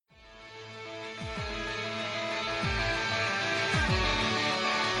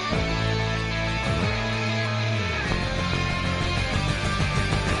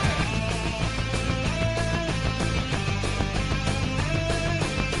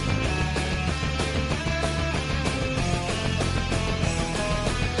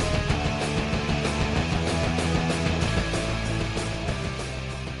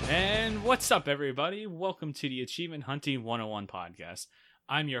What's up, everybody? Welcome to the Achievement Hunting 101 podcast.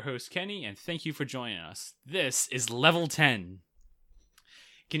 I'm your host, Kenny, and thank you for joining us. This is Level 10.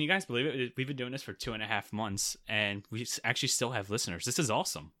 Can you guys believe it? We've been doing this for 2.5 months, and we actually still have listeners. This is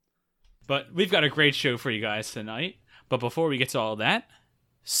awesome. But we've got a great show for you guys tonight. But before we get to all that,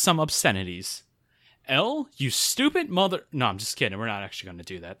 some obscenities. L, you stupid mother... No, I'm just kidding. We're not actually going to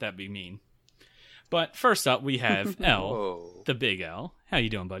do that. That'd be mean. But first up, we have L, Whoa. the big L. How you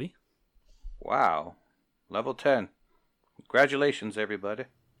doing, buddy? Wow. Level 10. Congratulations, everybody.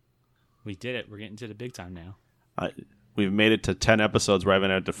 We did it. We're getting to the big time now. We've made it to 10 episodes where I've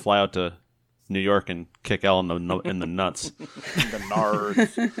been able to fly out to New York and kick L in the nuts. The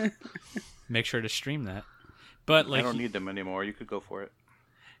nards. Make sure to stream that. But I don't need them anymore. You could go for it.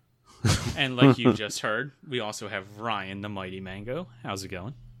 And like you just heard, we also have Ryan, the Mighty Mango. How's it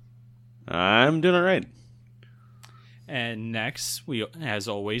going? I'm doing all right. And next, as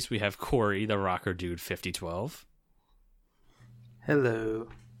always, we have Corey, the Rocker Dude 5012. Hello.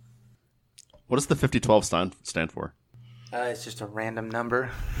 What does the 5012 stand for? It's just a random number.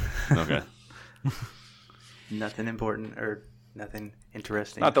 Okay. Nothing important or nothing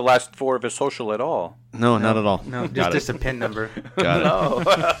interesting. Not the last four of his social at all. No, not at all. No, Got just it. a PIN number. Got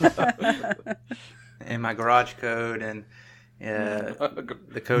it. And my garage code and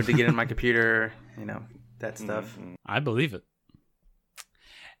the code to get in my computer, that stuff. I believe it.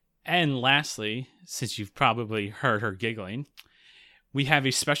 And lastly, since you've probably heard her giggling, we have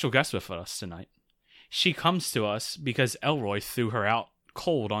a special guest with us tonight. She comes to us because Elroy threw her out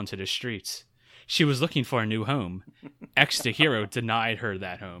cold onto the streets. She was looking for a new home. X the Hero denied her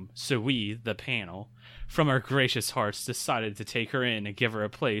that home, so we, the panel, from our gracious hearts, decided to take her in and give her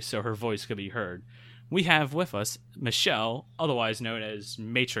a place so her voice could be heard. We have with us Michelle, otherwise known as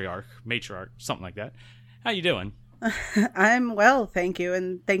Matriarch, something like that. How you doing? I'm well, thank you,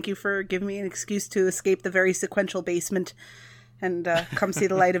 and thank you for giving me an excuse to escape the very sequential basement and come see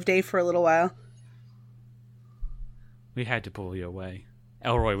the light of day for a little while. We had to pull you away.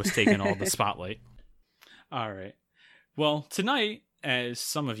 Elroy was taking all the spotlight. All right. Well, tonight, as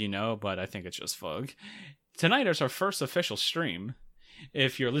some of you know, but I think it's just Fug, tonight is our first official stream.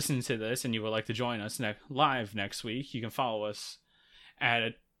 If you're listening to this and you would like to join us live next week, you can follow us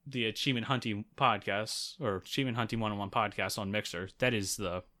at the Achievement Hunting podcast or Achievement Hunting 101 podcast on Mixer. That is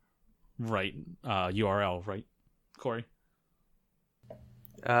the right URL, right, Corey?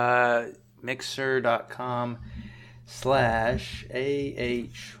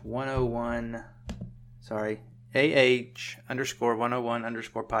 Mixer.com/AH101. Sorry.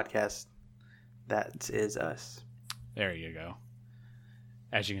 AH_101_ That is us. There you go.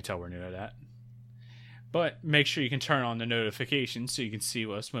 As you can tell, we're new at that. But make sure you can turn on the notifications so you can see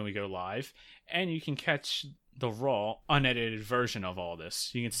us when we go live. And you can catch the raw, unedited version of all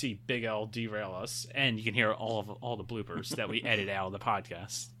this. You can see Big L derail us. And you can hear all the bloopers that we edit out of the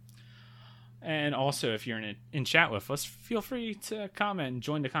podcast. And also, if you're in chat with us, feel free to comment and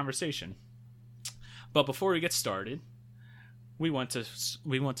join the conversation. But before we get started, we want to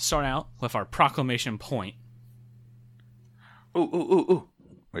start out with our proclamation point. Ooh.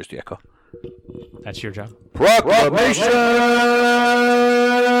 Where's the echo? That's your job. Proclamation!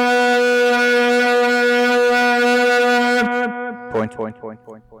 Point.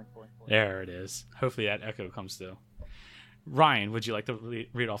 There it is. Hopefully that echo comes through. Ryan, would you like to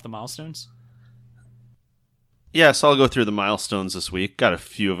read off the milestones? Yes, I'll go through the milestones this week. Got a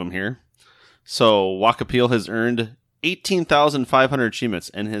few of them here. So, Wakapil has earned 18,500 achievements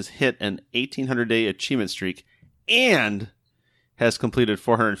and has hit an 1,800-day achievement streak and has completed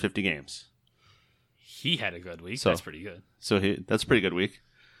 450 games. He had a good week. So- That's pretty good. That's a pretty good week.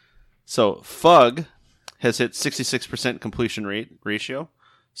 So, Fug has hit 66% completion ratio.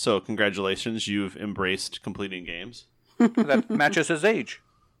 So, congratulations, you've embraced completing games. That matches his age.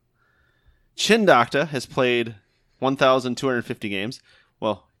 Chin Doctor has played 1,250 games.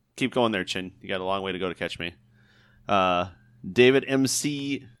 Well, keep going there, Chin. You got a long way to go to catch me. David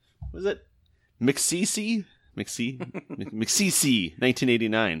MC, was it? McCeasy,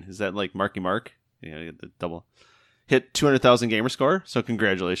 1989. Is that like Marky Mark? Yeah, get the double. Hit 200,000 gamer score. So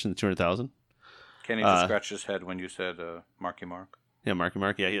congratulations, 200,000. Kenny just scratched his head when you said Marky Mark. Yeah, Marky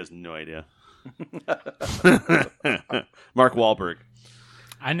Mark. Yeah, he has no idea. Mark Wahlberg.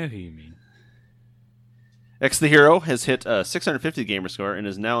 I know who you mean. X the Hero has hit a 650 gamer score and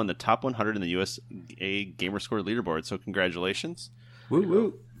is now in the top 100 in the USA gamer score leaderboard. So congratulations. Woo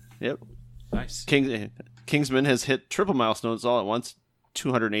woo. Yep. Nice. Kingsman has hit triple milestones all at once.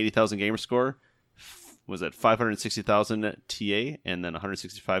 280,000 gamer score. Was at 560,000 TA and then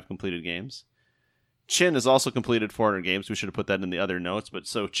 165 completed games. Chin has also completed 400 games. We should have put that in the other notes. But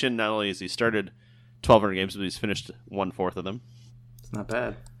so Chin, not only has he started 1,200 games, but he's finished 1/4 of them. It's not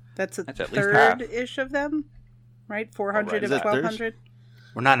bad. That's a That's at least half. third-ish of them, right? 400 Is of that third? 1,200.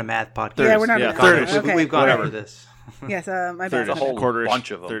 We're not a math podcast. Yeah, we're not. Yeah, a third-ish. Okay. We've gone Whatever. over this. Yes, my Third, bad. There's a whole quarter-ish,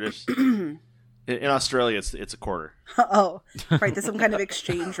 bunch of them. third-ish. In Australia, it's a quarter. Oh, right. There's some kind of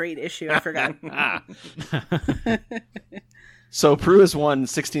exchange rate issue. I forgot. So Prue has won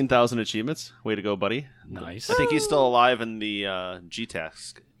 16,000 achievements. Way to go, buddy. Nice. I think he's still alive in the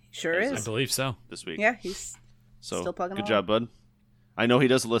G-Task Sure I is. believe so. this week. Yeah, he's So still plugging good along. job, bud. I know he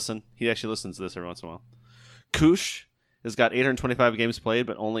does listen. He actually listens to this every once in a while. Koosh has got 825 games played,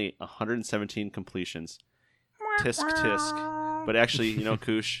 but only 117 completions. Tisk tisk. But actually,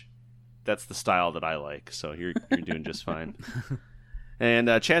 Koosh, that's the style that I like. So you're doing just fine. And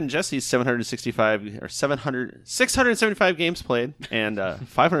Chad and Jesse's 675 games played and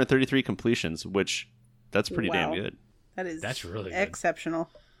 533 completions, which that's pretty damn Wow. good. That's really good.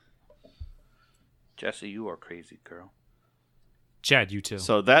 exceptional. Jesse, you are crazy, girl. Chad, you too.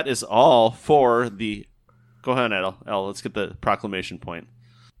 So that is all for the. Go ahead, El. Let's get the proclamation point.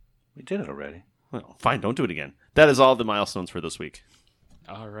 We did it already. Well, fine, don't do it again. That is all the milestones for this week.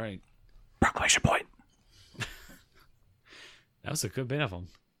 All right. Proclamation point. That was a good bit of them.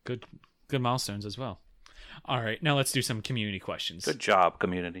 Good milestones as well. All right, now let's do some community questions. Good job,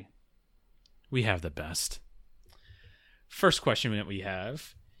 community. We have the best. First question that we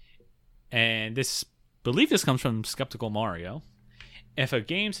have, and believe this comes from Skeptical Mario. If a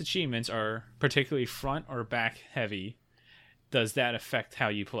game's achievements are particularly front or back heavy, does that affect how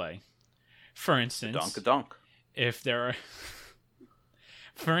you play? For instance, Donk-a-donk. if there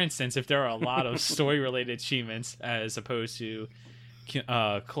are a lot of story related achievements as opposed to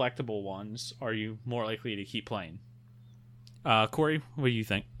collectible ones, are you more likely to keep playing? Corey, what do you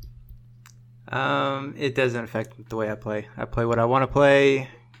think? It doesn't affect the way I play. I play what I want to play,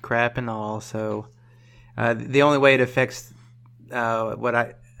 crap and all. So the only way it affects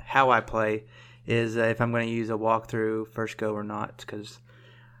how I play is if I'm going to use a walkthrough first go or not, because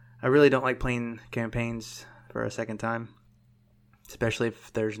I really don't like playing campaigns for a second time, especially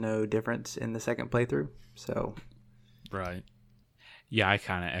if there's no difference in the second playthrough. So, Right. Yeah, I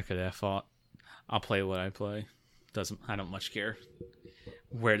kind of echo that thought. I'll play what I play. I don't much care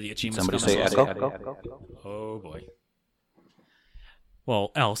where the achievements Somebody come say from. echo. Oh boy.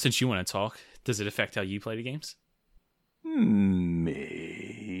 Well, El, since you want to talk, does it affect how you play the games?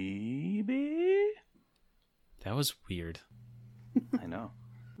 Maybe. That was weird. I know.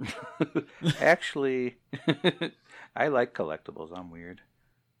 Actually, I like collectibles. I'm weird.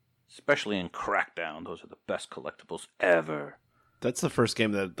 Especially in Crackdown. Those are the best collectibles ever. That's the first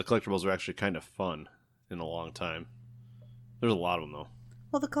game that the collectibles are actually kind of fun in a long time. There's a lot of them, though.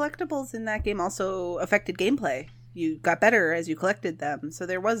 Well, the collectibles in that game also affected gameplay. You got better as you collected them, so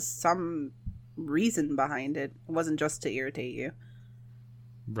there was some reason behind it. It wasn't just to irritate you.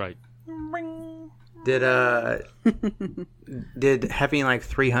 Right. did having like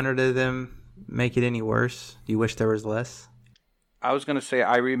 300 of them make it any worse? Do you wish there was less? I was going to say,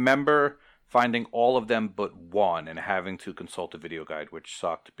 I remember finding all of them but one and having to consult a video guide, which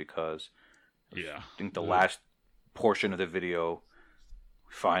sucked because Yeah. I think the last portion of the video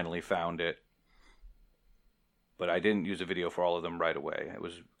finally found it. But I didn't use a video for all of them right away. It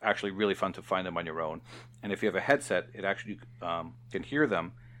was actually really fun to find them on your own. And if you have a headset, it actually can hear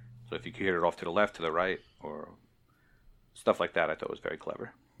them. So if you can hear it off to the left, to the right, or stuff like that, I thought was very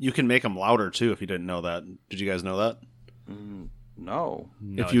clever. You can make them louder, too, if you didn't know that. Did you guys know that? No.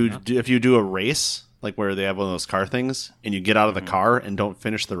 No, If you do a race, like where they have one of those car things, and you get out of the car and don't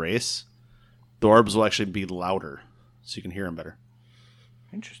finish the race, the orbs will actually be louder, so you can hear them better.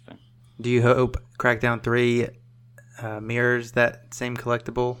 Interesting. Do you hope Crackdown 3 mirrors that same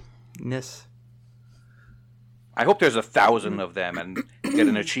collectible-ness? I hope there's 1,000 of them and get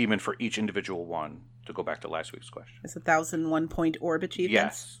an achievement for each individual one, to go back to last week's question. It's 1,001 point orb achievements.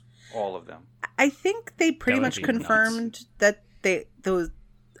 Yes, all of them. I think they pretty That would much be confirmed that those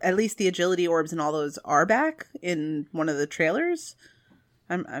at least the agility orbs and all those are back in one of the trailers.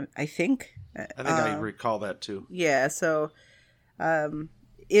 I think. I think I recall that, too. Yeah, so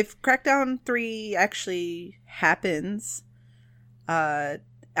if Crackdown 3 actually happens, I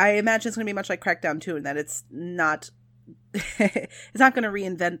imagine it's going to be much like Crackdown 2 in that it's not it's not going to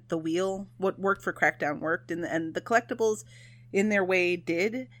reinvent the wheel. What worked for Crackdown worked, and the collectibles in their way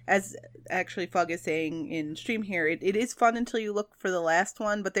did. As actually Fug is saying in stream here, it is fun until you look for the last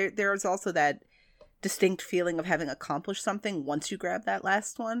one, but there's also that distinct feeling of having accomplished something once you grab that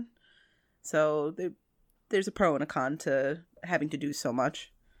last one. So there's a pro and a con to having to do so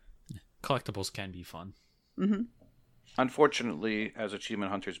much. collectibles can be fun. Mm-hmm. Unfortunately, as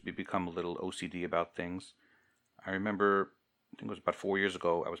achievement hunters, we become a little OCD about things. I remember, I think it was about 4 years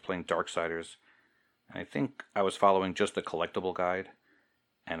ago, I was playing Darksiders, and I think I was following just the collectible guide,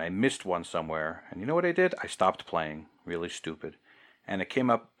 and I missed one somewhere. And you know what I did? I stopped playing. Really stupid. And it came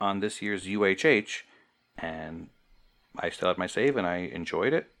up on this year's UHH, and I still had my save, and I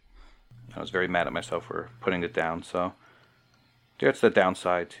enjoyed it. I was very mad at myself for putting it down, so that's the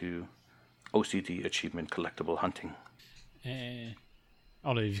downside to OCD achievement collectible hunting.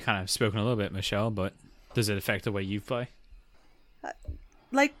 Although you've kind of spoken a little bit, Michelle, but does it affect the way you play?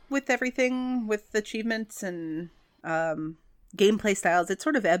 Like with everything, with achievements and gameplay styles, it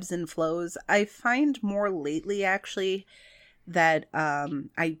sort of ebbs and flows. I find more lately, actually, that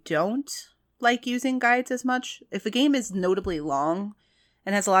I don't like using guides as much. If a game is notably long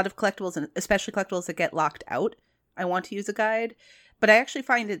and has a lot of collectibles, and especially collectibles that get locked out, I want to use a guide. But I actually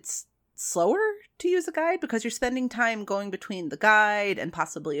find it's slower to use a guide because you're spending time going between the guide and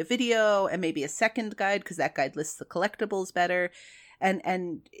possibly a video and maybe a second guide because that guide lists the collectibles better.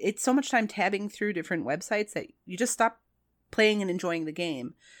 And it's so much time tabbing through different websites that you just stop playing and enjoying the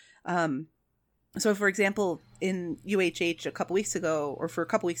game. So, for example, in UHH a couple weeks ago, or for a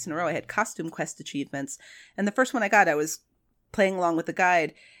couple weeks in a row, I had Costume Quest achievements. And the first one I got, I was playing along with the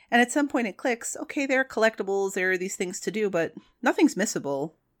guide. And at some point it clicks, okay, there are collectibles, there are these things to do, but nothing's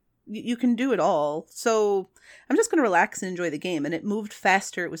missable. You can do it all. So I'm just going to relax and enjoy the game. And it moved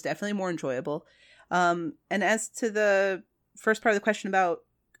faster. It was definitely more enjoyable. And as to the first part of the question about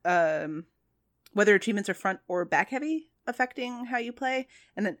whether achievements are front or back heavy affecting how you play,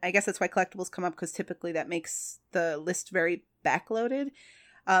 and I guess that's why collectibles come up, because typically that makes the list very backloaded.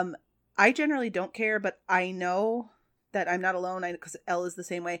 I generally don't care, but I know that I'm not alone, because Elle is the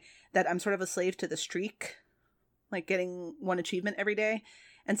same way, that I'm sort of a slave to the streak, like getting one achievement every day.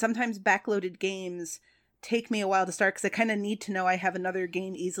 And sometimes backloaded games take me a while to start because I kind of need to know I have another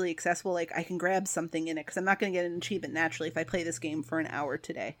game easily accessible, like I can grab something in it, because I'm not going to get an achievement naturally if I play this game for an hour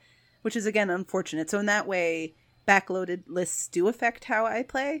today, which is, again, unfortunate. So in that way, backloaded lists do affect how I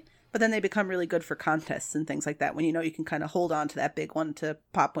play, but then they become really good for contests and things like that when you know you can kind of hold on to that big one to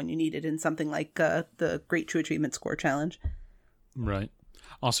pop when you need it in something like the Great True Achievement Score Challenge. Right.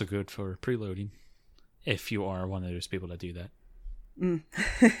 Also good for preloading, if you are one of those people that do that. Mm.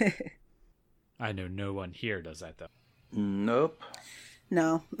 I know no one here does that, though. Nope.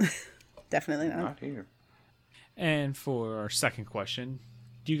 No, definitely not. Not here. And for our second question,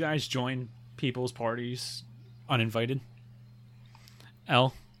 do you guys join people's parties uninvited?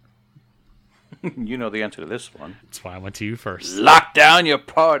 Elle? You know the answer to this one. That's why I went to you first. Lock down your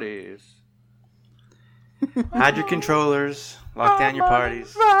parties. Hide your controllers. Lock down your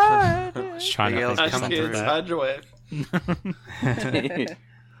parties. I was trying to Miguel's think of coming something through. for Hide your way.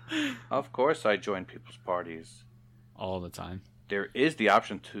 Of course I join people's parties. all the time. There is the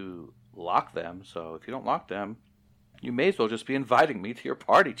option to lock them, so if you don't lock them, you may as well just be inviting me to your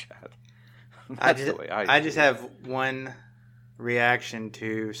party, chat. That's the way I do just it. have one reaction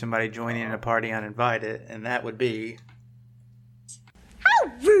to somebody joining a party uninvited, and that would be,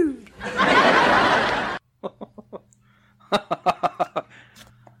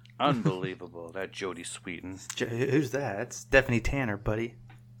 Unbelievable, that Jodie Sweetin. who's that? That's Stephanie Tanner, buddy.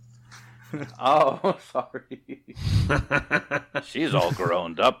 Oh, sorry. She's all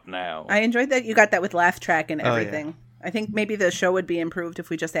grown up now. I enjoyed that you got that with laugh track and Oh, yeah. everything. I think maybe the show would be improved if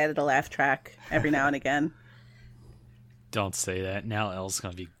we just added a laugh track every now and again. Don't say that. Now Elle's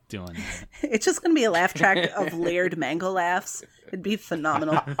going to be doing that. It's just going to be a laugh track of layered mango laughs. It'd be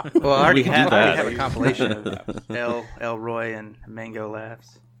phenomenal. Well, I already We can do have that. a compilation of Elroy and Mango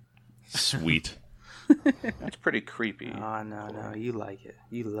laughs. Sweet. That's pretty creepy. Oh, no, you like it.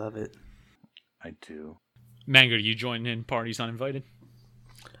 You love it. I do. Mango, do you join in parties uninvited?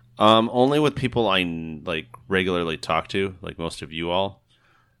 Only with people I like regularly talk to, like most of you all.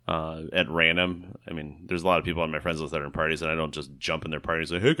 At random. I mean, there's a lot of people on my friends list that are in parties, and I don't just jump in their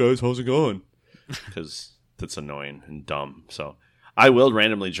parties and say, "Hey guys, how's it going?" Because that's annoying and dumb. So I will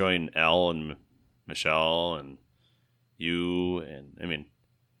randomly join Elle and Michelle and you, and I mean,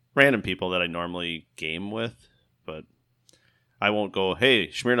 random people that I normally game with, but I won't go, "Hey,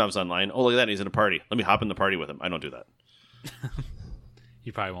 Smirnov's online. Oh, look at that, he's in a party. Let me hop in the party with him." I don't do that.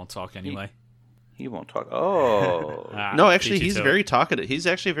 You probably won't talk anyway. He won't talk. Oh. Ah, No, actually, beat you he's to it. very talkative. He's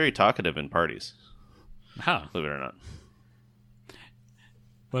actually very talkative in parties, Huh. believe it or not.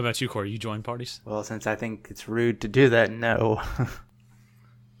 What about you, Corey? You join parties? Well, since I think it's rude to do that, no.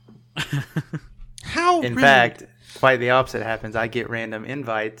 How In fact, quite the opposite happens. I get random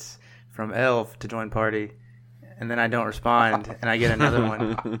invites from Elf to join party, and then I don't respond, and I get another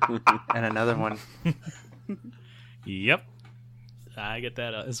one and another one. Yep. I get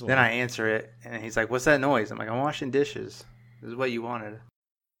that as well. Then I answer it, and he's like, "What's that noise?" I'm like, "I'm washing dishes. This is what you wanted."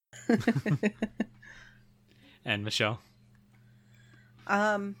 And Michelle?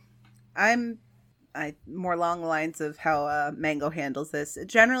 I'm more along the lines of how Mango handles this.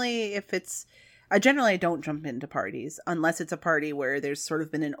 Generally, I generally don't jump into parties unless it's a party where there's sort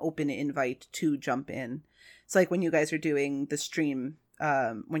of been an open invite to jump in. It's like when you guys are doing the stream,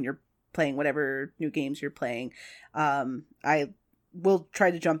 when you're playing whatever new games you're playing, I will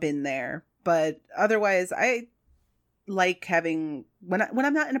try to jump in there. But otherwise, I like having when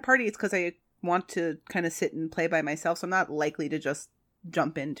I'm not in a party, it's because I want to kind of sit and play by myself. So I'm not likely to just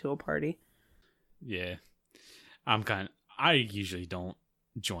jump into a party. Yeah. I usually don't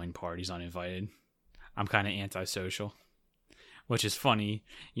join parties uninvited. I'm kind of antisocial, which is funny.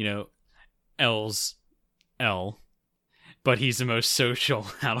 You know, L's L, but he's the most social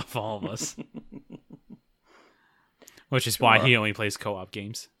out of all of us. Which is why he only plays co-op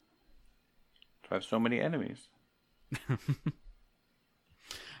games. I have so many enemies.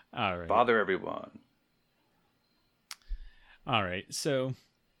 All right. Bother everyone. All right. So,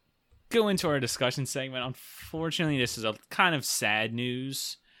 go into our discussion segment. Unfortunately, this is a kind of sad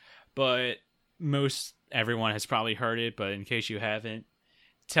news, but everyone has probably heard it. But in case you haven't,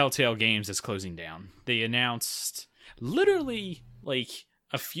 Telltale Games is closing down. They announced literally like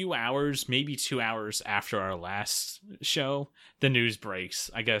a few hours, maybe 2 hours after our last show, the news breaks.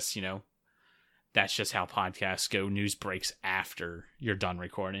 I guess, that's just how podcasts go. News breaks after you're done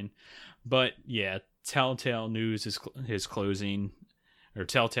recording. But yeah, Telltale News is closing, or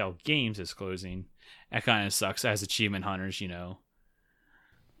Telltale Games is closing. That kind of sucks. As achievement hunters,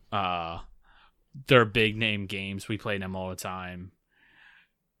 they're big name games. We play them all the time.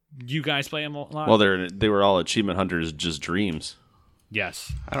 You guys play them a lot? Well, they were all achievement hunters, just dreams.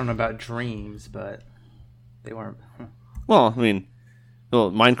 Yes. I don't know about dreams, but they weren't. Well, I mean,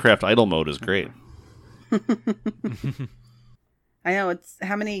 Minecraft idle mode is great. I know, it's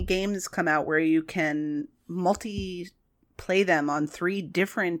how many games come out where you can multi-play them on 3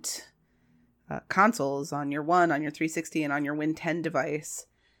 different consoles, on your One, on your 360, and on your Win 10 device,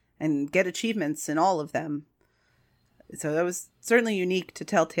 and get achievements in all of them. So that was certainly unique to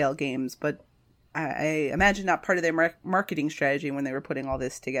Telltale Games, but I imagine not part of their marketing strategy when they were putting all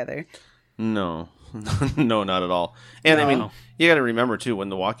this together. No, no, not at all. And No. I mean, you got to remember too, when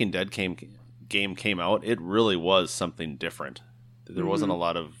the Walking Dead game came out, it really was something different. There wasn't a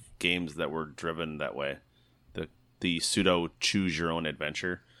lot of games that were driven that way. The pseudo choose your own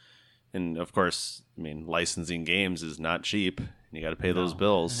adventure, and of course, I mean, licensing games is not cheap. And you got to pay those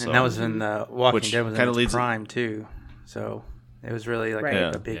bills. So. And that was in Walking Which Dead was kinda in leads- its prime too, so it was really like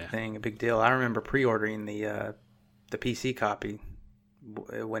Right. a big thing, a big deal. I remember pre-ordering the PC copy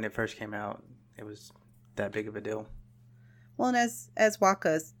when it first came out. It was that big of a deal. Well, and as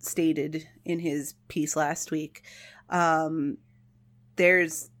Waka stated in his piece last week,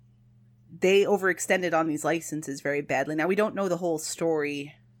 they overextended on these licenses very badly. Now, we don't know the whole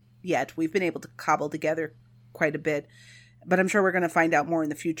story yet. We've been able to cobble together quite a bit, but I'm sure we're going to find out more in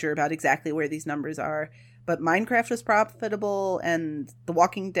the future about exactly where these numbers are. But Minecraft was profitable, and The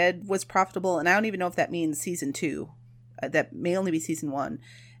Walking Dead was profitable, and I don't even know if that means season 2. That may only be season 1.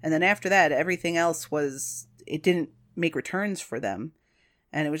 And then after that, everything else it didn't make returns for them.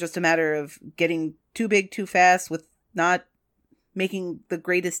 And it was just a matter of getting too big too fast with not making the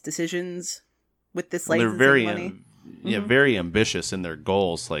greatest decisions with this licensing They're very, money. very ambitious in their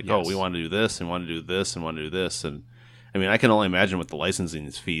goals. Like, Yes. we want to do this and want to do this and want to do this. And I mean, I can only imagine what the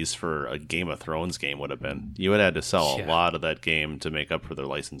licensing fees for a Game of Thrones game would have been. You would have had to sell a lot of that game to make up for their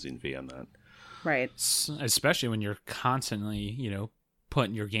licensing fee on that. Right. Especially when you're constantly,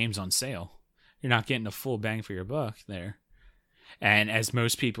 putting your games on sale. You're not getting a full bang for your buck there. And as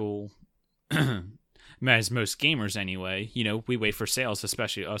most people, as most gamers anyway, we wait for sales,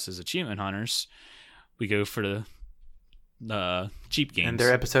 especially us as achievement hunters. We go for the cheap games. And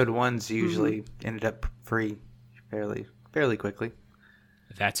their episode 1s usually ended up free fairly quickly.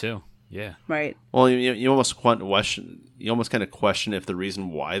 That too. Yeah. Right. Well, you almost question. You almost kind of question if the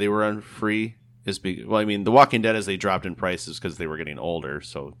reason why they were on free is because. Well, I mean, The Walking Dead, as they dropped in prices because they were getting older,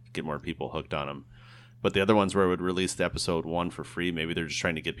 so get more people hooked on them. But the other ones where it would release the episode 1 for free, maybe they're just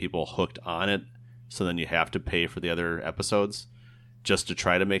trying to get people hooked on it, so then you have to pay for the other episodes just to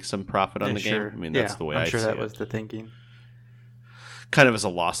try to make some profit on the Sure. game. I mean, that's the way I'm I sure see that it. was the thinking. Kind of as a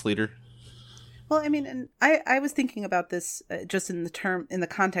loss leader. Well, I mean, and I was thinking about this just in the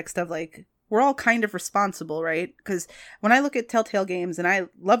context of like, we're all kind of responsible, right? Because when I look at Telltale Games, and I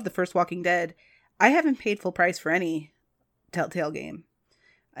love the first Walking Dead, I haven't paid full price for any Telltale game,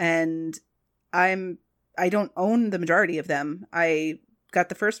 and I don't own the majority of them. I got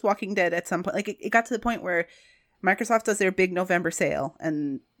the first Walking Dead at some point. Like it got to the point where Microsoft does their big November sale,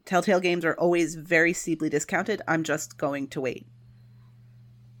 and Telltale games are always very steeply discounted. I'm just going to wait.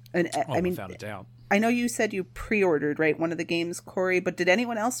 And I mean, without a doubt. I know you said you pre-ordered, right, one of the games, Corey, but did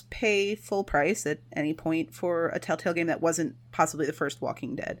anyone else pay full price at any point for a Telltale game that wasn't possibly the first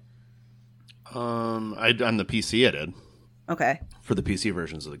Walking Dead? On the PC I did. Okay. For the PC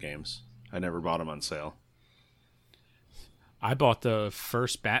versions of the games. I never bought them on sale. I bought the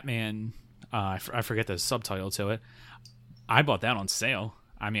first Batman. I forget the subtitle to it. I bought that on sale.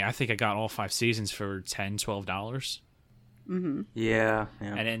 I mean, I think I got all 5 seasons for $10, $12. Mm-hmm. Yeah.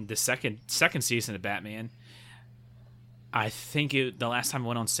 And then the second season of Batman, I think the last time it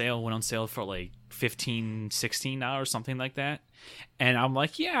went on sale for like $15, $16, something like that. And I'm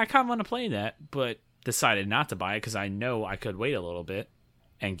like, yeah, I kind of want to play that, but decided not to buy it because I know I could wait a little bit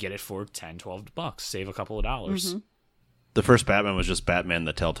and get it for $10, $12, save a couple of dollars. Mm-hmm. The first Batman was just Batman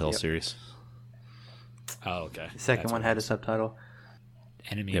the Telltale series. Oh, okay. The second That's one what had it a subtitle.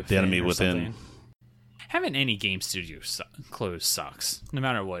 Enemy Yep, the Enemy Within or Within. something. Having any game studio close sucks, no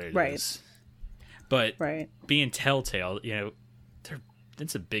matter what it is. Right. But Right. being Telltale,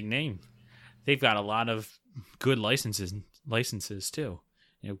 it's a big name. They've got a lot of good licenses too.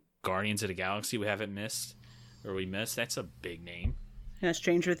 Guardians of the Galaxy we missed. That's a big name.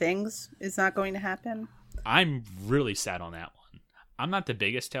 Stranger Things is not going to happen. I'm really sad on that one. I'm not the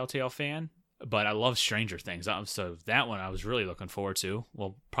biggest Telltale fan, but I love Stranger Things. So that one I was really looking forward to.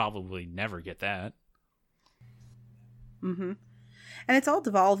 We'll probably never get that. Mm-hmm. And it's all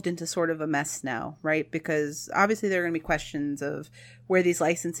devolved into sort of a mess now, right? Because obviously there are going to be questions of where these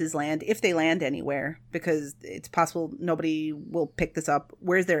licenses land, if they land anywhere, because it's possible nobody will pick this up.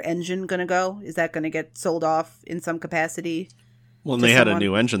 Where's their engine going to go? Is that going to get sold off in some capacity? Well, and they had a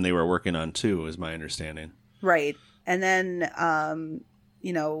new engine they were working on too, is my understanding. Right. And then,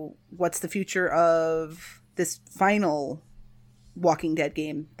 what's the future of this final Walking Dead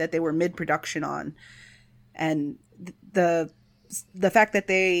game that they were mid-production on? And the fact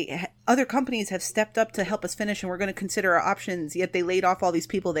that other companies have stepped up to help us finish, and we're going to consider our options, yet they laid off all these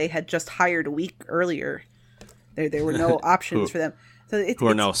people they had just hired a week earlier. There were no options for them. So who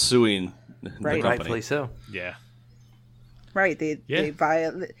are now suing the company. Rightfully so. Yeah. Right.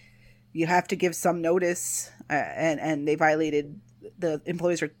 You have to give some notice, and they violated, the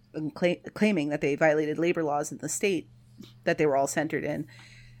employees are claiming that they violated labor laws in the state that they were all centered in.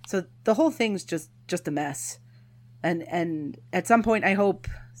 So the whole thing's just a mess. And at some point, I hope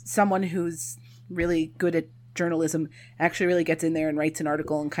someone who's really good at journalism actually really gets in there and writes an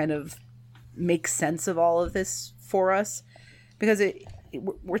article and kind of makes sense of all of this for us. Because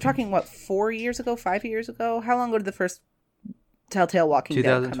we're talking, 4 years ago, 5 years ago? How long ago did the first Telltale Walking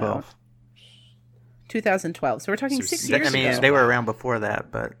Dead come out? 2012. So we're talking 6 years ago. I mean, they were around before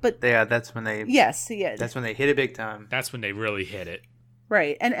that, but yeah, that's when they... Yes, yeah. That's when they hit it big time. That's when they really hit it.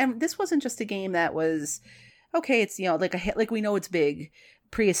 Right. And this wasn't just a game that was, okay, it's, like we know it's big,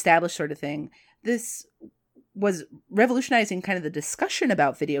 pre-established sort of thing. This was revolutionizing kind of the discussion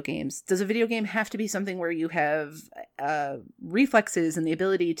about video games. Does a video game have to be something where you have reflexes and the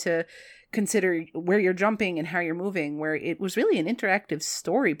ability to consider where you're jumping and how you're moving, where it was really an interactive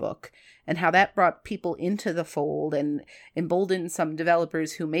storybook, and how that brought people into the fold and emboldened some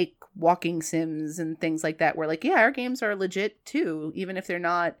developers who make walking sims and things like that, where like, yeah, our games are legit too, even if they're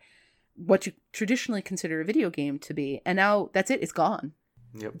not what you traditionally consider a video game to be. And now that's it. It's gone.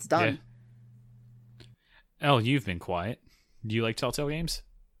 Yep. It's done. Yeah. You've been quiet. Do you like Telltale games?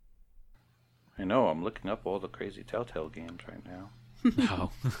 I know. I'm looking up all the crazy Telltale games right now.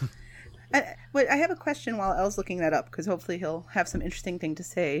 Oh. But I have a question while Elle's looking that up, because hopefully he'll have some interesting thing to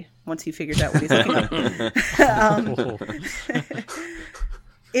say once he figures out what he's looking up.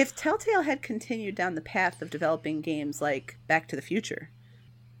 If Telltale had continued down the path of developing games like Back to the Future,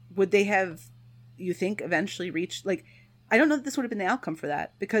 would they have, you think, eventually reached, like, I don't know that this would have been the outcome for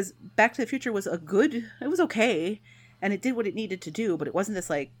that, because Back to the Future was it was okay, and it did what it needed to do, but it wasn't this,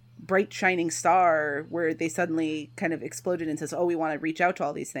 like, bright shining star where they suddenly kind of exploded and says, oh, we want to reach out to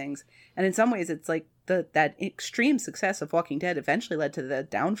all these things. And in some ways, it's like that extreme success of Walking Dead eventually led to the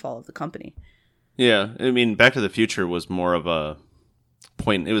downfall of the company. Yeah, I mean, Back to the Future was more of a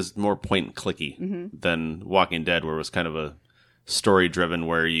point. It was more point and clicky than Walking Dead, where it was kind of a story driven,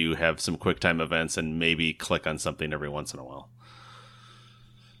 where you have some quick time events and maybe click on something every once in a while.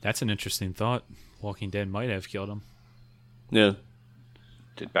 That's an interesting thought. Walking Dead might have killed him.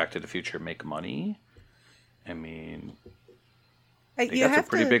 Did Back to the Future make money? I mean, They You got some have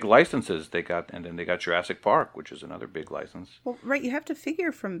pretty to, big licenses. And then they got Jurassic Park, which is another big license. well, right. You have to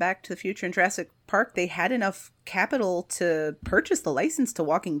figure from Back to the Future and Jurassic Park, they had enough capital to purchase the license to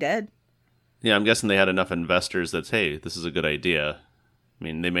Walking Dead. Yeah, I'm guessing they had enough investors that, hey, this is a good idea. I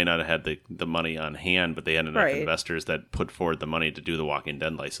mean, they may not have had the money on hand, but they had enough Right. investors that put forward the money to do the Walking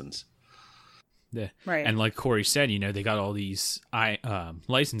Dead license. Yeah. Right. And like Corey said, they got all these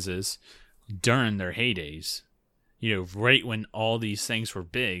licenses during their heydays. Right when all these things were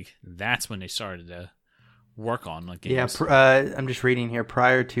big, that's when they started to work on like games. Yeah, I'm just reading here.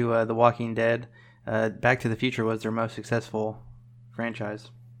 Prior to The Walking Dead, Back to the Future was their most successful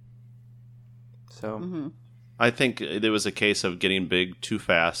franchise. So, Mm-hmm. I think there was a case of getting big too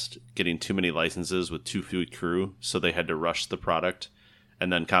fast, getting too many licenses with too few crew, so they had to rush the product,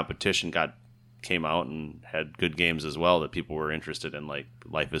 and then competition came out and had good games as well that people were interested in, like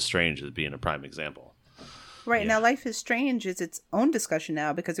Life is Strange as being a prime example. Right. Yeah. Now, Life is Strange is its own discussion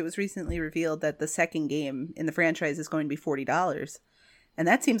now because it was recently revealed that the second game in the franchise is going to be $40. And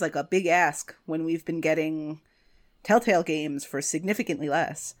that seems like a big ask when we've been getting Telltale games for significantly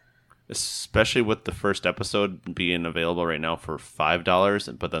less. Especially with the first episode being available right now for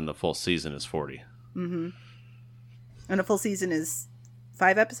 $5, but then the full season is $40. Mm-hmm. And a full season is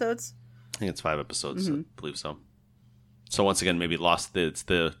 5 episodes? I think it's 5 episodes. I believe so. So once again, maybe it's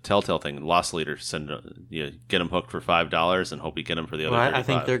the Telltale thing. Lost Leader, get them hooked for $5 and hope you get them for the other. well, 35. I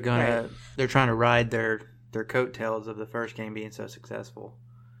think they're trying to ride their coattails of the first game being so successful.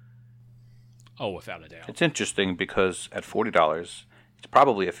 Oh, without a doubt. It's interesting because at $40, it's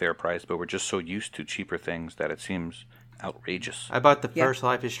probably a fair price, but we're just so used to cheaper things that it seems outrageous. I bought the Yeah. first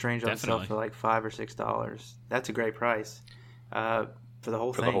Life is Strange on sale Definitely. for like $5 or $6. That's a great price for the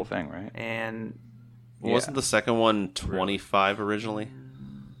whole For thing. the whole thing, right? And Yeah. Wasn't the second one $25 originally?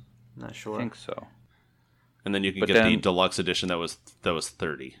 I'm not I sure. think so. And then you can But get the then- deluxe edition that was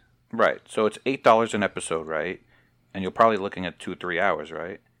 $30. Right. So it's $8 an episode, right? And you're probably looking at 2-3 hours,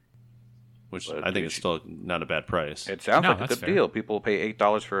 right? Which But I think you is should- still not a bad price. It sounds No, like a that's good fair. deal. People pay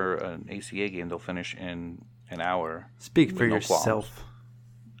 $8 for an ACA game; they'll finish in an hour. Speak for No qualms. yourself.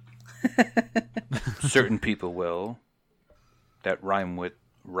 Certain people will. That rhyme with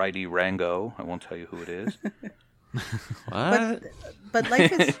Righty Rango. I won't tell you who it is. What? But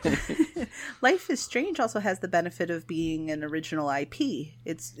Life is Strange also has the benefit of being an original IP.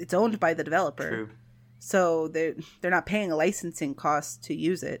 It's owned by the developer. True. So they're not paying a licensing cost to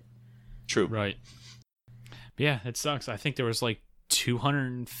use it. True. Right. But yeah, it sucks. I think there was like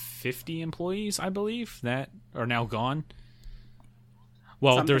 250 employees, I believe, that are now gone.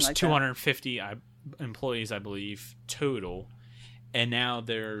 Well, Something there's like that. 250 employees, I believe, total. And now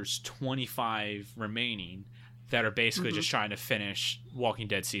there's 25 remaining that are basically just trying to finish Walking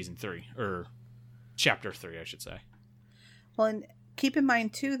Dead Season 3, or Chapter 3, I should say. Well, and keep in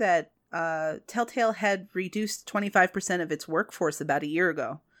mind, too, that Telltale had reduced 25% of its workforce about a year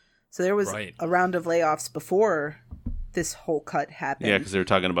ago. So there was Right. a round of layoffs before this whole cut happened. Yeah, because they were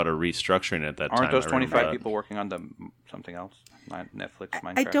talking about a restructuring at that time. Aren't those I remember 25 that. people working on something else? Not Netflix,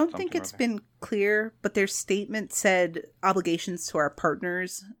 Minecraft? I don't think something it's or other? been clear, but their statement said obligations to our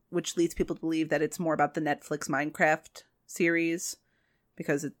partners, which leads people to believe that it's more about the Netflix Minecraft series,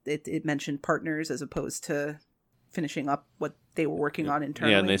 because it mentioned partners as opposed to finishing up what they were working on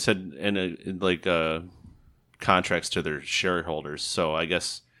internally. Yeah, and they said contracts to their shareholders. So I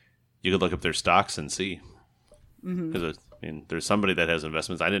guess you could look up their stocks and see. Because there's somebody that has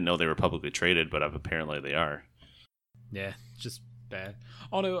investments. I didn't know they were publicly traded, but apparently they are. Yeah, just bad.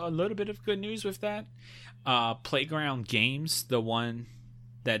 Although a little bit of good news with that, Playground Games, the one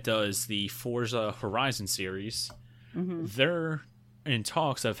that does the Forza Horizon series, they're in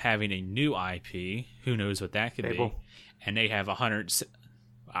talks of having a new IP. Who knows what that could Fable. be? And they have 100.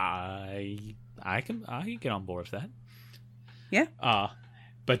 I can get on board with that. Yeah.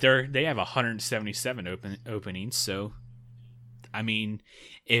 But they have 177 openings. So, I mean,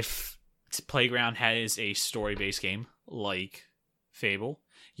 if Playground has a story-based game like Fable,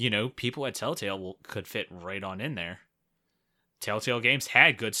 people at Telltale could fit right on in there. Telltale Games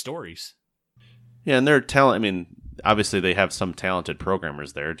had good stories. Yeah, and they're talent. I mean, obviously they have some talented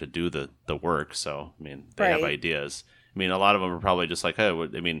programmers there to do the work. So, I mean, they have Right. ideas. I mean, a lot of them are probably just like, hey,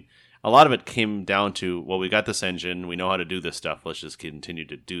 a lot of it came down to, well, we got this engine, we know how to do this stuff. Let's just continue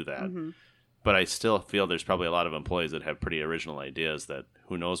to do that. But I still feel there's probably a lot of employees that have pretty original ideas that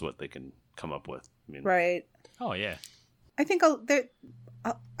who knows what they can come up with. I mean, Right. Oh, yeah. I think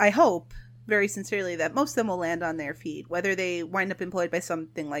I hope very sincerely that most of them will land on their feet, whether they wind up employed by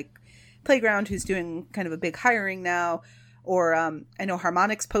something like Playground, who's doing kind of a big hiring now, or I know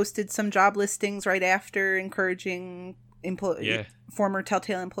Harmonix posted some job listings right after encouraging Yeah. former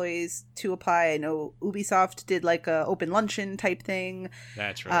Telltale employees to apply. I know Ubisoft did like a open luncheon type thing.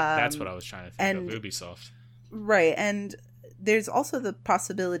 That's right. That's what I was trying to think of. Ubisoft. Right, and there's also the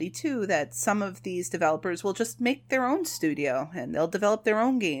possibility too that some of these developers will just make their own studio and they'll develop their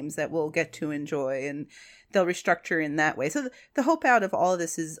own games that we'll get to enjoy, and they'll restructure in that way. So the hope out of all of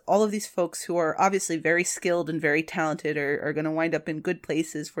this is all of these folks who are obviously very skilled and very talented are going to wind up in good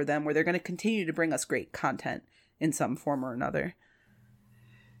places for them, where they're going to continue to bring us great content in some form or another.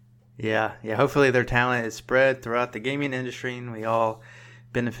 Yeah. Hopefully their talent is spread throughout the gaming industry, and we all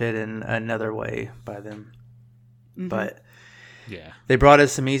benefit in another way by them. Mm-hmm. But Yeah. they brought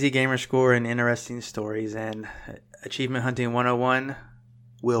us some easy gamer score and interesting stories, and Achievement Hunting 101,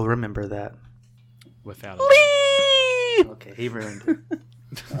 we'll remember that. Without a Okay, he ruined it.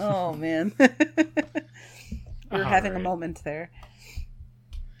 Oh man. We're All having a right. moment there.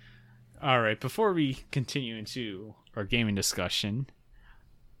 All right, before we continue into our gaming discussion,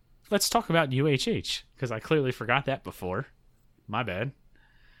 let's talk about UHH, because I clearly forgot that before. My bad.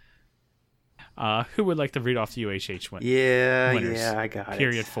 Who would like to read off the UHH winners? Yeah, I got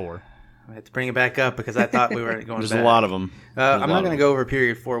Period it. 4. I had to bring it back up because I thought we were going There's back. a lot of them. I'm not going to go over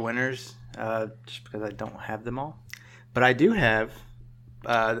period 4 winners just because I don't have them all. But I do have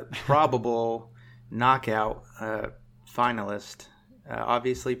probable knockout finalist,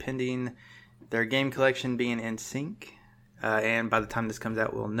 obviously pending their game collection being in sync. And by the time this comes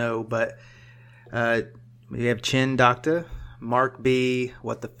out, we'll know. But we have Chin Doctor, Mark B,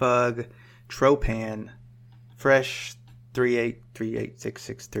 What the Fug, Tropan, Fresh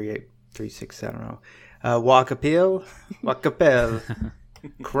 3838663836, I don't know. Wakapel,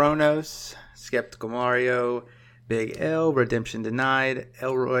 Kronos, Skeptical Mario, Big L, Redemption Denied,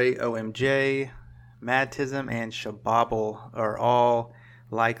 Elroy, OMJ, Madtism, and Shabobble are all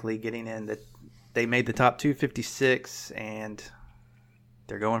likely getting in. They made the top 256, and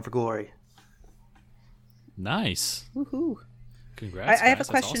they're going for glory. Nice. Woohoo. Congrats. I have a guys. That's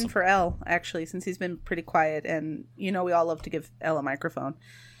question awesome. for Elle, actually, since he's been pretty quiet, and we all love to give Elle a microphone.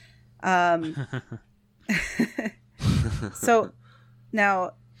 So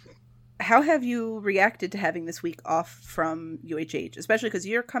now, how have you reacted to having this week off from UHH, especially because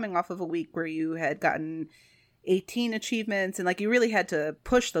you're coming off of a week where you had gotten 18 achievements and you really had to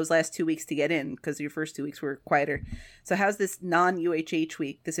push those last 2 weeks to get in because your first 2 weeks were quieter. So how's this non-UHH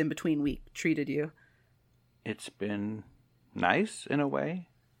week, this in-between week, treated you? It's been nice in a way.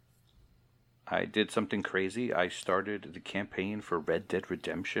 I did something crazy. I started the campaign for Red Dead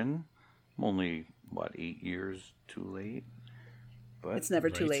Redemption. I'm only, 8 years too late? But It's never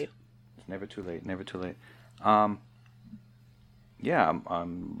too Right. late. It's never too late. Never too late. Yeah,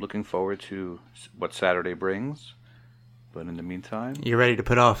 I'm looking forward to what Saturday brings. But in the meantime, You're ready to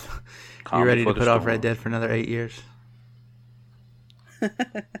put off. calm You're ready before to the put off storm. Red Dead for another 8 years.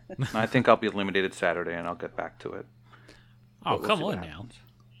 I think I'll be eliminated Saturday, and I'll get back to it. Oh, But we'll come see what on now. happens.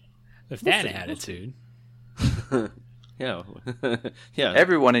 With We'll that see, we'll attitude. Yeah. Yeah.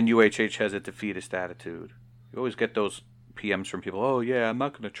 Everyone in UHH has a defeatist attitude. You always get those PMs from people. Oh yeah, I'm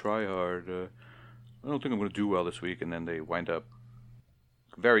not going to try hard. I don't think I'm going to do well this week, and then they wind up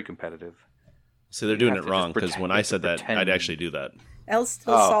very competitive. See, they're doing have it to wrong just because pretend- when I said that, pretend. I'd actually do that. Elle's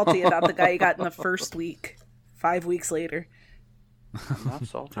still Oh. salty about the guy you got in the first week, 5 weeks later. I'm not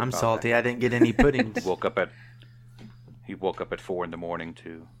salty. I'm about salty. that. I didn't get any puddings. He woke up at 4 a.m.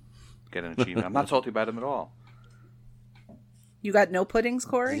 to get an achievement. I'm not salty about him at all. You got no puddings,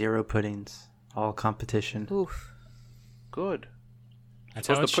 Corey? 0 puddings. All competition. Oof. Good. That's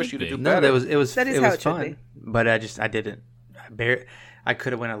how it Supposed to push should you to be. do No, better. it was That is it how was it should fun. be. But I didn't. I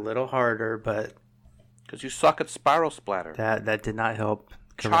could have went a little harder, but Because you suck at Spiral Splatter. that did not help.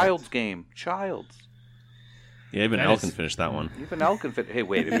 Correct. Child's game. Child's. Yeah, even That Elle is- can finish that one. Even Elle can fit. Hey,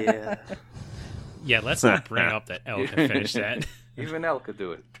 wait a minute. Yeah. Yeah, let's not bring up that Elle can finish that. Even Elle could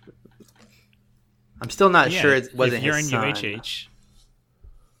do it. I'm still not Yeah, sure it wasn't if you're his in son. UHH.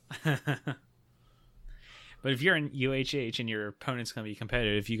 But if you're in UHH and your opponent's going to be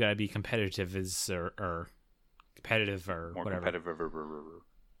competitive, you got to be competitive or competitive or More whatever. competitive.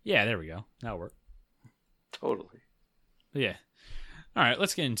 Yeah, there we go. That'll work. Totally. But yeah. All right,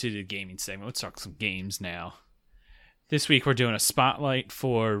 let's get into the gaming segment. Let's talk some games now. This week we're doing a spotlight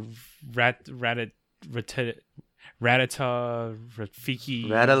for Ratata Rafiki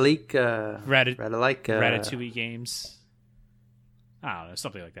Radalika. Radalika. Ratatouille games. I don't know,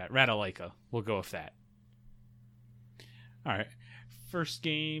 something like that. Ratalaika. We'll go with that. All right. First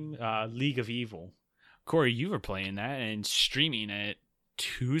game, League of Evil. Corey, you were playing that and streaming it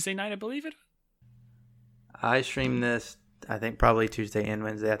Tuesday night, I believe it. I streamed this, I think, probably Tuesday and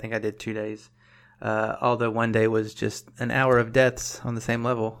Wednesday. I think I did 2 days. Although one day was just an hour of deaths on the same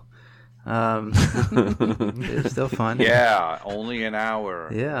level. It's still fun. Yeah, only an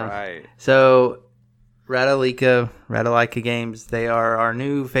hour. Yeah. Right. So, Ratalaika Games, they are our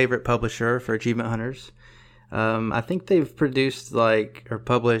new favorite publisher for Achievement Hunters. I think they've produced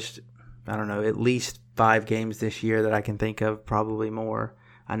published, I don't know, at least 5 games this year that I can think of, probably more.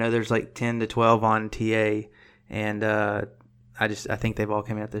 I know there's 10 to 12 on TA, and I think they've all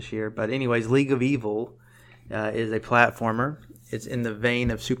come out this year. But anyways, League of Evil is a platformer. It's in the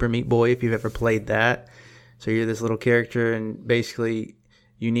vein of Super Meat Boy, if you've ever played that. So you're this little character, and basically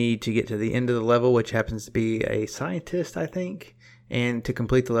you need to get to the end of the level, which happens to be a scientist, I think. And to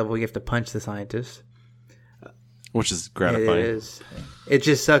complete the level, you have to punch the scientist. Which is gratifying. It is. It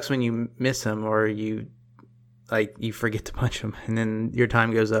just sucks when you miss him or you forget to punch him, and then your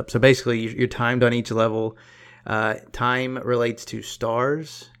time goes up. So basically, you're timed on each level. Time relates to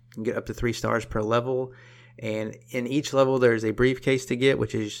stars. You can get up to 3 stars per level. And in each level, there's a briefcase to get,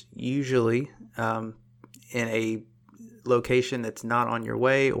 which is usually in a location that's not on your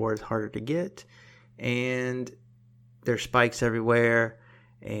way or is harder to get. And there's spikes everywhere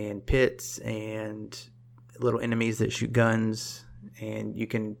and pits and little enemies that shoot guns. And you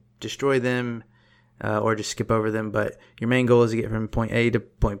can destroy them or just skip over them. But your main goal is to get from point A to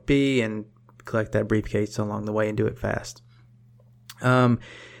point B and collect that briefcase along the way and do it fast.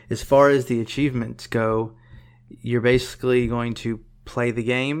 As far as the achievements go, you're basically going to play the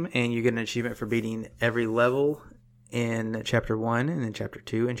game and you get an achievement for beating every level in Chapter 1 and in Chapter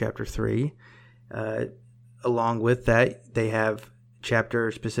 2 and Chapter 3. Along with that, they have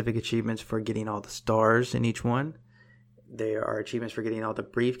chapter-specific achievements for getting all the stars in each one. There are achievements for getting all the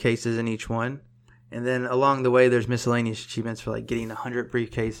briefcases in each one. And then along the way, there's miscellaneous achievements for getting 100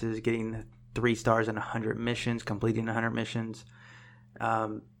 briefcases, getting 3 stars in 100 missions, completing 100 missions.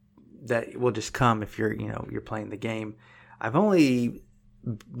 That will just come if you're playing the game. I've only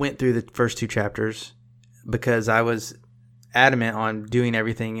went through the first 2 chapters because I was adamant on doing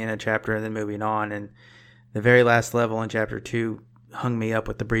everything in a chapter and then moving on. And the very last level in Chapter 2 hung me up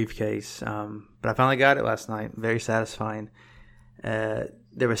with the briefcase. But I finally got it last night. Very satisfying. There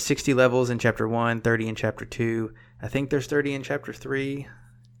were 60 levels in Chapter 1, 30 in Chapter 2. I think there's 30 in Chapter 3.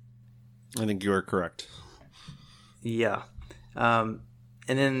 I think you are correct. Yeah.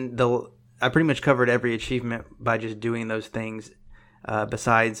 And then I pretty much covered every achievement by just doing those things,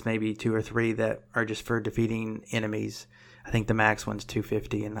 besides maybe 2 or 3 that are just for defeating enemies. I think the max one's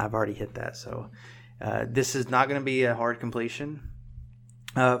 250, and I've already hit that. So this is not going to be a hard completion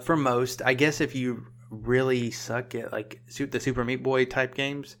for most. I guess if you really suck at the Super Meat Boy type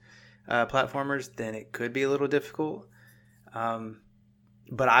games, platformers, then it could be a little difficult.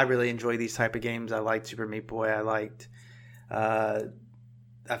 But I really enjoy these type of games. I liked Super Meat Boy. I liked...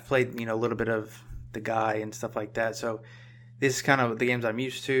 I've played, a little bit of The Guy and stuff like that. So this is kind of the games I'm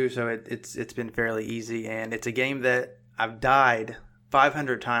used to. So it's been fairly easy. And it's a game that I've died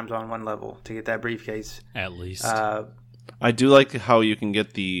 500 times on one level to get that briefcase. At least. I do like how you can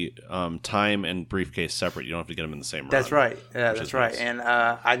get the time and briefcase separate. You don't have to get them in the same run. That's right. Yeah, that's right. Nice. And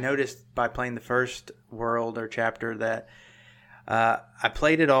I noticed by playing the first world or chapter that I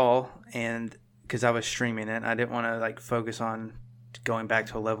played it all, and because I was streaming it, I didn't want to focus on going back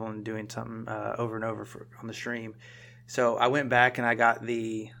to a level and doing something over and over on the stream. So I went back and I got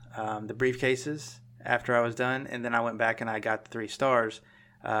the briefcases after I was done, and then I went back and I got the 3 stars.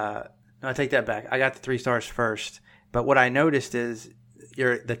 No, I take that back. I got the 3 stars first. But what I noticed is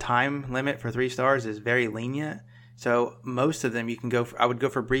the time limit for 3 stars is very lenient. So most of them you can go for. I would go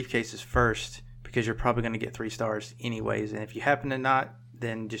for briefcases first because you're probably going to get 3 stars anyways. And if you happen to not,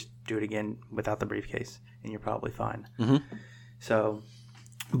 then just do it again without the briefcase, and you're probably fine. Mm-hmm. So,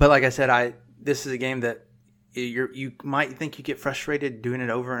 but like I said, this is a game that you might think you get frustrated doing it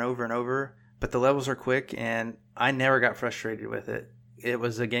over and over and over, but the levels are quick, and I never got frustrated with it. It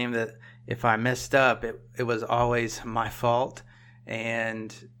was a game that if I messed up, it was always my fault,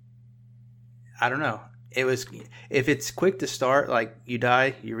 and I don't know. It was, if it's quick to start, you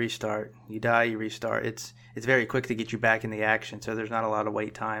die, you restart, you die, you restart. It's very quick to get you back in the action, so there's not a lot of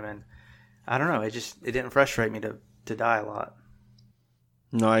wait time, and I don't know. It didn't frustrate me to die a lot.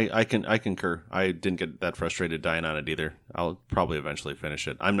 No, I concur. I didn't get that frustrated dying on it either. I'll probably eventually finish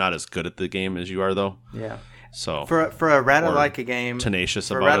it. I'm not as good at the game as you are, though. Yeah. So for a Ratalaika game,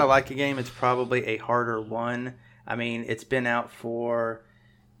 tenacious about it. For a Ratalaika game, it's probably a harder one. I mean, it's been out for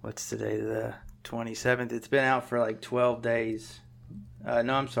what's today, the 27th. It's been out for 12 days.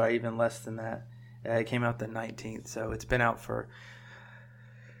 No, I'm sorry, even less than that. It came out the 19th, so it's been out for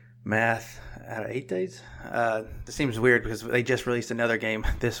Math out of 8 days. This seems weird because they just released another game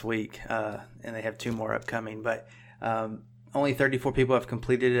this week, and they have 2 more upcoming. But only 34 people have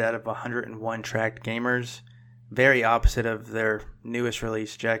completed it out of 101 tracked gamers. Very opposite of their newest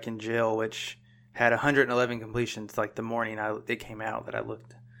release, Jack and Jill, which had 111 completions like the morning it came out that I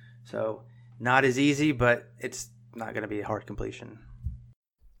looked. So not as easy, but it's not going to be a hard completion.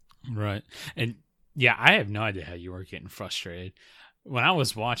 Right. And yeah, I have no idea how you were getting frustrated. When I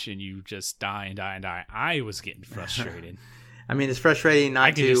was watching you just die and die and die, I was getting frustrated. I mean, it's frustrating not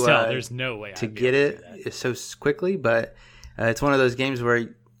I can just tell there's no way to I'd be get able to do it so quickly, but it's one of those games where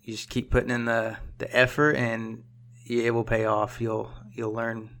you just keep putting in the effort, and it will pay off. You'll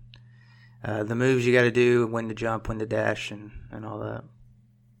learn the moves you got to do, when to jump, when to dash, and all that.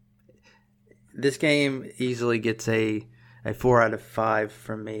 This game easily gets a 4 out of 5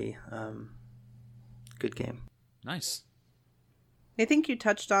 from me. Good game. Nice. I think you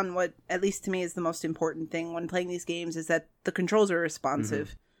touched on what, at least to me, is the most important thing when playing these games, is that the controls are responsive.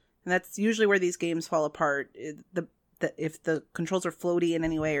 Mm-hmm. And that's usually where these games fall apart, if the controls are floaty in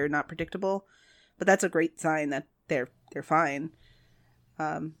any way or not predictable. But that's a great sign that they're fine.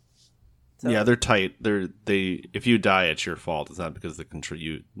 Yeah, they're tight. They if you die, it's your fault. It's not because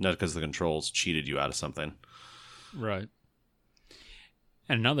not because the controls cheated you out of something. Right.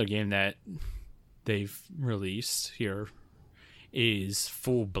 And another game that they've released here is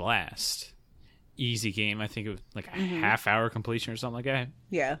Full Blast. Easy game. I think it was like a half-hour completion or something like that.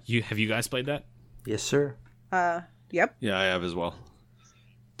 Yeah. Have you guys played that? Yes, sir. Yep. Yeah, I have as well.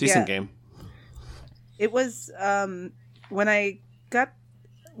 Decent game. It was when I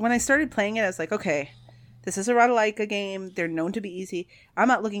started playing it, I was like, okay, this is a Rodalaika game. They're known to be easy. I'm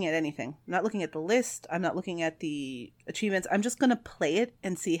not looking at anything. I'm not looking at the list. I'm not looking at the achievements. I'm just going to play it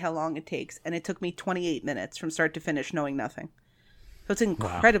and see how long it takes. And it took me 28 minutes from start to finish, knowing nothing. So it's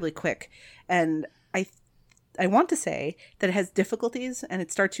incredibly quick. And I want to say that it has difficulties, and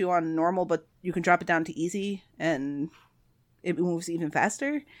it starts you on normal, but you can drop it down to easy, and it moves even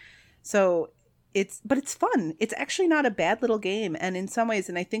faster. So it's fun. It's actually not a bad little game. And in some ways,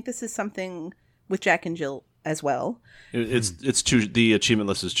 and I think this is something with Jack and Jill as well. It's too, the achievement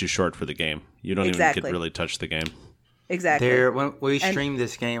list is too short for the game. You don't even get to really touch the game. Exactly. When we streamed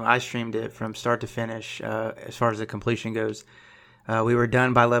this game, I streamed it from start to finish. As far as the completion goes, we were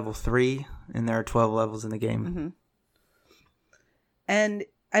done by level 3, and there are 12 levels in the game. Mm-hmm. And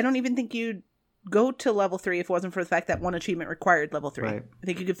I don't even think you'd go to level 3 if it wasn't for the fact that one achievement required level 3. Right. I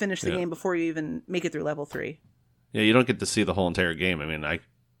think you could finish the game before you even make it through level 3. Yeah, you don't get to see the whole entire game. I mean,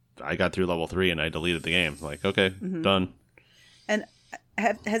 I got through level 3 and I deleted the game. Like, okay, done. And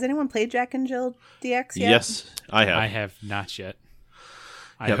has anyone played Jack and Jill DX yet? Yes, I have. I have not yet.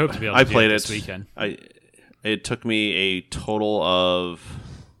 I hope to be able to play it this weekend. It took me a total of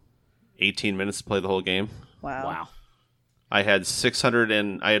 18 minutes to play the whole game. Wow. I had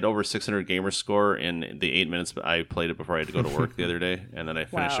over 600 gamer score in the 8 minutes I played it before I had to go to work the other day, and then I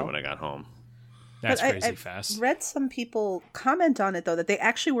finished it when I got home. That's crazy fast. I read some people comment on it, though, that they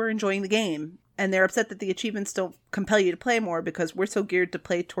actually were enjoying the game, and they're upset that the achievements don't compel you to play more because we're so geared to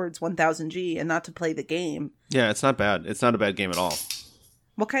play towards 1000G and not to play the game. Yeah, it's not bad. It's not a bad game at all.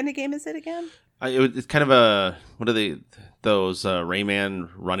 What kind of game is it again? It's kind of a, what are they, those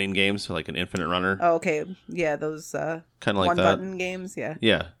Rayman running games, like an infinite runner? Oh, okay. Yeah, those kind of like one-button games, yeah.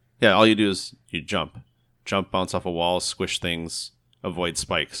 Yeah, all you do is you jump, bounce off a wall, squish things, avoid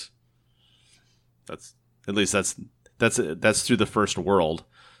spikes. That's through the first world.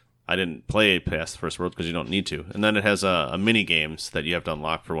 I didn't play past the first world because you don't need to. And then it has a mini games that you have to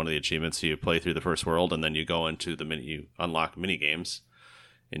unlock for one of the achievements. So you play through the first world, and then you go into you unlock mini games.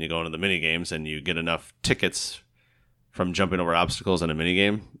 And you go into the mini games, and you get enough tickets from jumping over obstacles in a mini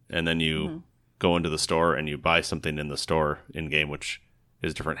game, and then you go into the store and you buy something in the store in game, which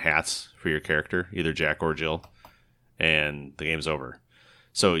is different hats for your character, either Jack or Jill, and the game's over.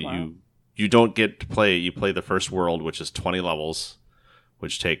 So you don't get to play. You play the first world, which is 20 levels,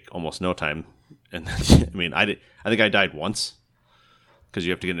 which take almost no time. And then, I mean, I think I died once because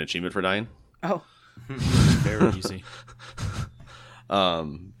you have to get an achievement for dying. Oh, very easy.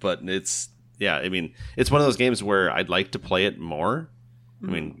 But it's one of those games where I'd like to play it more. I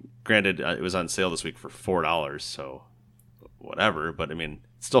mean, granted, it was on sale this week for $4, so whatever. But I mean,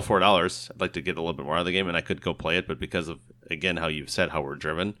 it's still $4. I'd like to get a little bit more out of the game, and I could go play it. But because of, again, how you've said how we're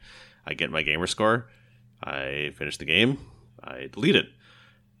driven, I get my gamer score. I finish the game. I delete it.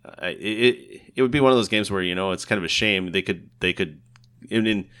 It would be one of those games where, it's kind of a shame. They could,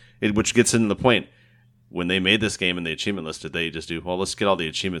 which gets into the point. When they made this game in the achievement list, did they just do, well, let's get all the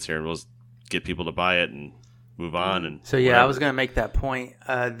achievements here and we'll get people to buy it and move on. And So yeah, I whatever. was going to make that point.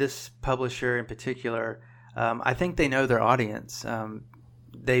 This publisher in particular, I think they know their audience.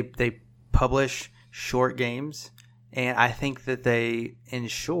 They publish short games, and I think that they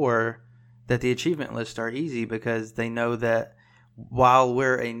ensure that the achievement lists are easy because they know that while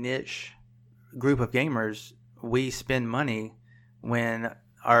we're a niche group of gamers, we spend money when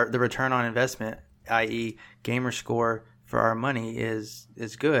the return on investment, i.e., gamer score for our money, is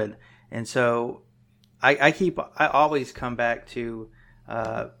good. And so I always come back to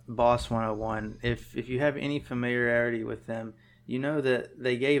Boss 101. If you have any familiarity with them, you know that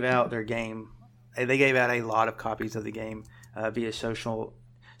they gave out their game. They gave out a lot of copies of the game via social.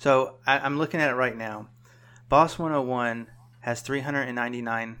 So I'm looking at it right now. Boss 101 has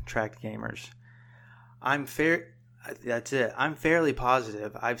 399 tracked gamers. That's it. I'm fairly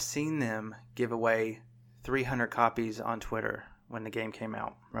positive I've seen them give away 300 copies on Twitter when the game came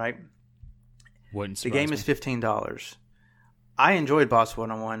out, right? Wouldn't The surprise game me. is $15. I enjoyed Boss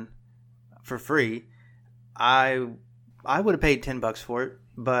 101 for free. I would have paid $10 for it,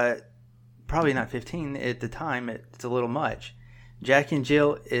 but probably not 15 at the time. It's a little much. Jack and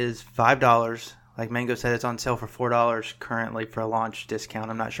Jill is $5. Like Mango said, it's on sale for $4 currently for a launch discount.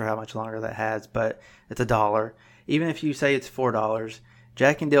 I'm not sure how much longer that has, but it's $1. Even if you say it's $4,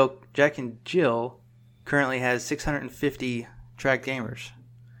 Jack and Jill currently has 650 tracked gamers.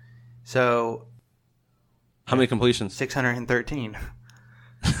 So How many completions? 613.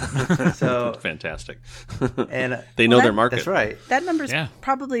 So Fantastic. and They know Well, their market. that's right. That number's Yeah.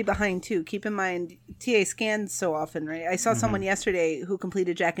 probably behind too. Keep in mind, TA scans so often, right? I saw someone yesterday who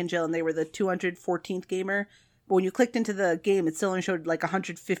completed Jack and Jill, and they were the 214th gamer. But when you clicked into the game, it still only showed like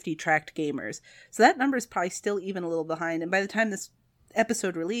 150 tracked gamers. So that number is probably still even a little behind. And by the time this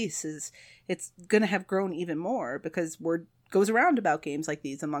episode releases, it's going to have grown even more because word goes around about games like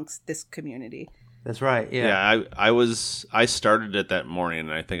these amongst this community. That's right. Yeah. I started it that morning,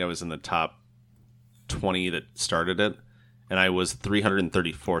 and I think I was in the top 20 that started it, and I was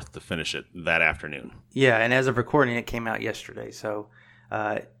 334th to finish it that afternoon. Yeah, and as of recording, it came out yesterday. So,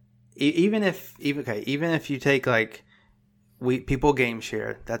 even if you take like people game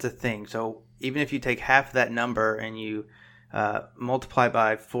share, that's a thing. So even if you take half that number and you multiply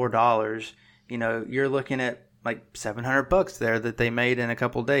by $4, you're looking at like $700 there that they made in a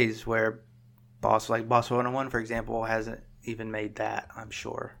couple days. Where Boss 101, for example, hasn't even made that, I'm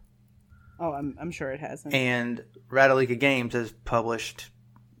sure. Oh, I'm sure it hasn't. And Rattlika Games has published,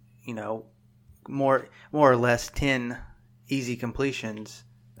 more or less 10 easy completions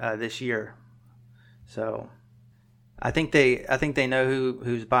this year. So I think they know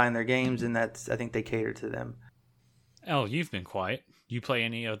who's buying their games, and I think they cater to them. Elle, you've been quiet. You play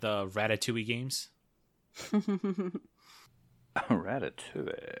any of the Ratatouille games?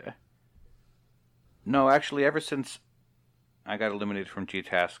 Ratatouille. No, actually, ever since I got eliminated from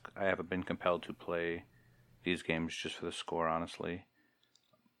G-Task, I haven't been compelled to play these games just for the score, honestly.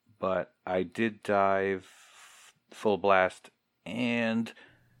 But I did dive Full Blast and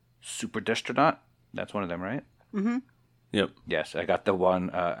Super Destronaut. That's one of them, right? Mm-hmm. Yep. Yes, I got the one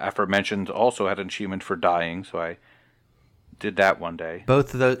aforementioned. Also had an achievement for dying, so I did that one day.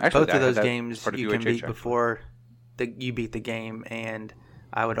 Both of those Actually, I had that games as part of you can UHH, beat actually. before you beat the game, and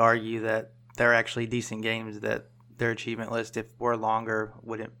I would argue that they're actually decent games. That their achievement list, if were longer,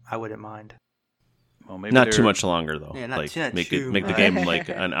 I wouldn't mind. Well, maybe Not too they're- much longer though. Yeah, not like too make much. the game like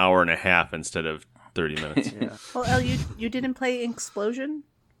an hour and a half instead of 30 minutes. Yeah. Well, Elle, you didn't play Explosion?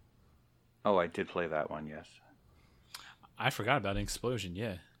 Oh, I did play that one, yes. I forgot about Explosion,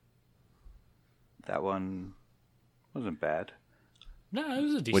 yeah. That one wasn't bad. No, it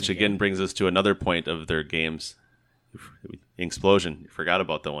was a decent Which again game. brings us to another point of their games. Explosion. You forgot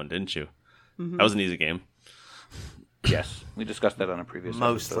about that one, didn't you? Mm-hmm. That was an easy game. Yes, we discussed that on a previous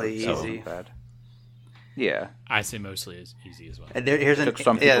Mostly episode. That easy. wasn't bad. Yeah, I say mostly as easy as well. And here's it took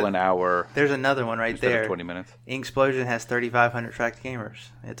some people an hour There's another one right instead there. of 20 minutes. Explosion has 3,500 tracked gamers.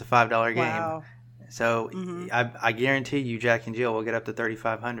 It's a $5 game. Wow. So Mm-hmm. I guarantee you, Jack and Jill will get up to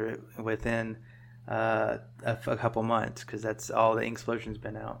 3,500 within a couple months because that's all the Explosion's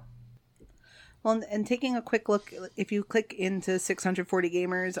been out. Well, and taking a quick look, if you click into 640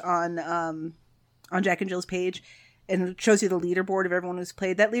 gamers on Jack and Jill's page, and it shows you the leaderboard of everyone who's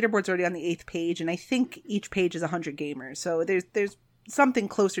played. That leaderboard's already on the 8th page, and I think each page is 100 gamers. So there's something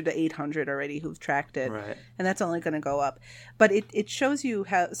closer to 800 already who've tracked it, Right. and that's only going to go up. But it shows you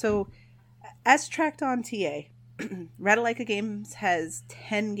how. So as tracked on TA, Rattlika Games has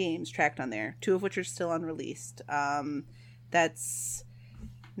 10 games tracked on there, 2 of which are still unreleased. That's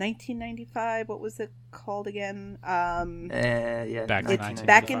 1995. What was it called again? Yeah, Back in It's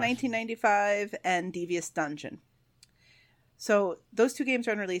back in 1995 and Devious Dungeon. So those two games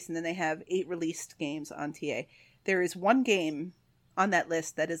are unreleased, and then they have 8 released games on TA. There is one game on that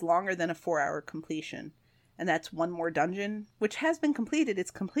list that is longer than a 4-hour completion, and that's One More Dungeon, which has been completed.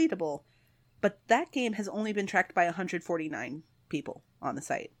 It's completable, but that game has only been tracked by 149 people on the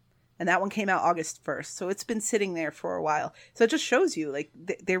site, and that one came out August 1st, so it's been sitting there for a while. So it just shows you, like,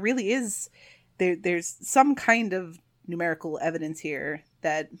 there really is there's some kind of numerical evidence here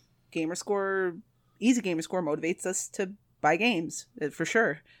that easy gamer score motivates us to buy games, for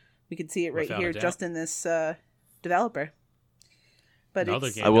sure. We can see it right Without here a doubt. just in this developer. But Another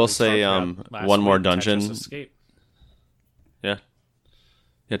it's, game I will that we say, talked about last One More week, Dungeon. Tetris Escape. Yeah,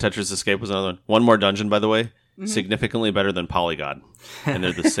 Tetris Escape was another one. One More Dungeon, by the way, significantly better than Polygod, and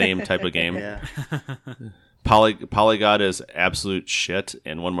they're the same type of game. Yeah. Polygod is absolute shit,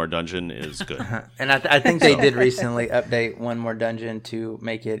 and One More Dungeon is good. And I think they did recently update One More Dungeon to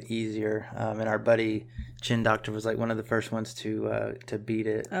make it easier. And our buddy Chin Doctor was like one of the first ones to beat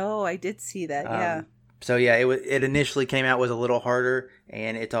it. oh, I did see that. Yeah. So yeah, it initially came out was a little harder,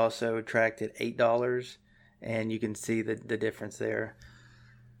 and it's also tracked at $8, and you can see the difference there.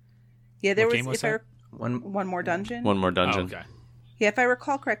 Yeah, there What was, game was if I that? One More Dungeon. One More Oh, Dungeon. okay. Yeah, if I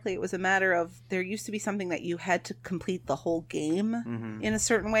recall correctly, it was a matter of there used to be something that you had to complete the whole game in a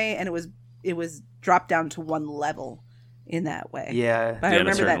certain way, and it was dropped down to one level in that way. Yeah, But I in a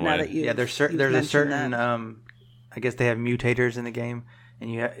remember that certain now way. that you yeah. There's a mentioned certain that. I guess they have mutators in the game,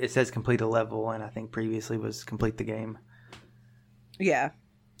 and it says complete a level, and I think previously was complete the game. Yeah.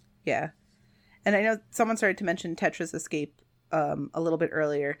 And I know someone started to mention Tetris Escape a little bit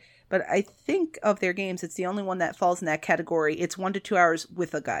earlier, but I think of their games, it's the only one that falls in that category. It's 1 to 2 hours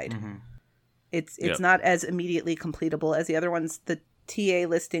with a guide. It's Yep. not as immediately completable as the other ones. The TA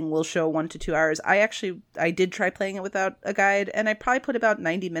listing will show 1 to 2 hours. I did try playing it without a guide, and I probably put about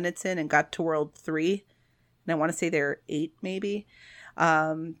 90 minutes in and got to World 3. And I want to say there are 8 maybe.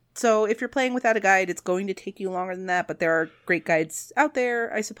 So if you're playing without a guide, it's going to take you longer than that, but there are great guides out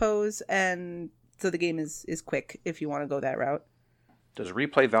there, I suppose, and so the game is quick if you want to go that route. Does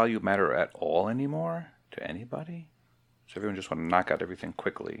replay value matter at all anymore to anybody? So everyone just want to knock out everything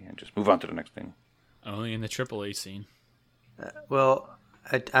quickly and just move on to the next thing. Only in the AAA scene. Well,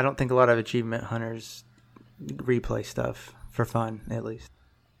 I don't think a lot of achievement hunters replay stuff for fun, at least.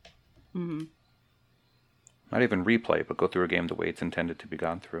 Not even replay, but go through a game the way it's intended to be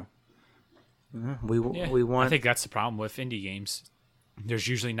gone through. Yeah, We want. I think that's the problem with indie games. There's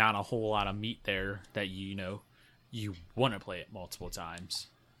usually not a whole lot of meat there that you want to play it multiple times.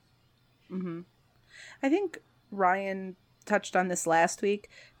 I think Ryan touched on this last week,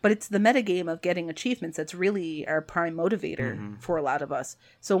 but it's the metagame of getting achievements that's really our prime motivator for a lot of us.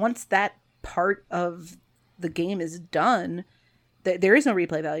 So once that part of the game is done, there is no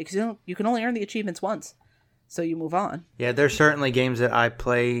replay value because you can only earn the achievements once. So you move on. Yeah, there's certainly games that I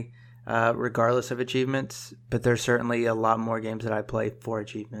play regardless of achievements, but there's certainly a lot more games that I play for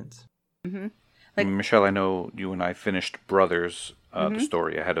achievements. Like- Michelle, I know you and I finished Brothers, the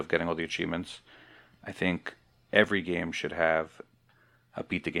story, ahead of getting all the achievements. I think every game should have a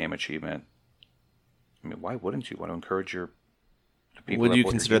beat the game achievement. I mean, why wouldn't you want to encourage the people? Would that you bought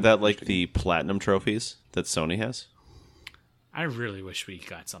your consider game that to like finish the game? platinum trophies that Sony has? I really wish we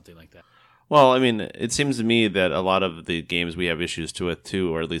got something like that. Well, I mean, it seems to me that a lot of the games we have issues with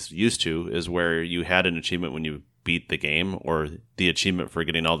too, or at least used to, is where you had an achievement when you beat the game, or the achievement for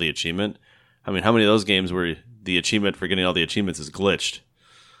getting all the achievement. I mean, how many of those games where the achievement for getting all the achievements is glitched?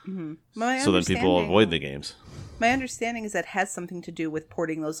 So then people avoid the games. My understanding is that has something to do with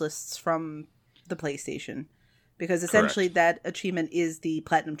porting those lists from the PlayStation, because essentially that achievement is the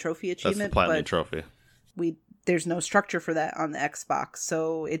platinum trophy That's achievement. the platinum but trophy. there's no structure for that on the Xbox,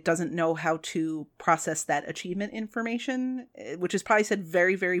 so it doesn't know how to process that achievement information, which is probably said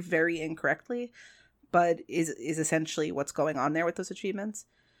very, very, very incorrectly, but is essentially what's going on there with those achievements.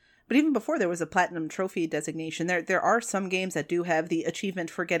 But even before there was a platinum trophy designation, there are some games that do have the achievement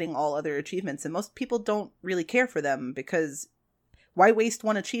for getting all other achievements, and most people don't really care for them, because why waste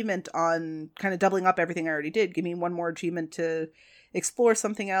one achievement on kind of doubling up everything I already did? Give me one more achievement to explore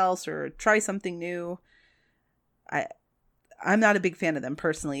something else or try something new. I'm not a big fan of them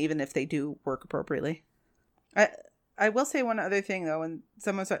personally, even if they do work appropriately. I will say one other thing though, and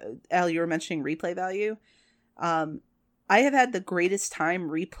Al, you were mentioning replay value. I have had the greatest time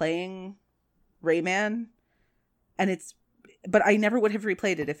replaying Rayman, but I never would have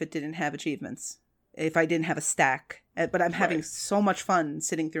replayed it if it didn't have achievements. if I didn't have a stack. But I'm having Right. so much fun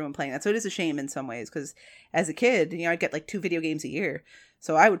sitting through and playing that. So it is a shame in some ways, because as a kid, I'd get like 2 video games a year.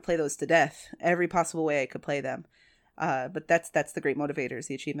 So I would play those to death, every possible way I could play them. But that's the great motivators,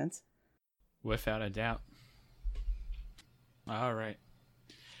 the achievements. Without a doubt. All right.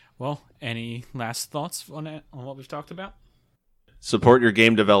 Well, any last thoughts on it, on what we've talked about? Support your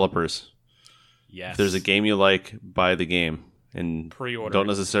game developers. Yes. If there's a game you like, buy the game. And Pre-order don't it.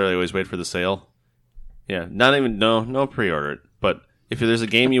 necessarily always wait for the sale. Yeah, no pre-order it. But if there's a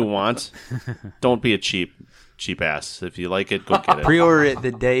game you want, don't be a cheap ass. If you like it, go get it. Pre-order it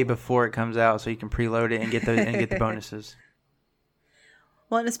the day before it comes out, so you can preload it and get the bonuses.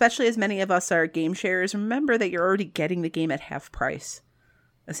 Well, and especially as many of us are game sharers, remember that you're already getting the game at half price,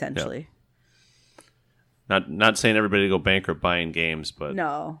 essentially. Not saying everybody to go bankrupt buying games, but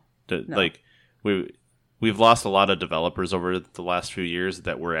No. like we've lost a lot of developers over the last few years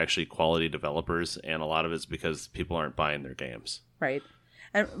that were actually quality developers, and a lot of it's because people aren't buying their games. Right.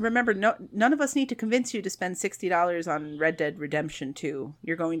 And remember, none of us need to convince you to spend $60 on Red Dead Redemption 2.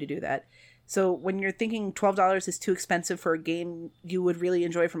 You're going to do that. So when you're thinking $12 is too expensive for a game you would really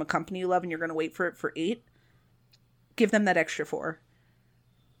enjoy from a company you love and you're going to wait for it for $8, give them that extra $4.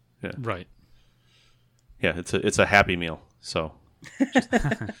 Right. Yeah, it's a Happy Meal. So just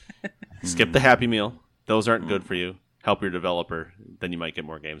skip the Happy Meal. Those aren't good for you. Help your developer, then you might get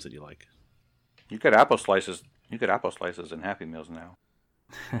more games that you like. You get apple slices. You get apple slices and Happy Meals now.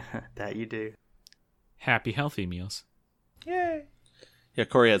 That you do. Happy, healthy meals. Yay. Yeah,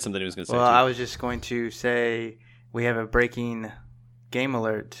 Corey had something he was going to say. Well, too. I was just going to say we have a breaking game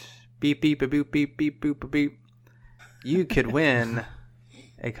alert. Beep, beep, a boop, beep, beep, boop, a beep. You could win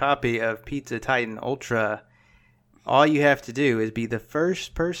a copy of Pizza Titan Ultra. All you have to do is be the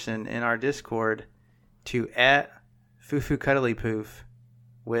first person in our Discord to @Fufu Cuddly Poof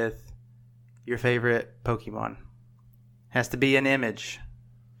with your favorite Pokemon. Has to be an image.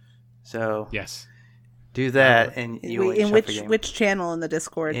 So Yes. do that, and you will In shop the game. which channel in the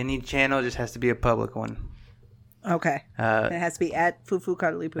Discord? Any channel just has to be a public one. Okay. And it has to be @Fufu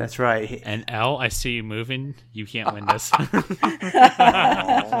Cuddly Poo. That's right. And L, I see you moving. You can't win this.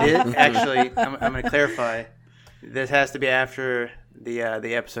 Actually, I'm going to clarify. This has to be after the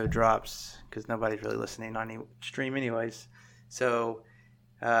episode drops, because nobody's really listening on any stream anyways. So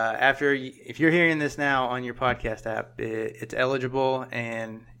if you're hearing this now on your podcast app, it's eligible,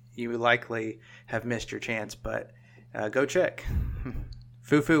 and you likely have missed your chance, but go check.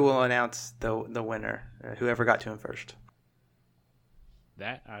 Fufu will announce the winner, whoever got to him first.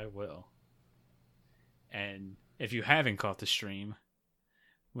 That I will. And if you haven't caught the stream,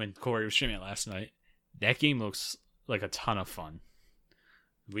 when Corey was streaming it last night, that game looks like a ton of fun.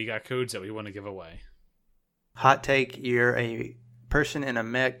 We got codes that we want to give away. Hot take, you're a person in a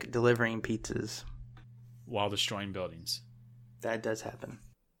mech delivering pizzas. While destroying buildings. That does happen.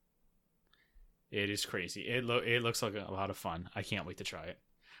 It is crazy. It looks like a lot of fun. I can't wait to try it.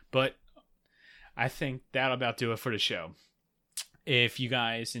 But I think that'll about do it for the show. If you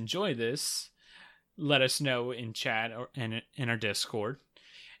guys enjoy this, let us know in chat or in our Discord.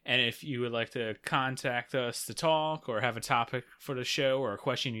 And if you would like to contact us to talk or have a topic for the show or a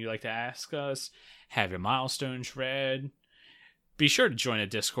question you'd like to ask us, have your milestones read, be sure to join the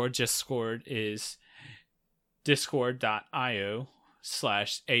Discord. Discord is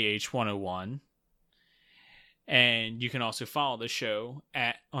discord.io/AH101. And you can also follow the show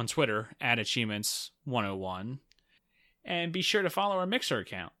on Twitter @Achievements101. And be sure to follow our Mixer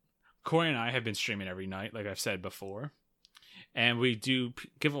account. Corey and I have been streaming every night, like I've said before. And we do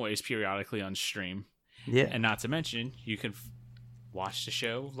giveaways periodically on stream. Yeah. And not to mention, you can watch the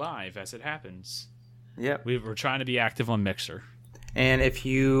show live as it happens. Yep. We're trying to be active on Mixer. And if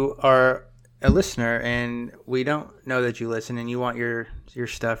you are a listener and we don't know that you listen and you want your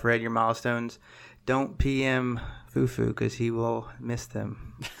stuff read, your milestones, don't PM Fufu because he will miss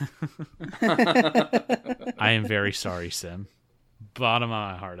them. I am very sorry, Sim. Bottom of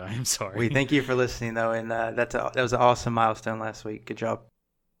my heart, I am sorry. We thank you for listening, though, and that was an awesome milestone last week. Good job.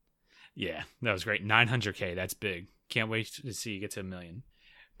 Yeah, that was great. 900K, that's big. Can't wait to see you get to 1 million.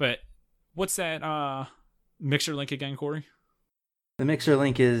 But what's that Mixer link again, Corey? The Mixer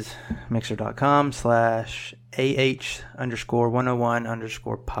link is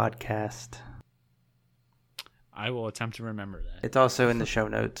mixer.com/AH_101_podcast. I will attempt to remember that. It's also in the show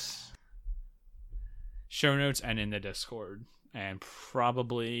notes. Show notes and in the Discord. And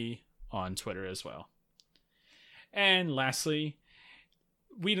probably on Twitter as well. And lastly,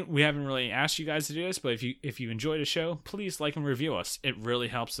 we haven't really asked you guys to do this, but if you enjoy the show, please like and review us. It really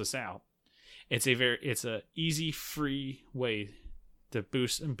helps us out. It's a easy, free way to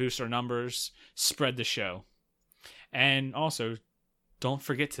boost our numbers, spread the show. And also, don't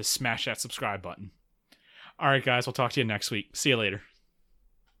forget to smash that subscribe button. All right, guys, we'll talk to you next week. See you later.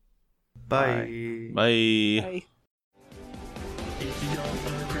 Bye. Bye. Bye.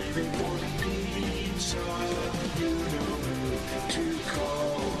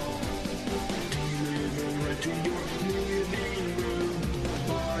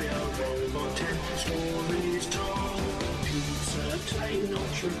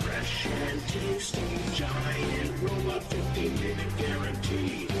 Ultra fresh and tasty, giant robot 15-minute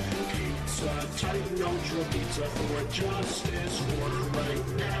guarantee. Pizza Titan Ultra Pizza for justice. Order right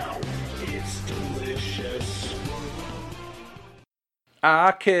now. It's delicious.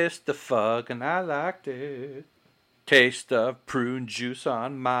 I kissed the fuck and I liked it. Taste of prune juice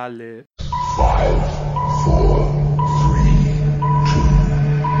on my lip. 5, 4, 3, 2,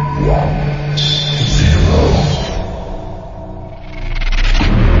 1.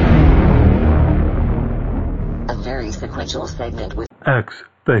 Very sequential segment with X,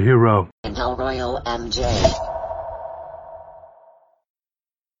 the hero. and El Royal MJ.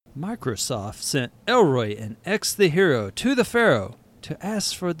 Microsoft sent Elroy and X the Hero to the Pharaoh to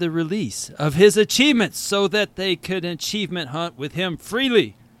ask for the release of his achievements so that they could achievement hunt with him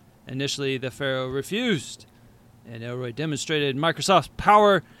freely. Initially, the Pharaoh refused, and Elroy demonstrated Microsoft's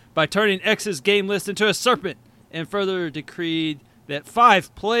power by turning X's game list into a serpent and further decreed that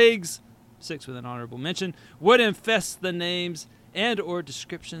 5 plagues, 6 with an honorable mention, would infest the names and or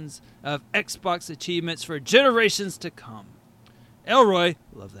descriptions of Xbox achievements for generations to come. Elroy,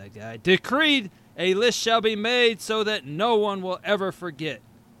 love that guy, decreed a list shall be made so that no one will ever forget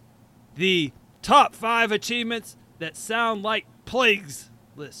the top 5 achievements that sound like plagues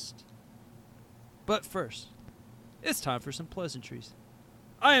list. But first, it's time for some pleasantries.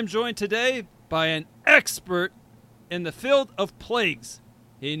 I am joined today by an expert in the field of plagues.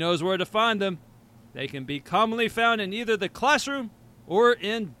 He knows where to find them. They can be commonly found in either the classroom or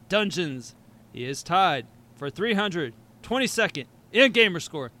in dungeons. He is tied for 322nd in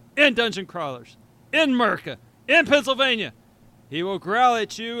Gamerscore, in Dungeon Crawlers, in America, in Pennsylvania. He will growl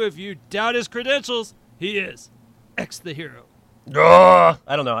at you if you doubt his credentials. He is X the Hero. I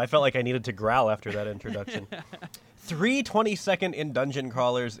don't know. I felt like I needed to growl after that introduction. 322nd in Dungeon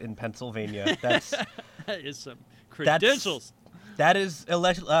Crawlers in Pennsylvania. That is some credentials. That is,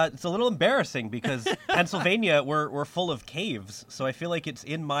 it's a little embarrassing because Pennsylvania, we're full of caves, so I feel like it's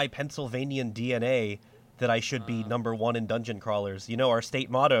in my Pennsylvanian DNA that I should be number 1 in Dungeon Crawlers. You know, our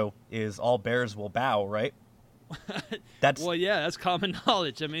state motto is "All bears will bow," right? Well, yeah, that's common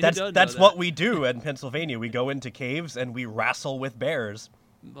knowledge. I mean, that's what we do in Pennsylvania. We go into caves and we wrestle with bears.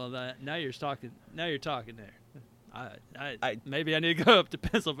 Well, now you're talking. Now you're talking there. Maybe I need to go up to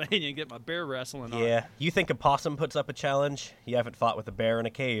Pennsylvania and get my bear wrestling on. Yeah, you think a possum puts up a challenge? You haven't fought with a bear in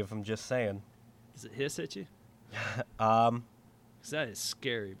a cave. I'm just saying. Does it hiss at you? 'Cause that is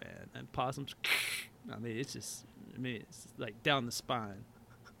scary, man. And possums. I mean, it's like down the spine.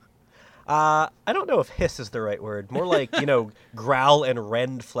 I don't know if hiss is the right word. More like, growl and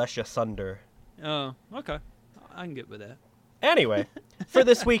rend flesh asunder. Oh, okay. I can get with that. Anyway, for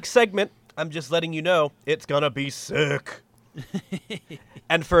this week's segment, I'm just letting you know it's gonna be sick.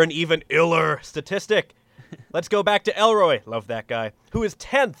 And for an even iller statistic, let's go back to Elroy, love that guy, who is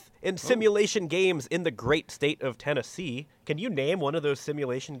 10th in simulation games in the great state of Tennessee. Can you name one of those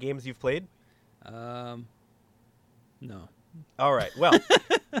simulation games you've played? No. All right, well,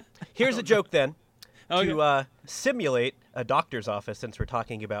 here's a joke then. Okay. To simulate a doctor's office, since we're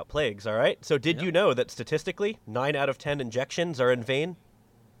talking about plagues, all right? So did you know that statistically, 9 out of 10 injections are in vain?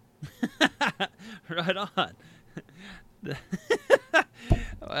 Right on.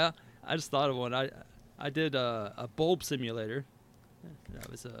 Well, I just thought of one. I did a bulb simulator.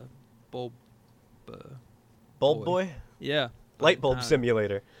 That was a bulb. Bulb boy? Yeah. Light bulb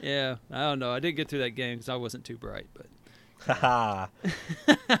simulator. Yeah, I don't know. I didn't get through that game because I wasn't too bright. But haha.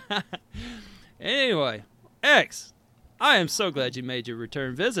 Anyway, X, I am so glad you made your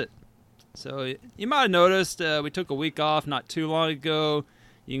return visit. So you might have noticed we took a week off not too long ago.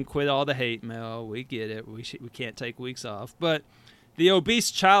 You can quit all the hate mail. We get it. We can't take weeks off. But the obese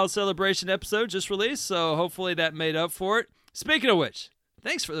child celebration episode just released, so hopefully that made up for it. Speaking of which,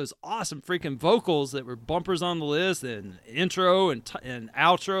 thanks for those awesome freaking vocals that were bumpers on the list and intro and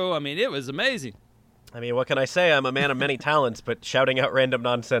outro. I mean, it was amazing. I mean, what can I say? I'm a man of many talents, but shouting out random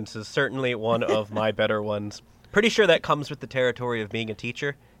nonsense is certainly one of my better ones. Pretty sure that comes with the territory of being a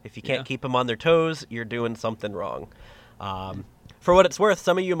teacher. If you can't keep them on their toes, you're doing something wrong. For what it's worth,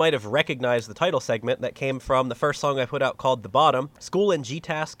 some of you might have recognized the title segment that came from the first song I put out called The Bottom. School and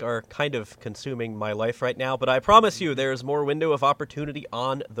G-Task are kind of consuming my life right now, but I promise you there is more window of opportunity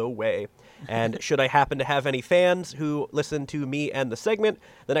on the way. And should I happen to have any fans who listen to me and the segment,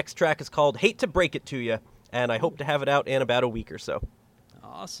 the next track is called Hate to Break It to You, and I hope to have it out in about a week or so.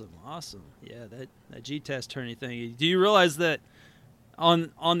 Awesome. Yeah, that G-Task tourney thing. Do you realize that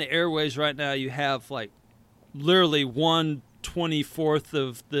on the airways right now you have like literally 1/24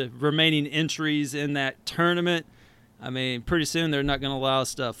 of the remaining entries in that tournament? I mean, pretty soon they're not going to allow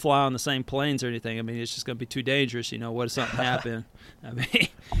us to fly on the same planes or anything. I mean, it's just going to be too dangerous. What if something happened? I mean,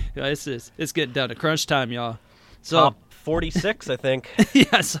 it's getting down to crunch time, y'all. So Top 46, I think.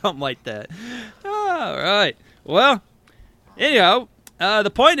 yeah, something like that. All right. Well, anyhow,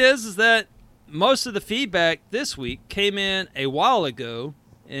 the point is that most of the feedback this week came in a while ago,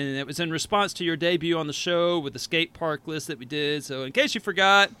 and it was in response to your debut on the show with the skate park list that we did. So in case you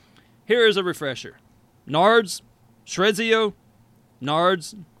forgot, here is a refresher. Nards, Shredsio,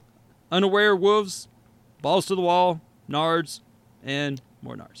 Nards, Unaware Wolves, Balls to the Wall, Nards, and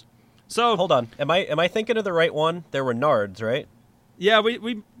more Nards. So Hold on. Am I thinking of the right one? There were Nards, right? yeah,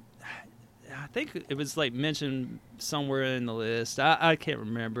 we I think it was like mentioned somewhere in the list. I can't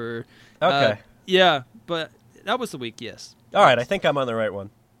remember. Okay. Yeah, but that was the week, yes. All right, I think I'm on the right one.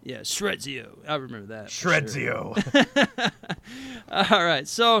 Yeah, Shredsio. I remember that. for sure. Shredsio. All right,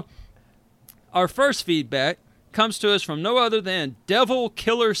 so our first feedback comes to us from no other than Devil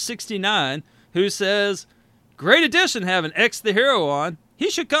Killer 69, who says, "Great addition having X the Hero on.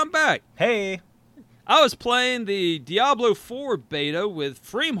 He should come back. Hey. I was playing the Diablo 4 beta with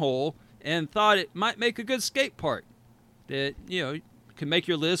Freemhole and thought it might make a good skate park. That, can make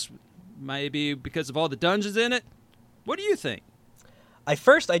your list maybe because of all the dungeons in it. What do you think?" I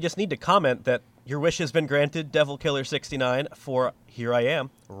just need to comment that your wish has been granted, Devil Killer 69, for here I am,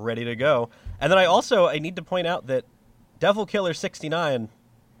 ready to go. And then I need to point out that Devil Killer 69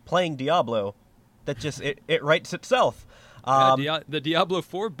 playing Diablo, that just, it writes itself. The Diablo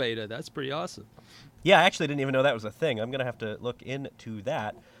 4 beta, that's pretty awesome. Yeah, I actually didn't even know that was a thing. I'm going to have to look into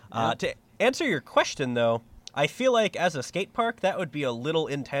that. To answer your question, though, I feel like as a skate park, that would be a little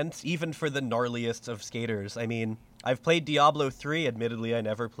intense, even for the gnarliest of skaters. I mean, I've played Diablo 3. Admittedly, I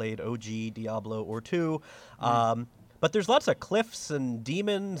never played OG Diablo or 2. But there's lots of cliffs and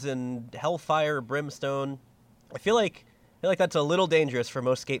demons and hellfire, brimstone. I feel like that's a little dangerous for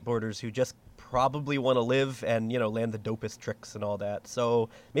most skateboarders who just probably want to live and, land the dopest tricks and all that. So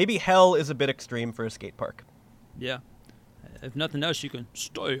maybe hell is a bit extreme for a skate park. Yeah. If nothing else, you can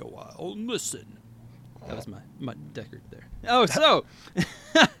stay a while and listen. That was my Deckard there. Oh, so...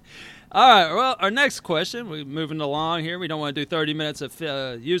 All right, well, our next question, we're moving along here. We don't want to do 30 minutes of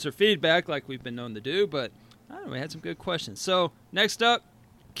user feedback like we've been known to do, but I don't know, we had some good questions. So next up,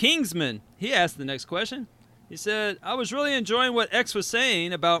 Kingsman. He asked the next question. He said, "I was really enjoying what X was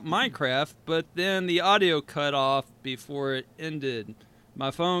saying about Minecraft, but then the audio cut off before it ended.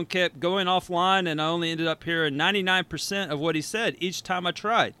 My phone kept going offline, and I only ended up hearing 99% of what he said each time I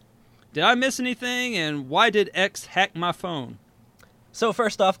tried. Did I miss anything, and why did X hack my phone?" So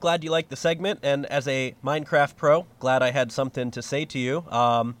first off, glad you liked the segment, and as a Minecraft pro, glad I had something to say to you.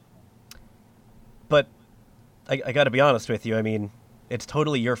 But I got to be honest with you. I mean, it's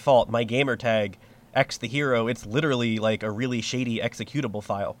totally your fault. My gamer tag, X the Hero, it's literally like a really shady executable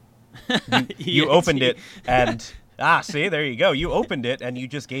file. You opened it, and see, there you go. You opened it, and you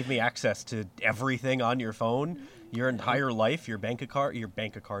just gave me access to everything on your phone, your entire life, your bank account, your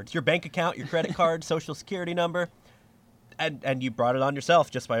credit card, social security number. And you brought it on yourself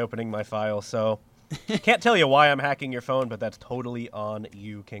just by opening my file. So can't tell you why I'm hacking your phone, but that's totally on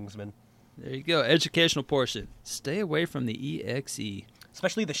you, Kingsman. There you go. Educational portion. Stay away from the EXE.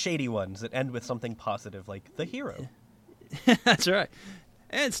 Especially the shady ones that end with something positive like the hero. That's right.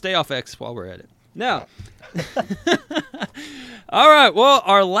 And stay off X while we're at it. Now. All right. Well,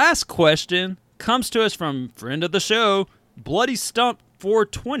 our last question comes to us from friend of the show, Bloody Stump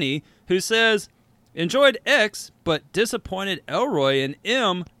 420, who says, "Enjoyed X, but disappointed Elroy and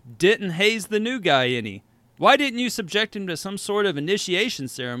M didn't haze the new guy any. Why didn't you subject him to some sort of initiation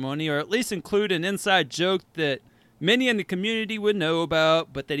ceremony, or at least include an inside joke that many in the community would know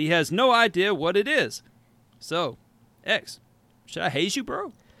about, but that he has no idea what it is? So, X, should I haze you,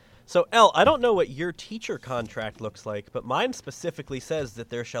 bro?" So, L, I don't know what your teacher contract looks like, but mine specifically says that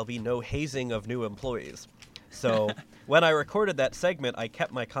there shall be no hazing of new employees. So when I recorded that segment, I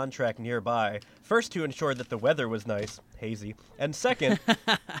kept my contract nearby, first to ensure that the weather was nice, hazy, and second,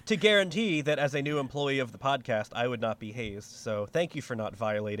 to guarantee that as a new employee of the podcast, I would not be hazed. So thank you for not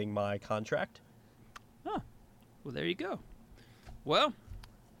violating my contract. Oh, well, there you go. Well,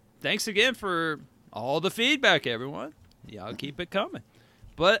 thanks again for all the feedback, everyone. Y'all keep it coming.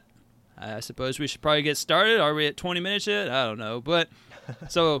 But I suppose we should probably get started. Are we at 20 minutes yet? I don't know. But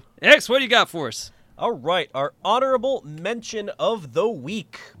so, X, what do you got for us? All right, our honorable mention of the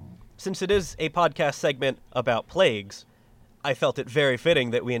week. Since it is a podcast segment about plagues, I felt it very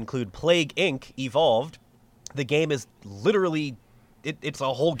fitting that we include Plague Inc. Evolved. The game is literally, it's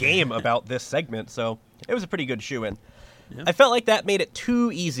a whole game about this segment, so it was a pretty good shoe-in. Yeah. I felt like that made it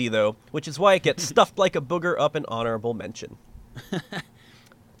too easy, though, which is why it gets stuffed like a booger up an honorable mention.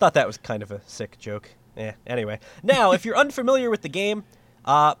 Thought that was kind of a sick joke. Anyway. Now, if you're unfamiliar with the game,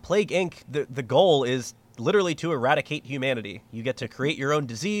 Plague Inc., the goal is literally to eradicate humanity. You get to create your own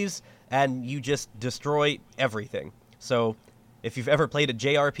disease, and you just destroy everything. So, if you've ever played a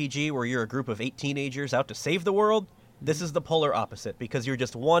JRPG where you're a group of 8 teenagers out to save the world, this is the polar opposite, because you're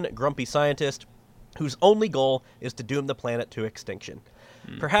just one grumpy scientist whose only goal is to doom the planet to extinction.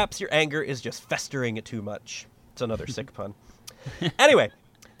 Perhaps your anger is just festering too much. It's another sick pun. Anyway,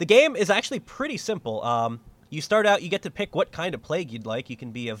 the game is actually pretty simple. You start out, you get to pick what kind of plague you'd like. You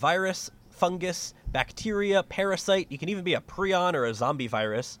can be a virus, fungus, bacteria, parasite. You can even be a prion or a zombie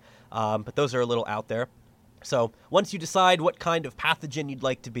virus, but those are a little out there. So once you decide what kind of pathogen you'd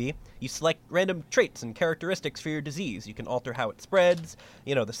like to be, you select random traits and characteristics for your disease. You can alter how it spreads,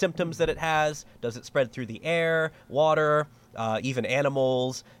 the symptoms that it has. Does it spread through the air, water, even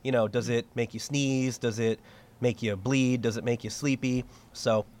animals? Does it make you sneeze? Does it make you bleed? Does it make you sleepy?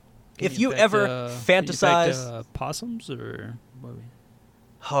 So if you ever fantasize... possums or...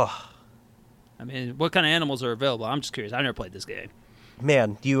 Oh, I mean, what kind of animals are available? I'm just curious. I've never played this game.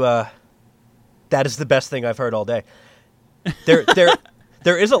 man, that is the best thing I've heard all day.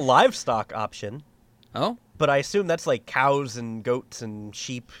 There is a livestock option. Oh? But I assume that's like cows and goats and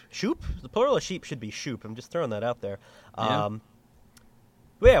sheep. Shoop? The plural of sheep should be shoop. I'm just throwing that out there. Yeah.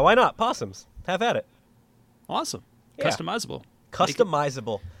 Yeah, why not? Possums. Have at it. Awesome. Yeah. Customizable.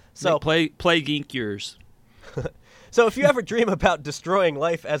 Customizable. So Plague Inc. yours. So if you ever dream about destroying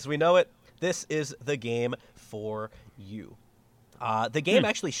life as we know it, this is the game for you. The game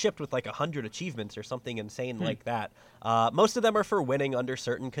actually shipped with like 100 achievements or something insane like that. Most of them are for winning under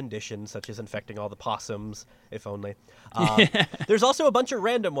certain conditions, such as infecting all the possums, if only. There's also a bunch of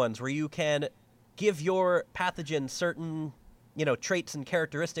random ones where you can give your pathogen certain, traits and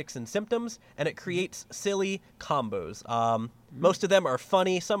characteristics and symptoms, and it creates silly combos. Most of them are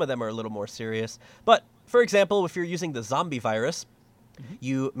funny. Some of them are a little more serious. But, for example, if you're using the zombie virus,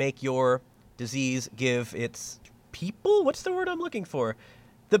 you make your disease give its people? What's the word I'm looking for?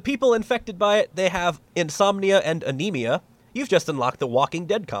 The people infected by it, they have insomnia and anemia. You've just unlocked the Walking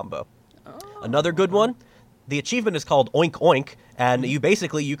Dead combo. Another good one, the achievement is called Oink Oink, and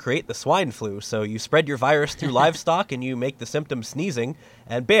you create the swine flu. So you spread your virus through livestock and you make the symptoms sneezing,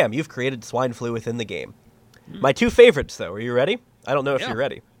 and bam, you've created swine flu within the game. My two favorites, though. Are you ready? I don't know if you're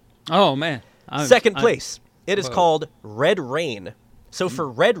ready. Oh, man. Second place. It is called Red Rain. So for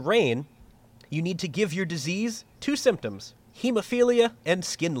Red Rain, you need to give your disease 2 symptoms, hemophilia and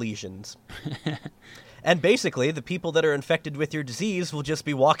skin lesions. And basically, the people that are infected with your disease will just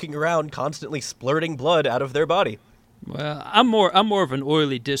be walking around constantly splurting blood out of their body. Well, I'm more of an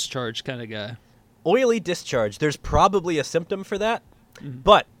oily discharge kind of guy. Oily discharge. There's probably a symptom for that,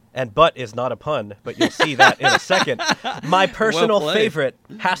 but is not a pun, but you'll see that in a second. My personal favorite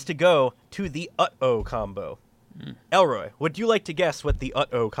has to go to the Uh-oh combo. Elroy, would you like to guess what the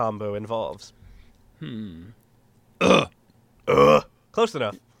Uh-oh combo involves? Close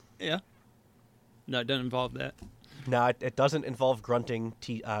enough. Yeah. No, it doesn't involve that. No, it doesn't involve grunting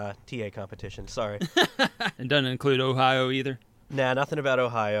TA competition. Sorry. It doesn't include Ohio either. Nah, nothing about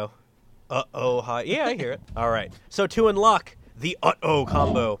Ohio. Ohio. Yeah, I hear it. All right. So to unlock the Uh-oh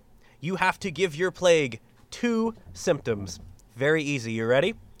combo, you have to give your plague 2 symptoms. Very easy. You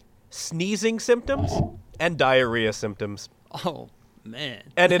ready? Sneezing symptoms and diarrhea symptoms. Oh, man.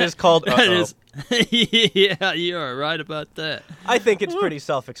 And it is called Uh-oh. Yeah, you are right about that. I think it's pretty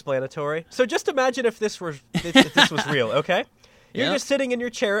self-explanatory. So just imagine if this was real, okay? You're just sitting in your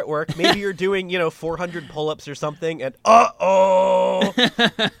chair at work. Maybe you're doing, 400 pull-ups or something, and uh-oh!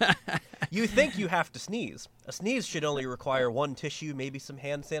 You think you have to sneeze. A sneeze should only require 1 tissue, maybe some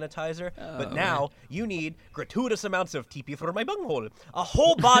hand sanitizer. But now you need gratuitous amounts of TP for my bunghole, a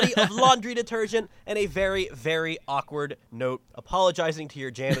whole body of laundry detergent, and a very, very awkward note apologizing to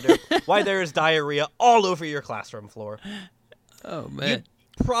your janitor why there is diarrhea all over your classroom floor. Oh, man.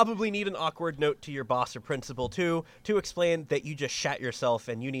 You probably need an awkward note to your boss or principal, too, to explain that you just shat yourself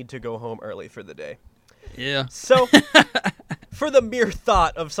and you need to go home early for the day. Yeah. So, for the mere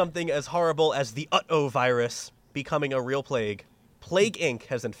thought of something as horrible as the Uh-oh virus becoming a real plague, Plague Inc.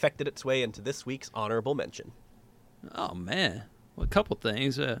 has infected its way into this week's honorable mention. Oh man, well, a couple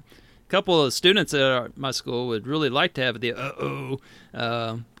things. A couple of students at my school would really like to have the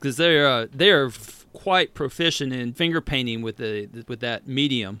because they are quite proficient in finger painting with that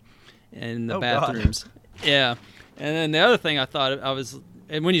medium in the bathrooms. God. Yeah, and then the other thing I thought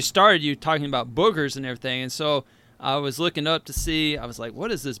and when you started, you talking about boogers and everything, and so I was looking up to see. I was like,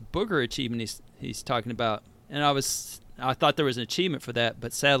 what is this booger achievement he's talking about? And I thought there was an achievement for that,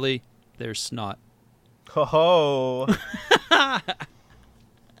 but sadly, there's snot. Ho-ho.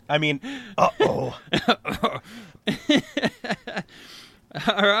 I mean, uh-oh.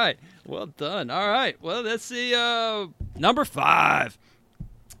 All right. Well done. All right. Well, let's see. Number 5.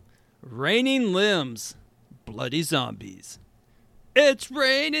 Raining Limbs. Bloody Zombies. It's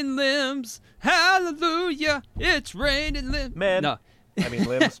raining limbs. Hallelujah. It's raining limbs. Man. No. I mean,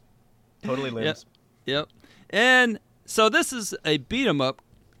 limbs. Totally limbs. Yep. And so this is a beat-em-up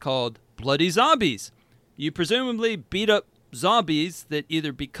called Bloody Zombies. You presumably beat up zombies that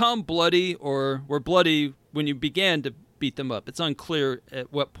either become bloody or were bloody when you began to beat them up. It's unclear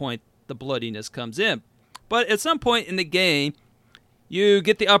at what point the bloodiness comes in. But at some point in the game, you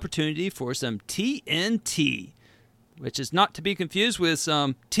get the opportunity for some TNT, which is not to be confused with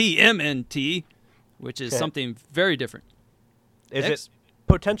some TMNT, which is something very different. Is it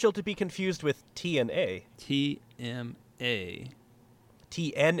potential to be confused with TNA? TMA.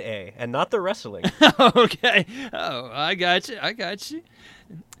 TNA, and not the wrestling. Okay. Oh, I got you. This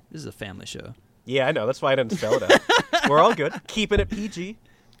is a family show. Yeah, I know. That's why I didn't spell it out. We're all good. Keeping it PG.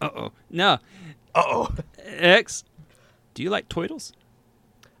 Uh-oh. No. Uh-oh. X, do you like toidles?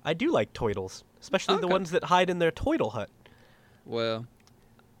 I do like toidles, especially the ones that hide in their toidle hut. Well,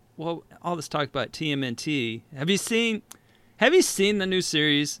 all this talk about TMNT. Have you seen the new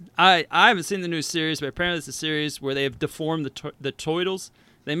series? I haven't seen the new series, but apparently it's a series where they have deformed the toidles.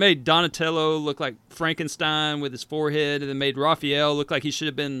 They made Donatello look like Frankenstein with his forehead, and they made Raphael look like he should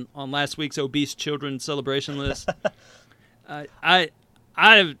have been on last week's obese children celebration list. I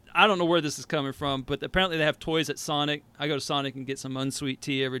don't know where this is coming from, but apparently they have toys at Sonic. I go to Sonic and get some unsweet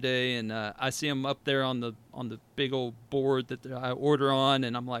tea every day, and I see them up there on the big old board that I order on,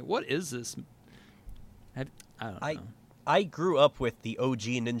 and I'm like, what is this? I don't know. I grew up with the OG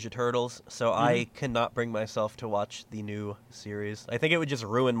Ninja Turtles, so I cannot bring myself to watch the new series. I think it would just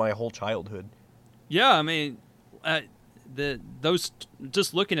ruin my whole childhood. Yeah, I mean,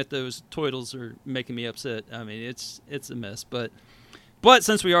 just looking at those toidles are making me upset. I mean, it's a mess, but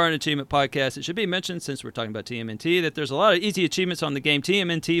since we are an achievement podcast, it should be mentioned, since we're talking about TMNT, that there's a lot of easy achievements on the game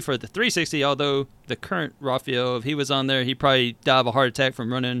TMNT for the 360, although the current Raphael, if he was on there, he'd probably die of a heart attack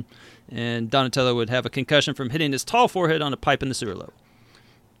from running, and Donatello would have a concussion from hitting his tall forehead on a pipe in the sewer level.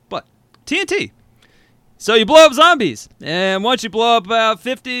 But TNT. So you blow up zombies, and once you blow up about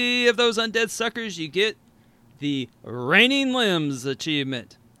 50 of those undead suckers, you get the Raining Limbs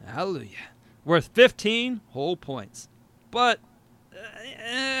achievement. Hallelujah. Worth 15 whole points. But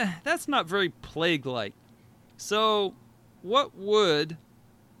that's not very plague-like. So, what would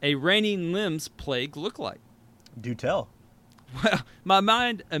a Raining Limbs plague look like? Do tell. Well, my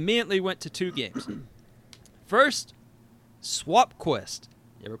mind immediately went to 2 games. First, Swap Quest.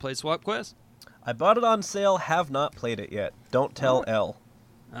 You ever played Swap Quest? I bought it on sale, have not played it yet. Don't tell L.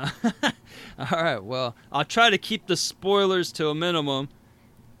 All right, well, I'll try to keep the spoilers to a minimum,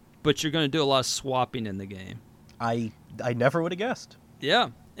 but you're going to do a lot of swapping in the game. I never would have guessed.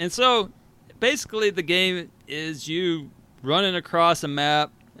 Yeah, and so basically the game is you running across a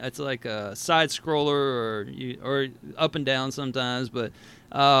map. It's like a side scroller or up and down sometimes, but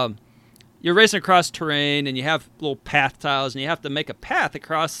you're racing across terrain and you have little path tiles and you have to make a path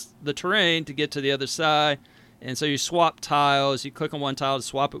across the terrain to get to the other side. And so you swap tiles. You click on one tile to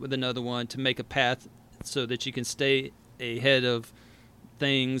swap it with another one to make a path so that you can stay ahead of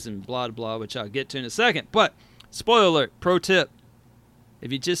things and blah blah, which I'll get to in a second. But spoiler alert, pro tip.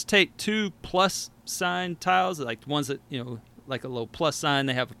 If you just take 2 plus sign tiles, like ones that, like a little plus sign,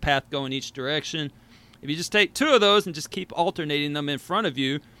 they have a path going each direction. If you just take 2 of those and just keep alternating them in front of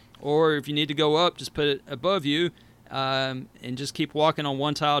you, or if you need to go up, just put it above you, and just keep walking on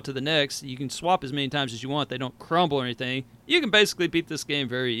one tile to the next. You can swap as many times as you want. They don't crumble or anything. You can basically beat this game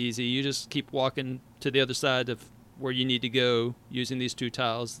very easy. You just keep walking to the other side of where you need to go using these 2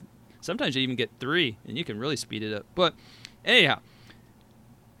 tiles. Sometimes you even get 3, and you can really speed it up. But anyhow,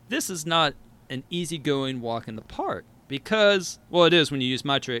 this is not an easygoing walk in the park because, well, it is when you use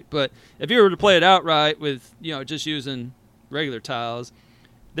my trick, but if you were to play it outright with, just using regular tiles,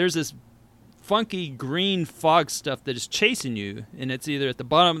 there's this funky green fog stuff that is chasing you, and it's either at the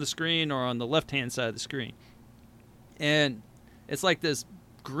bottom of the screen or on the left-hand side of the screen. And It's like this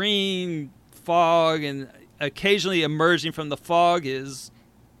green fog, and occasionally emerging from the fog is,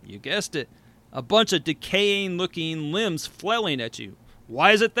 you guessed it, a bunch of decaying-looking limbs flailing at you.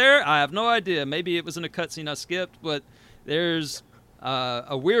 Why is it there? I have no idea. Maybe it was in a cutscene I skipped, but there's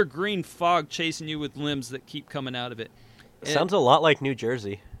a weird green fog chasing you with limbs that keep coming out of it. Sounds a lot like New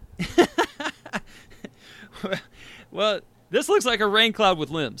Jersey. Well, this looks like a rain cloud with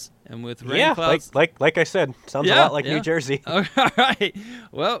limbs, and with rain clouds, like I said, sounds a lot like New Jersey. All right.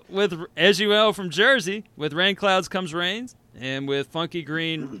 Well, as you know from Jersey, with rain clouds comes rains, and with funky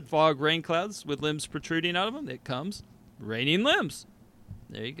green fog rain clouds with limbs protruding out of them, it comes raining limbs.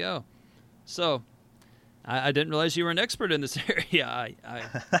 There you go. So, I didn't realize you were an expert in this area.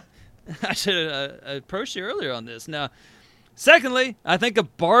 I should have approached you earlier on this. Now, secondly, I think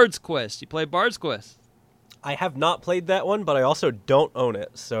of Bard's Quest. You play Bard's Quest? I have not played that one, but I also don't own it,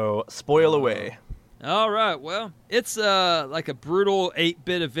 so spoil away. All right, well, it's like a brutal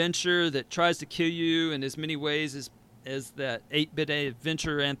 8-bit adventure that tries to kill you in as many ways as that 8-bit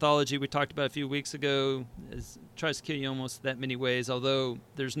adventure anthology we talked about a few weeks ago. Tries to kill you almost that many ways, although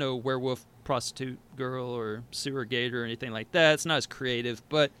there's no werewolf, prostitute girl, or sewer gator or anything like that. It's not as creative,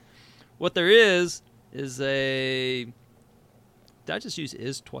 but what there is a... Did I just use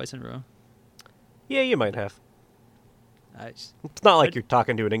is twice in a row? Yeah, you might have. Nice. It's not like you're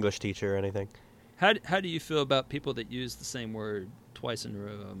talking to an English teacher or anything. How do you feel about people that use the same word twice in a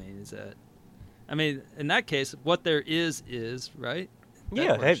row? I mean, in that case, what there is, right?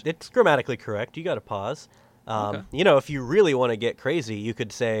 It's grammatically correct. You got to pause. Okay. If you really want to get crazy, you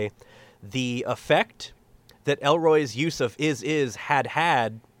could say the effect that Elroy's use of is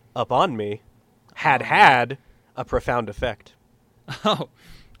had upon me had a profound effect. Oh,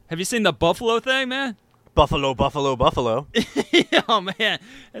 have you seen the buffalo thing, man? Buffalo, buffalo, buffalo. Oh, man.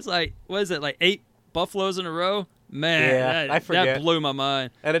 It's like, what is it, like 8 buffaloes in a row? Man, I forget. That blew my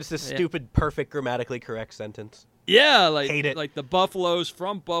mind. And it's this stupid, perfect, grammatically correct sentence. Yeah, Hate it. Like the buffaloes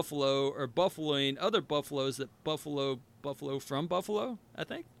from Buffalo are buffaloing other buffaloes that buffalo from Buffalo, I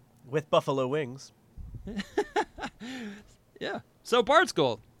think. With buffalo wings. Yeah. So Bard's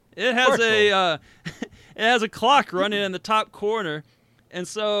Gold. It has a clock running in the top corner. And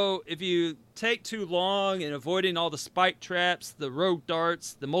so if you take too long in avoiding all the spike traps, the rogue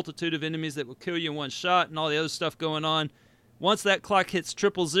darts, the multitude of enemies that will kill you in one shot, and all the other stuff going on, once that clock hits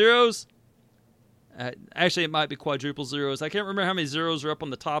triple zeros, actually it might be quadruple zeros. I can't remember how many zeros are up on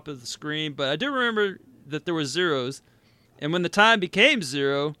the top of the screen, but I do remember that there were zeros. And when the time became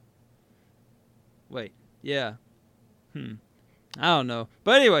zero, I don't know.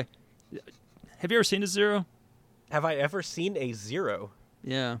 But anyway, have you ever seen a zero? Have I ever seen a zero?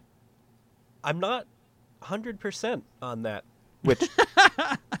 Yeah. I'm not 100% on that, which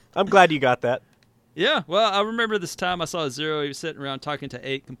I'm glad you got that. Yeah, well, I remember this time I saw a zero. He was sitting around talking to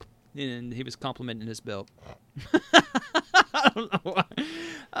 8, and he was complimenting his belt.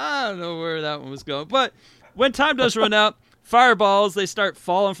 I don't know where that one was going. But when time does run out, fireballs, they start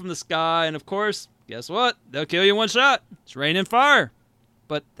falling from the sky, and of course, guess what? They'll kill you in one shot. It's raining fire.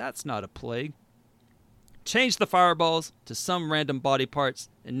 But that's not a plague. Change the fireballs to some random body parts,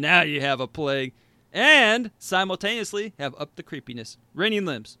 and now you have a plague. And simultaneously have upped the creepiness. Raining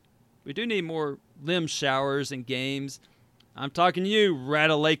limbs. We do need more limb showers and games. I'm talking to you,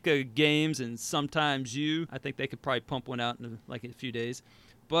 Ratalaika Games, and sometimes you. I think they could probably pump one out in a few days.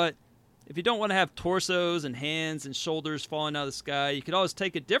 But if you don't want to have torsos and hands and shoulders falling out of the sky, you could always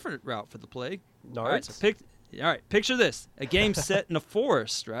take a different route for the plague. All right, picture this. A game set in a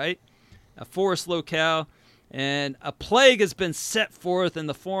forest, right? A forest locale, and a plague has been set forth in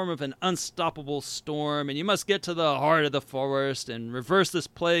the form of an unstoppable storm, and you must get to the heart of the forest and reverse this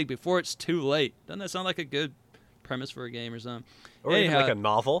plague before it's too late. Doesn't that sound like a good premise for a game or something? Or even like a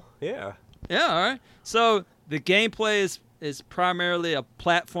novel? Yeah. Yeah, all right. So the gameplay is primarily a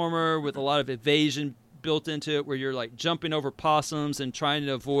platformer with a lot of evasion built into it, where you're like jumping over possums and trying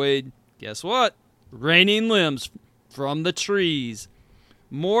to avoid, guess what? Raining limbs from the trees.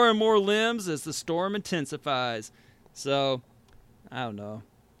 More and more limbs as the storm intensifies. So, I don't know.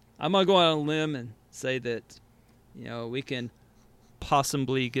 I'm going to go on a limb and say that, we can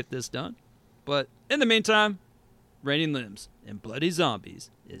possibly get this done. But in the meantime, Raining Limbs and Bloody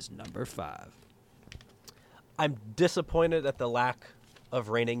Zombies is number 5. I'm disappointed at the lack of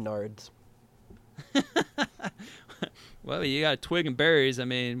raining nards. Well, you got twig and berries. I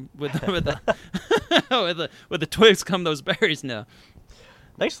mean, with the with the twigs come those berries now.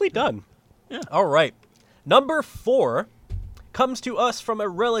 Nicely done. Yeah. All right. Number 4 comes to us from a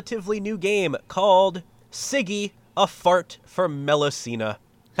relatively new game called Siggy, A Fart for Melusina.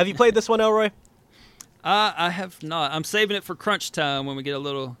 Have you played this one, Elroy? I have not. I'm saving it for crunch time when we get a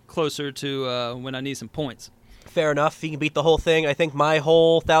little closer to when I need some points. Fair enough. You can beat the whole thing. I think my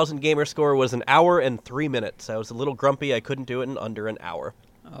whole 1,000 gamer score was 1 hour and 3 minutes. I was a little grumpy. I couldn't do it in under an hour.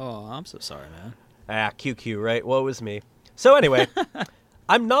 Oh, I'm so sorry, man. QQ, right? Woe is me. So anyway,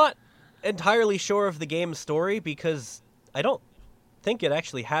 I'm not entirely sure of the game's story because I don't think it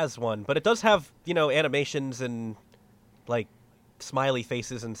actually has one, but it does have, animations and like smiley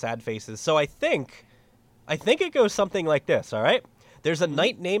faces and sad faces. So I think it goes something like this, all right? There's a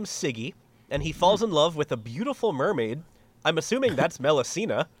knight named Siggy, and he falls in love with a beautiful mermaid. I'm assuming that's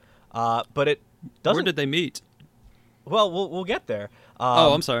Melusina, but it doesn't... Where did they meet? Well, we'll get there.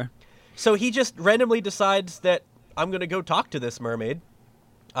 I'm sorry. So he just randomly decides that I'm going to go talk to this mermaid.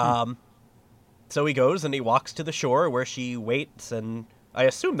 So he goes and he walks to the shore where she waits, and I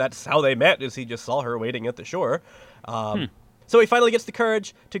assume that's how they met, is he just saw her waiting at the shore. So he finally gets the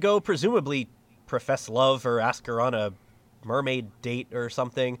courage to go presumably profess love or ask her on a mermaid date or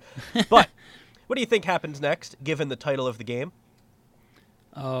something. But what do you think happens next, given the title of the game?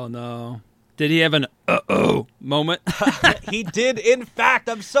 Oh, no. Did he have an uh-oh moment? He did, in fact.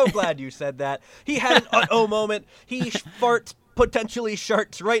 I'm so glad you said that. He had an uh-oh moment. He farts, potentially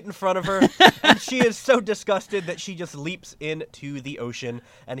sharts right in front of her, and she is so disgusted that she just leaps into the ocean,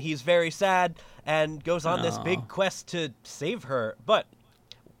 and he's very sad and goes on this big quest to save her. But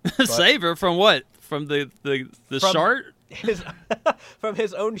save her from what? From the shart? From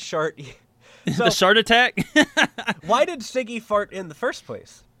his own shart. So, the shart attack? Why did Siggy fart in the first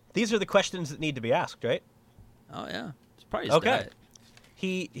place? These are the questions that need to be asked, right? Oh, yeah. It's probably his diet.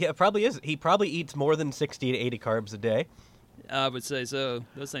 He probably is. He probably eats more than 60 to 80 carbs a day. I would say so.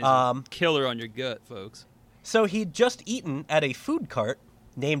 Those things are killer on your gut, folks. So he'd just eaten at a food cart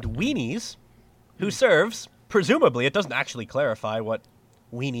named Weenies, who serves, presumably, it doesn't actually clarify what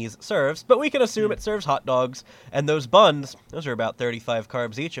Weenies serves, but we can assume it serves hot dogs, and those buns, those are about 35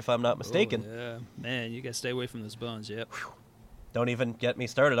 carbs each, if I'm not mistaken. Oh, yeah. Man, you got to stay away from those buns, yep. Whew. Don't even get me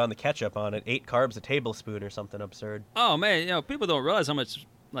started on the ketchup on it. 8 carbs a tablespoon or something absurd. Oh, man, people don't realize how much,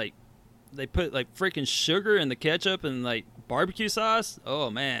 they put, freaking sugar in the ketchup and, barbecue sauce. Oh,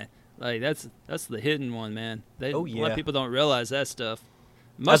 man. That's the hidden one, man. A lot of people don't realize that stuff.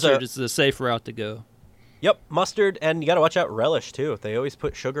 Mustard is the safe route to go. Yep, mustard, and you got to watch out relish, too. They always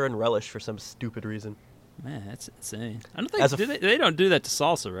put sugar in relish for some stupid reason. Man, that's insane. I don't think they don't do that to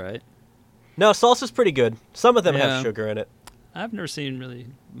salsa, right? No, salsa's pretty good. Some of them have sugar in it. I've never seen really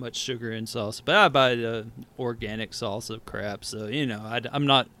much sugar in salsa, but I buy the organic salsa crap, so, I'm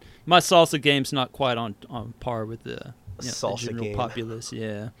not... My salsa game's not quite on par with the general game. Populace,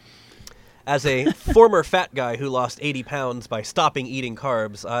 yeah. As a former fat guy who lost 80 pounds by stopping eating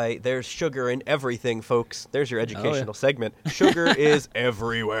carbs, there's sugar in everything, folks. There's your educational segment. Sugar is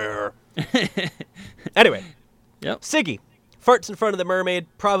everywhere. Anyway, Siggy farts in front of the mermaid,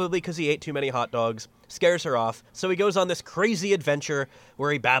 probably because he ate too many hot dogs, scares her off, so he goes on this crazy adventure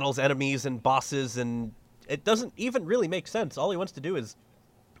where he battles enemies and bosses, and it doesn't even really make sense. All he wants to do is,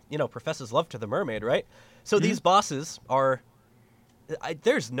 profess his love to the mermaid, right? So these bosses are...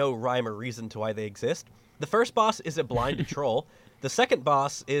 there's no rhyme or reason to why they exist. The first boss is a blind troll. The second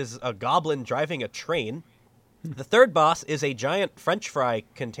boss is a goblin driving a train. The third boss is a giant French fry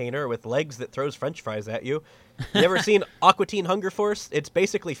container with legs that throws French fries at you. You ever seen Aqua Teen Hunger Force? It's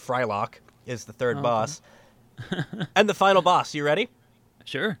basically Frylock is the third boss. And the final boss, you ready?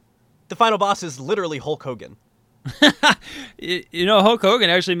 Sure. The final boss is literally Hulk Hogan. Hulk Hogan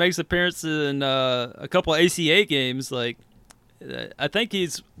actually makes appearances in a couple ACA games. I think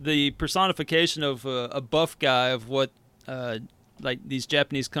he's the personification of a buff guy of what these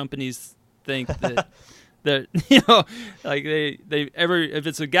Japanese companies think that that if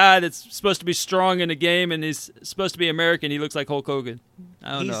it's a guy that's supposed to be strong in a game and he's supposed to be American, he looks like Hulk Hogan.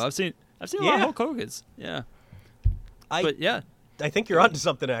 I don't know. I've seen a lot of Hulk Hogans. Yeah. I think you're onto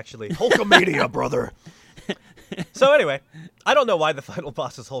something actually. Hulkamania, brother. So anyway, I don't know why the final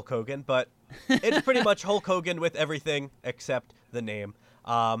boss is Hulk Hogan, but it's pretty much Hulk Hogan with everything except the name.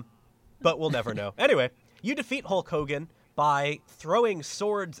 But we'll never know. Anyway, you defeat Hulk Hogan by throwing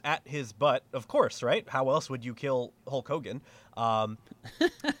swords at his butt. Of course, right? How else would you kill Hulk Hogan?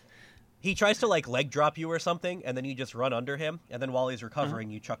 He tries to leg drop you or something, and then you just run under him, and then while he's recovering,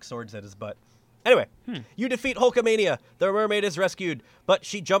 you chuck swords at his butt. Anyway, you defeat Hulkamania. The mermaid is rescued, but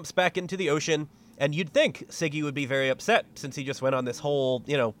she jumps back into the ocean. And you'd think Siggy would be very upset since he just went on this whole,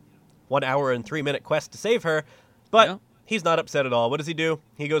 1 hour and 3 minute quest to save her. But he's not upset at all. What does he do?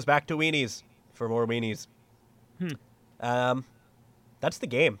 He goes back to Weenies for more Weenies. That's the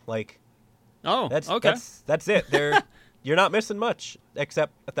game. Okay. That's it. you're not missing much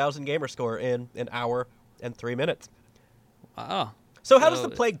except 1,000 gamer score in an hour and 3 minutes. Wow. So how does the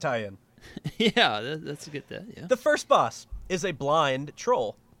plague tie in? Yeah, that's a good thing. Yeah. The first boss is a blind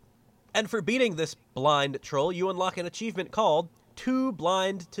troll. And for beating this blind troll, you unlock an achievement called Too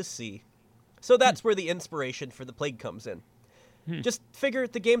Blind to See. So that's where the inspiration for the plague comes in. Just figure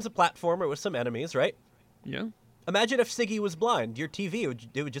the game's a platformer with some enemies, right? Yeah. Imagine if Siggy was blind. Your TV,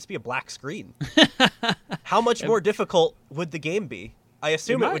 it would just be a black screen. How much more difficult would the game be? I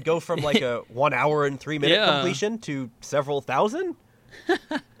assume it would go from like a 1 hour and 3 minute completion to several thousand?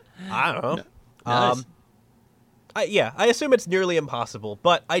 I don't know. Nice. I assume it's nearly impossible,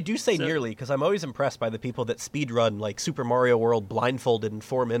 but I do say nearly because I'm always impressed by the people that speedrun like Super Mario World blindfolded in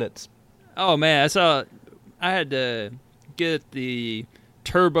 4 minutes. Oh man, I had to get the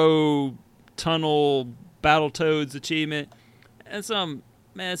Turbo Tunnel Battletoads achievement, and some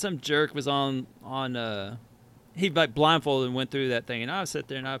jerk was on he like blindfolded and went through that thing, and I sat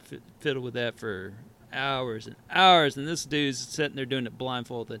there and I fiddled with that for hours and hours, and this dude's sitting there doing it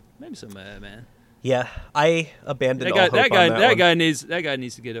blindfolded. Made me so mad, man. Yeah, I abandoned all hope on that that one. guy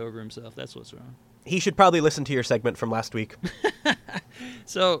needs to get over himself. That's what's wrong. He should probably listen to your segment from last week.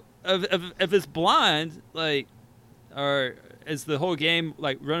 So if it's blind, like, or is the whole game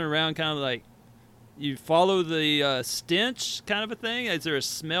like running around kind of like you follow the stench kind of a thing? Is there a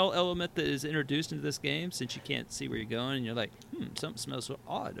smell element that is introduced into this game since you can't see where you're going and you're like, something smells so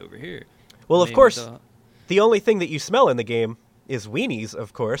odd over here? Well, of course, the only thing that you smell in the game is weenies,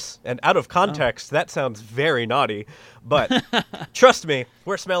 of course, and out of context, that sounds very naughty. But trust me,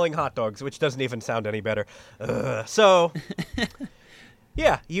 we're smelling hot dogs, which doesn't even sound any better. So,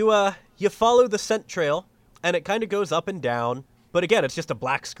 yeah, you follow the scent trail, and it kind of goes up and down. But again, it's just a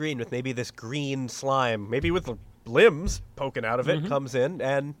black screen with maybe this green slime, maybe with limbs poking out of it, comes in,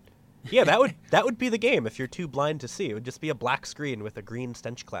 and yeah, that would be the game if you're too blind to see. It would just be a black screen with a green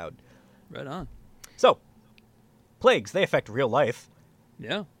stench cloud. Right on. So, plagues, they affect real life.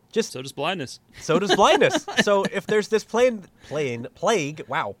 Yeah. Just so does blindness. So does blindness. So if there's this plague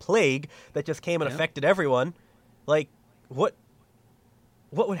that just came and affected everyone, like what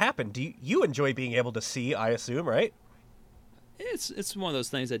would happen? Do you enjoy being able to see, I assume, right? It's one of those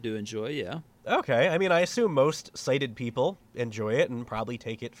things I do enjoy, yeah. Okay. I mean, I assume most sighted people enjoy it and probably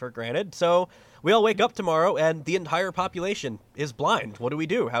take it for granted. So we all wake up tomorrow and the entire population is blind. What do we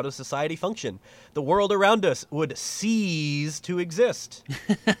do? How does society function? The world around us would cease to exist.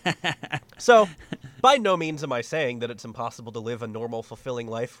 So by no means am I saying that it's impossible to live a normal, fulfilling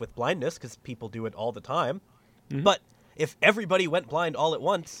life with blindness, because people do it all the time. But if everybody went blind all at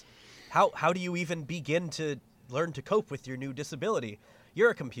once, how do you even begin to learn to cope with your new disability?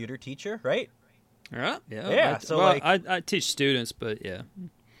 You're a computer teacher, right? Yeah. Yeah. I teach students, but yeah.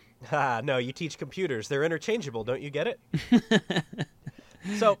 No, you teach computers. They're interchangeable. Don't you get it?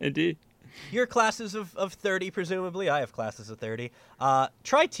 So, indeed. Your classes of 30, presumably. I have classes of 30.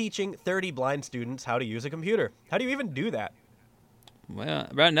 Try teaching 30 blind students how to use a computer. How do you even do that? Well,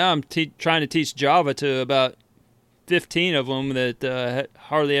 right now I'm trying to teach Java to about 15 of them that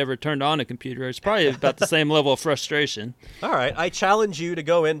hardly ever turned on a computer. It's probably about the same level of frustration. All right. I challenge you to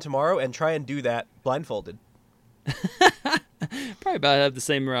go in tomorrow and try and do that blindfolded. Probably about have the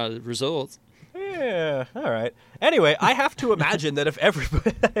same results. Yeah. All right. Anyway, I have to imagine that if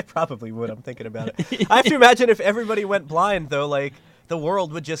everybody... I probably would. I'm thinking about it. I have to imagine if everybody went blind, though, like, the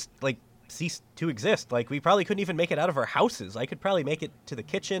world would just, like, cease to exist. Like, we probably couldn't even make it out of our houses. I could probably make it to the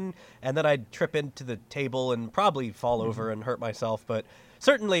kitchen, and then I'd trip into the table and probably fall over and hurt myself. But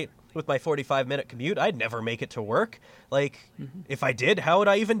certainly, with my 45-minute commute, I'd never make it to work. Like, if I did, how would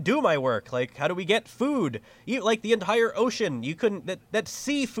I even do my work? Like, how do we get food? Like, the entire ocean, you couldn't... That's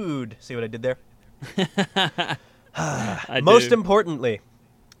seafood. See what I did there? Most importantly,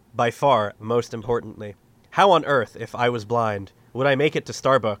 by far, most importantly, how on earth, if I was blind, would I make it to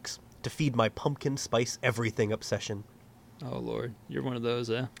Starbucks to feed my pumpkin spice everything obsession? Oh, Lord. You're one of those,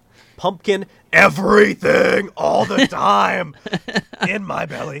 eh? Pumpkin everything all the time in my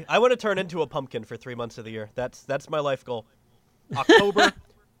belly. I want to turn into a pumpkin for 3 months of the year. That's my life goal. October,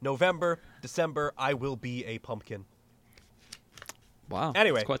 November, December, I will be a pumpkin. Wow.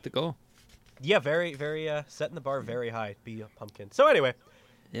 Anyway. That's quite the goal. Yeah, very, very, setting the bar very high, be a pumpkin. So anyway,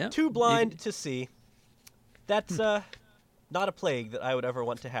 too blind to see. That's, not a plague that I would ever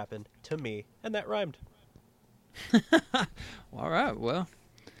want to happen to me. And that rhymed. All right, well,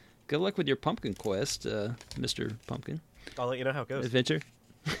 good luck with your pumpkin quest, Mr. Pumpkin. I'll let you know how it goes. Adventure.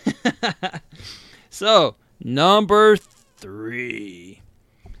 So, number 3.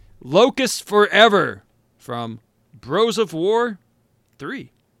 Locust Forever from Bros of War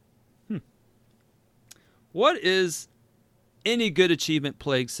 3. What is any good achievement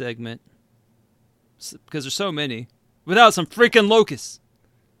plague segment, because there's so many, without some freaking locusts.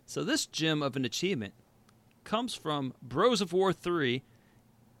 So this gem of an achievement comes from Bros of War 3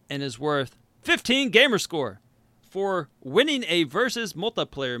 and is worth 15 gamer score for winning a versus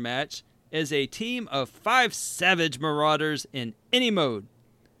multiplayer match as a team of 5 savage marauders in any mode.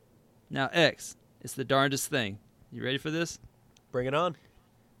 Now, X, it's the darndest thing. You ready for this? Bring it on.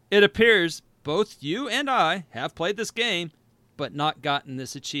 It appears both you and I have played this game, but not gotten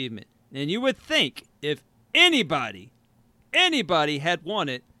this achievement. And you would think if anybody had won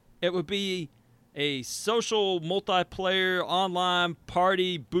it, it would be a social multiplayer online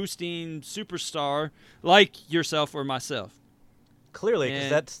party boosting superstar like yourself or myself. Clearly,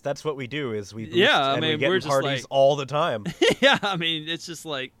 because And- that's what we do. Is we boost Yeah, I and we mean, get we're in just parties like- all the time. Yeah, I mean, it's just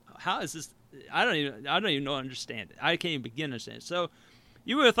like, how is this? I don't even know understand it. I can't even begin to understand it. So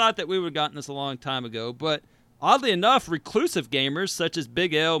you would have thought that we would have gotten this a long time ago, but oddly enough, reclusive gamers such as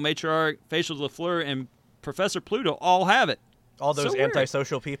Big L, Matriarch, Facial LaFleur, and Professor Pluto all have it. All those So weird.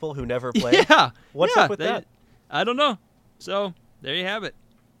 antisocial people who never play. Yeah. What's yeah, up with that? I don't know. So there you have it.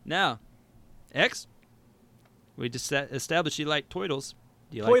 Now, X, we just established you like Toidles.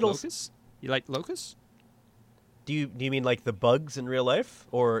 Do you like Toidles. locusts? You like locusts? Do you mean like the bugs in real life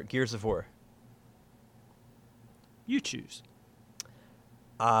or Gears of War? You choose.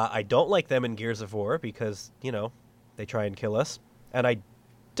 I don't like them in Gears of War because, they try and kill us. And I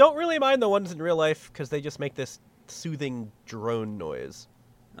don't really mind the ones in real life because they just make this soothing drone noise.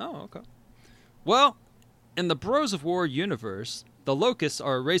 Oh, okay. Well, in the Bros of War universe, the locusts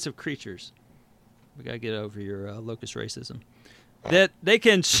are a race of creatures. We gotta get over your locust racism. That they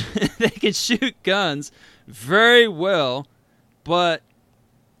can they can shoot guns very well, but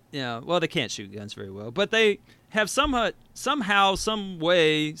they can't shoot guns very well. But they have somehow, some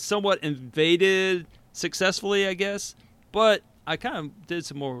way, somewhat invaded successfully, I guess. But I kind of did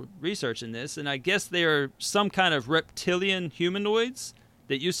some more research in this, and I guess they are some kind of reptilian humanoids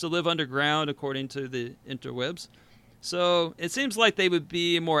that used to live underground, according to the interwebs. So it seems like they would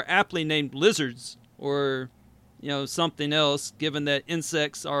be more aptly named lizards or, something else, given that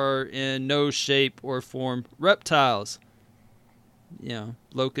insects are in no shape or form reptiles.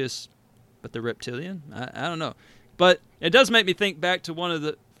 Locusts, but they're reptilian? I don't know. But it does make me think back to one of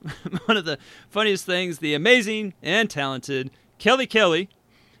the one of the funniest things, the amazing and talented Kelly.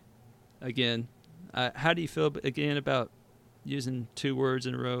 Again, how do you feel again about using 2 words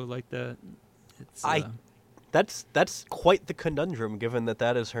in a row like that? It's, That's quite the conundrum, given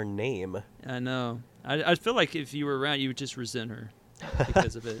that is her name. I know. I feel like if you were around, you would just resent her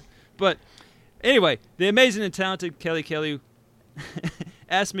because of it. But anyway, the amazing and talented Kelly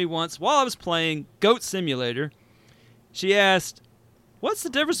asked me once while I was playing Goat Simulator. She asked, "What's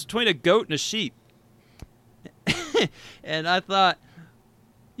the difference between a goat and a sheep?" And I thought,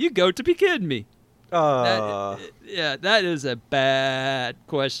 you goat to be kidding me. That is a bad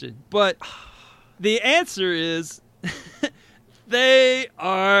question. But the answer is they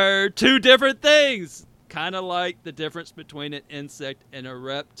are 2 different things. Kind of like the difference between an insect and a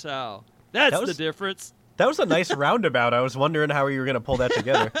reptile. That's the difference. That was a nice roundabout. I was wondering how you were going to pull that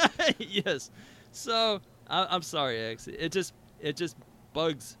together. Yes. So I'm sorry, X. It just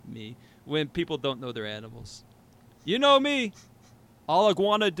bugs me when people don't know their animals. You know me. All I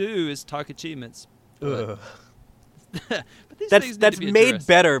want to do is talk achievements. But these things need That's to be made addressed.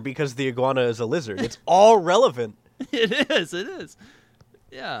 better because the iguana is a lizard. It's all relevant. It is.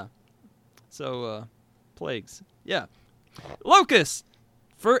 Yeah. So, plagues. Yeah. Locust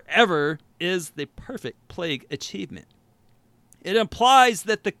forever is the perfect plague achievement. It implies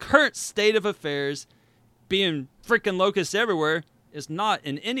that the current state of affairs, being freaking locusts everywhere, is not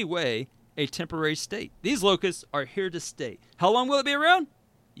in any way a temporary state. These locusts are here to stay. How long will it be around?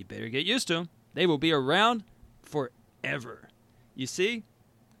 You better get used to them. They will be around forever. You see,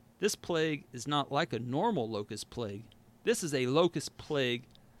 this plague is not like a normal locust plague. This is a locust plague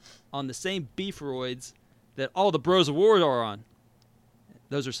on the same beefroids that all the Bros of War are on.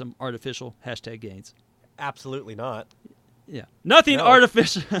 Those are some artificial hashtag gains. Absolutely not. Yeah. Nothing No.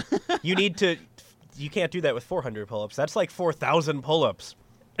 artificial. You can't do that with 400 pull-ups. That's like 4,000 pull-ups.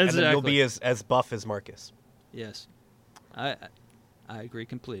 And then you'll be as buff as Marcus. Yes. I agree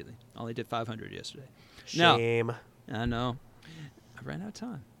completely. Only did 500 yesterday. Shame. Now, I know. I ran out of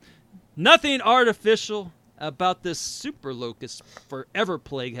time. Nothing artificial about this super locust forever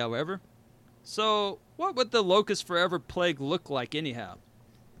plague, however. So, what would the locust forever plague look like anyhow?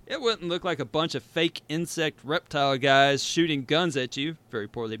 It wouldn't look like a bunch of fake insect reptile guys shooting guns at you, very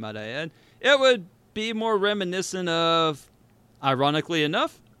poorly might I add. It would be more reminiscent of, ironically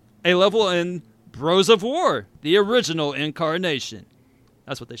enough, a level in Bros of War, the original incarnation.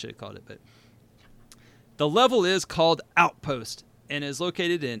 That's what they should have called it. But the level is called Outpost and is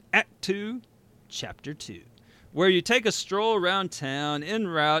located in Act 2, Chapter 2, where you take a stroll around town en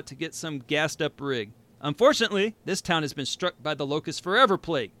route to get some gassed up rig. Unfortunately, this town has been struck by the Locust Forever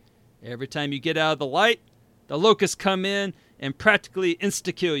plague. Every time you get out of the light, the locusts come in and practically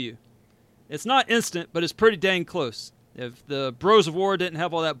insta-kill you. It's not instant, but it's pretty dang close. If the Bros of War didn't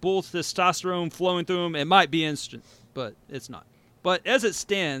have all that bull testosterone flowing through them, it might be instant, but it's not. But as it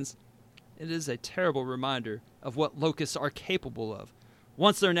stands, it is a terrible reminder of what locusts are capable of.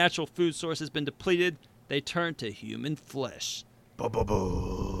 Once their natural food source has been depleted, they turn to human flesh.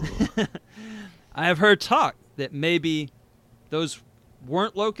 I have heard talk that maybe those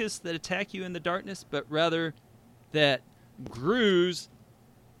weren't locusts that attack you in the darkness, but rather that Gruus,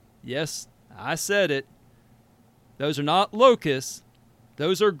 yes, I said it, those are not locusts,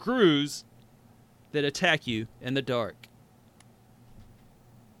 those are Gruus that attack you in the dark.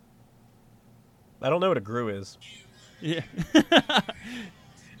 I don't know what a Gru is. Yeah.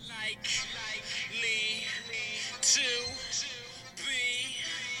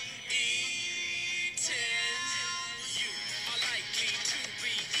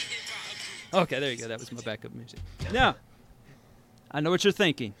 Okay, there you go. That was my backup music. Now, I know what you're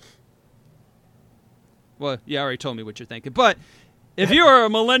thinking. Well, you already told me what you're thinking. But if you are a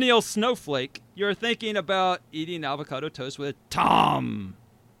millennial snowflake, you're thinking about eating avocado toast with Tom.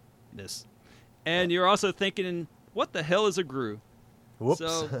 This. And you're also thinking, what the hell is a Gru? Whoops.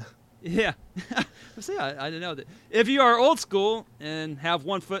 So, yeah. See, I didn't know that. If you are old school and have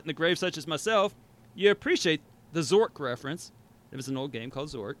one foot in the grave such as myself, you appreciate the Zork reference. It was an old game called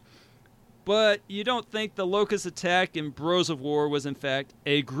Zork. But you don't think the Locust attack in Bros of War was in fact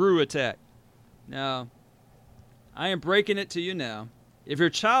a Gru attack. Now, I am breaking it to you now. If your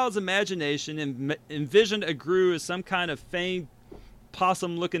child's imagination envisioned a Gru as some kind of fanged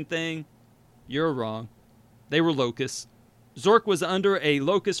possum-looking thing, you're wrong. They were locusts. Zork was under a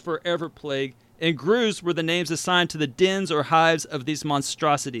Locust Forever plague, and Gruus were the names assigned to the dens or hives of these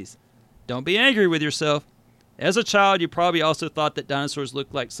monstrosities. Don't be angry with yourself. As a child, you probably also thought that dinosaurs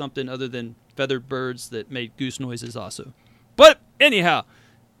looked like something other than feathered birds that made goose noises also. But anyhow,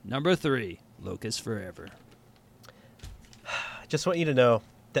 number 3, Locust Forever. I just want you to know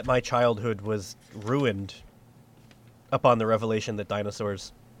that my childhood was ruined upon the revelation that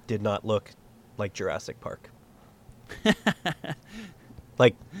dinosaurs did not look like Jurassic Park.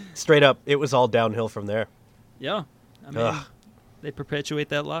 Like, straight up, it was all downhill from there. Yeah, I mean, they perpetuate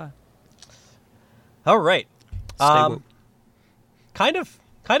that lie. All right. Stay woke. Kind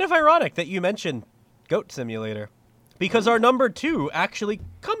of ironic that you mentioned Goat Simulator, because our number 2 actually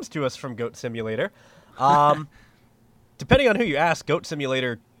comes to us from Goat Simulator. Depending on who you ask, Goat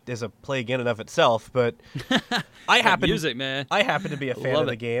Simulator is a plague in and of itself, but I happen to be a fan of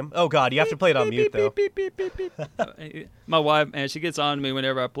the game. Oh God, you have to play it on mute though. My wife, man, she gets on me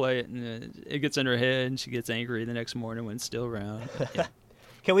whenever I play it, and it gets in her head, and she gets angry the next morning when it's still around. Yeah.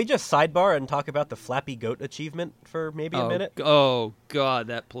 Can we just sidebar and talk about the Flappy Goat achievement for maybe a minute? Oh God,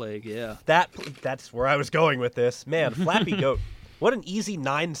 that plague, yeah. That's where I was going with this. Man, Flappy Goat. What an easy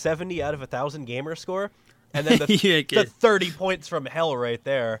 970 out of 1,000 gamer score. And then the 30 points from hell right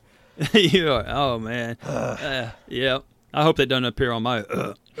there. Oh, man. Yeah. I hope they don't appear on my...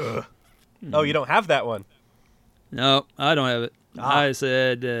 Oh, you don't have that one? No, I don't have it. I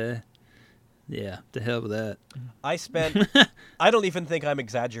said, yeah, to hell with that. I spent, I don't even think I'm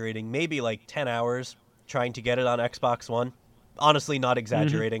exaggerating, maybe like 10 hours trying to get it on Xbox One. Honestly, not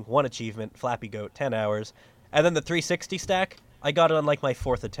exaggerating. One achievement, Flappy Goat, 10 hours. And then the 360 stack, I got it on like my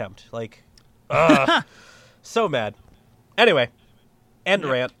 4th attempt. Like, so mad. Anyway, end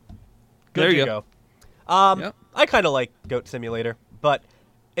rant. Good there you to go. I kind of like Goat Simulator, but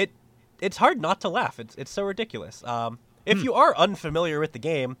it's hard not to laugh. It's so ridiculous. If you are unfamiliar with the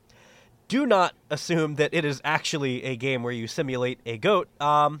game, do not assume that it is actually a game where you simulate a goat.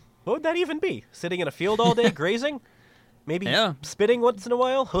 What would that even be? Sitting in a field all day, grazing? Maybe spitting once in a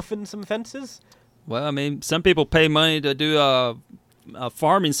while, hoofing some fences? Well, I mean, some people pay money to do a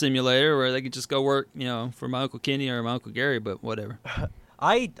farming simulator where they could just go work, for my Uncle Kenny or my Uncle Gary, but whatever.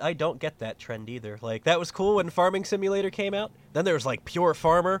 I don't get that trend either. Like, that was cool when Farming Simulator came out. Then there was, like, Pure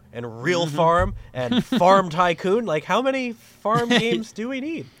Farmer and Real Farm and Farm Tycoon. Like, how many farm games do we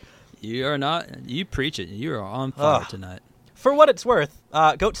need? You preach it. You are on fire tonight. For what it's worth,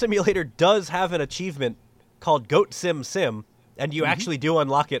 Goat Simulator does have an achievement called Goat Sim Sim, and you actually do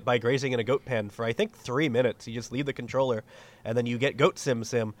unlock it by grazing in a goat pen for, I think, 3 minutes. You just leave the controller, and then you get Goat Sim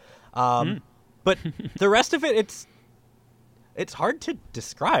Sim. But the rest of it, it's hard to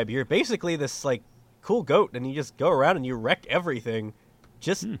describe. You're basically this like cool goat, and you just go around and you wreck everything,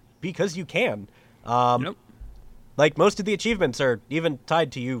 just because you can. Nope. Like most of the achievements are even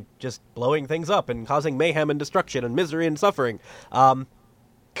tied to you just blowing things up and causing mayhem and destruction and misery and suffering.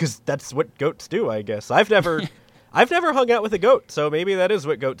 Because that's what goats do, I guess. I've never hung out with a goat, so maybe that is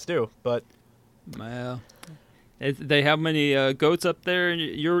what goats do. But Well, they have many goats up there in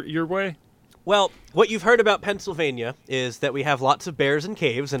your way? well, what you've heard about Pennsylvania is that we have lots of bears in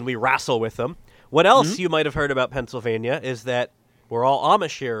caves and we wrestle with them. What else you might have heard about Pennsylvania is that we're all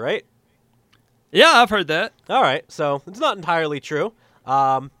Amish here, right? Yeah, I've heard that. All right, so it's not entirely true.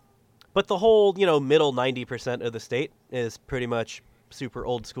 But the whole, middle 90% of the state is pretty much super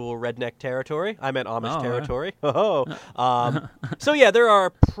old school redneck territory. I meant Amish territory. So yeah, there are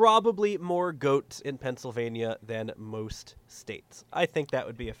probably more goats in Pennsylvania than most states. I think that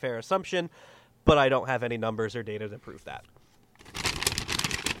would be a fair assumption, but I don't have any numbers or data to prove that.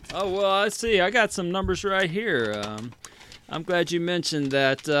 Oh, well, I see. I got some numbers right here. I'm glad you mentioned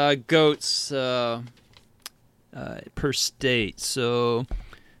that goats per state. So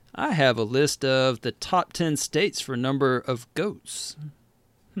I have a list of the top 10 states for number of goats.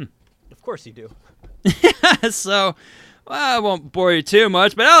 Of course you do. So I won't bore you too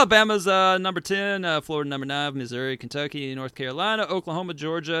much, but Alabama's number 10, Florida number 9, Missouri, Kentucky, North Carolina, Oklahoma,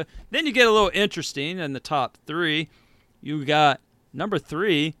 Georgia. Then you get a little interesting in the top 3. You got number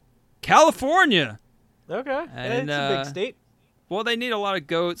 3, California. Okay, And, it's a big state. Well, they need a lot of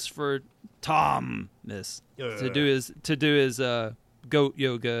goats for Thomas to do his goat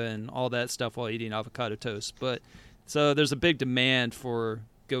yoga and all that stuff while eating avocado toast. But so there's a big demand for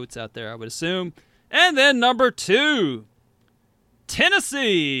goats out there, I would assume. And then number 2,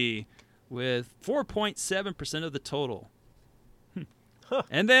 Tennessee, with 4.7% of the total.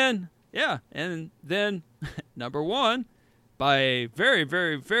 And then number 1, by a very,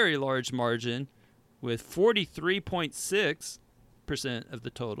 very, very large margin, with 43.6% of the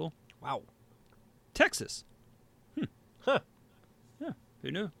total. Wow. Texas. Huh. Yeah,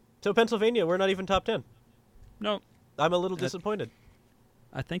 who knew? So Pennsylvania, we're not even top 10. No, I'm a little disappointed.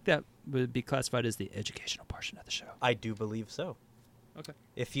 I think that would be classified as the educational portion of the show. I do believe so. Okay.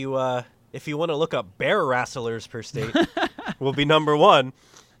 If you want to look up bear wrestlers per state, we'll be number 1.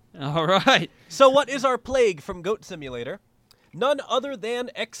 All right. So what is our plague from Goat Simulator? None other than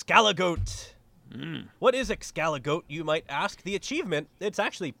Excaligoat. What is Excaligoat, you might ask? The achievement, it's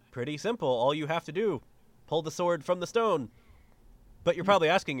actually pretty simple. All you have to do, pull the sword from the stone. But you're probably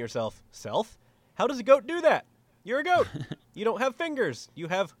asking yourself, Self, how does a goat do that? You're a goat. You don't have fingers. You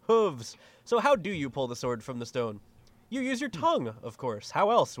have hooves. So how do you pull the sword from the stone? You use your tongue, of course. How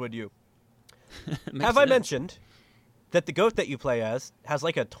else would you? Have I mentioned that the goat that you play as has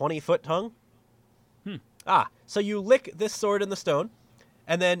like a 20-foot tongue? So you lick this sword in the stone,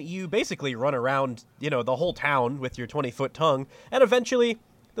 and then you basically run around, the whole town with your 20-foot tongue, and eventually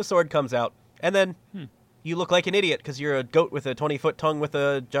the sword comes out, and then you look like an idiot because you're a goat with a 20-foot tongue with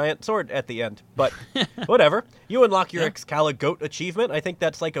a giant sword at the end. But whatever. You unlock your Excaligoat achievement. I think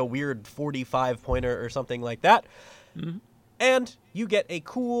that's like a weird 45-pointer or something like that. And you get a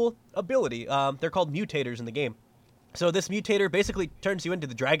cool ability. They're called mutators in the game. So this mutator basically turns you into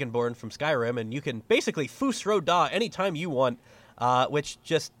the Dragonborn from Skyrim, and you can basically Fus Ro Dah anytime you want, which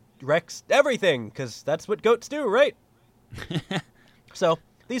just wrecks everything, because that's what goats do, right? So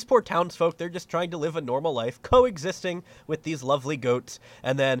these poor townsfolk, they're just trying to live a normal life, coexisting with these lovely goats,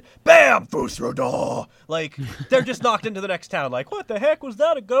 and then, BAM! Fus Ro Dah! Like, they're just knocked into the next town, like, what the heck, was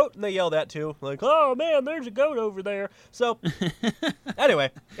that a goat? And they yell that too, like, oh man, there's a goat over there. So,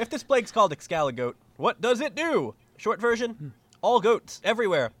 anyway, if this plague's called Excaligoat, what does it do? Short version, all goats,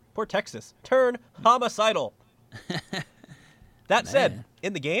 everywhere, poor Texas, turn homicidal. That said,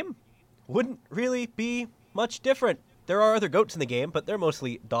 in the game, wouldn't really be much different. There are other goats in the game, but they're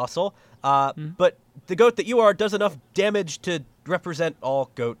mostly docile. But the goat that you are does enough damage to represent all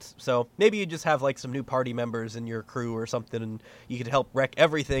goats. So maybe you just have like some new party members in your crew or something, and you could help wreck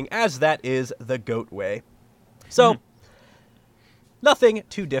everything, as that is the goat way. So, nothing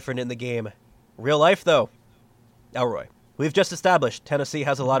too different in the game. Real life, though. Elroy, we've just established Tennessee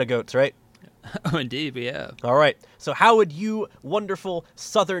has a lot of goats, right? Oh, indeed, we have. All right. So how would you wonderful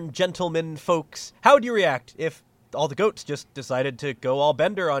southern gentlemen folks, how would you react if all the goats just decided to go all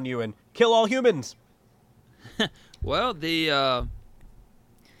bender on you and kill all humans? Well, I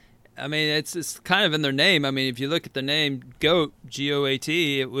mean, it's kind of in their name. I mean, if you look at the name Goat,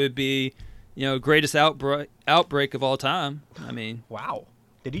 G-O-A-T, it would be, greatest outbreak of all time. I mean. Wow.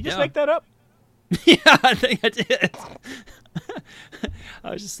 Did you just make that up? Yeah, I think I did.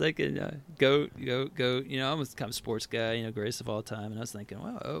 I was just thinking, goat. You know, I'm a kind of sports guy. You know, greatest of all time, and I was thinking,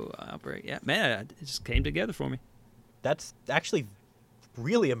 well, Outbreak. Yeah, man, it just came together for me. That's actually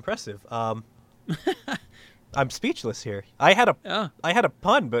really impressive. I'm speechless here. I had a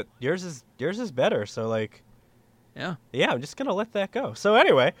pun, but yours is better. So like, yeah, I'm just gonna let that go. So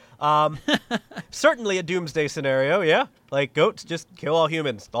anyway, certainly a doomsday scenario. Yeah, like goats just kill all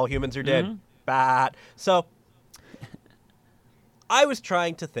humans. All humans are dead. Bad. So I was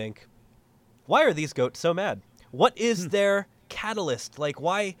trying to think, why are these goats so mad? What is their catalyst? Like,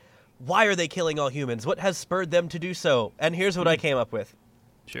 why are they killing all humans? What has spurred them to do so? And here's what I came up with.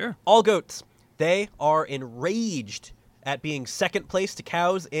 Sure. All goats, they are enraged at being second place to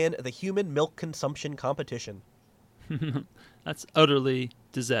cows in the human milk consumption competition. That's utterly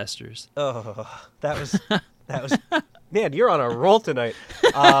disastrous. Oh, that was, man, you're on a roll tonight.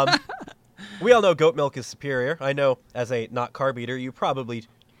 We all know goat milk is superior. I know as a not carb eater, you probably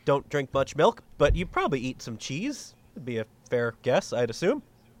don't drink much milk, but you probably eat some cheese. Would be a fair guess, I'd assume.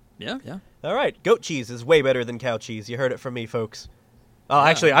 Yeah. All right, goat cheese is way better than cow cheese. You heard it from me, folks.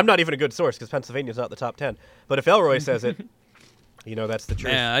 Actually, I'm not even a good source because Pennsylvania's not the top 10. But if Elroy says it, you know that's the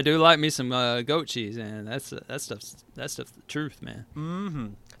truth. Man, I do like me some goat cheese, and that stuff's the truth, man. Mm-hmm.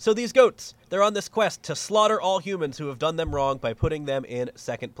 So these goats, they're on this quest to slaughter all humans who have done them wrong by putting them in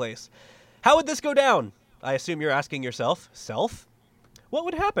second place. How would this go down? I assume you're asking yourself, what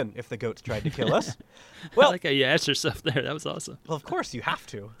would happen if the goats tried to kill us? Well, I like how you asked yourself there. That was awesome. Well, of course you have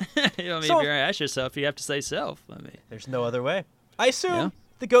to. If you're going to ask yourself, you have to say self. I mean, there's no other way. I assume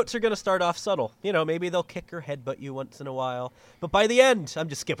the goats are going to start off subtle. You know, maybe they'll kick or headbutt you once in a while. But by the end, I'm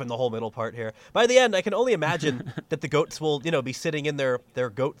just skipping the whole middle part here. By the end, I can only imagine that the goats will, be sitting in their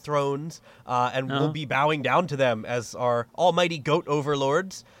goat thrones and we'll be bowing down to them as our almighty goat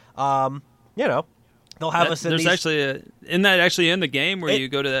overlords. They'll have us in there's these... actually isn't that actually in the game where you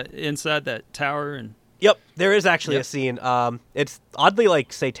go to that inside that tower and... Yep, there is actually a scene. It's oddly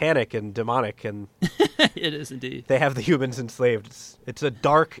like satanic and demonic, and it is indeed. They have the humans enslaved. It's a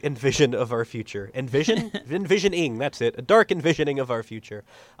dark envision of our future. Envisioning. That's it. A dark envisioning of our future.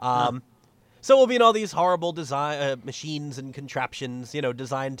 So we'll be in all these horrible machines and contraptions,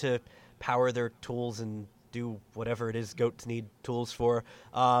 designed to power their tools and do whatever it is goats need tools for.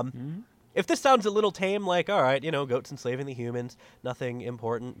 If this sounds a little tame, like, all right, goats enslaving the humans, nothing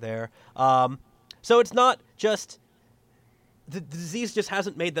important there. So it's not just the disease just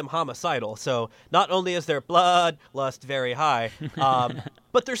hasn't made them homicidal. So not only is their bloodlust very high,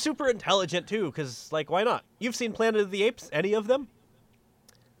 but they're super intelligent too. Because why not? You've seen Planet of the Apes? Any of them?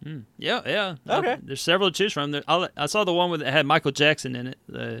 Yeah. Okay. There's several to choose from. I saw the one that had Michael Jackson in it.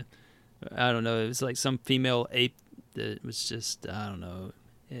 I don't know. It was like some female ape that was just, I don't know.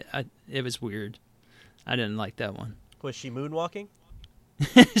 It was weird. I didn't like that one. Was she moonwalking?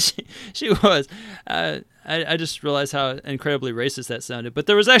 she was. I just realized how incredibly racist that sounded. But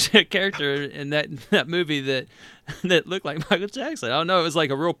there was actually a character in that movie that looked like Michael Jackson. I don't know. It was like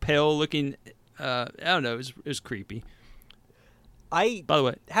a real pale looking. I don't know. It was creepy. By the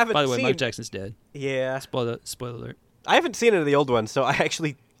way, Michael Jackson's dead. Yeah. Spoiler alert. I haven't seen any of the old ones, so I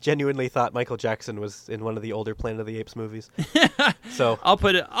actually genuinely thought Michael Jackson was in one of the older Planet of the Apes movies. So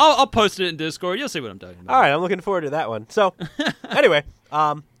I'll post it in Discord. You'll see what I'm talking about. All right, I'm looking forward to that one. So anyway,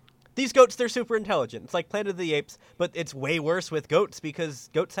 these goats, they're super intelligent. It's like Planet of the Apes, but it's way worse with goats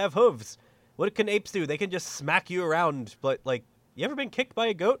because goats have hooves. What can apes do? They can just smack you around. But you ever been kicked by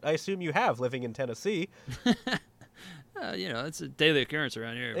a goat? I assume you have, living in Tennessee. It's a daily occurrence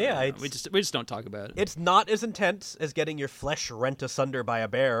around here. Yeah, we just don't talk about it. It's not as intense as getting your flesh rent asunder by a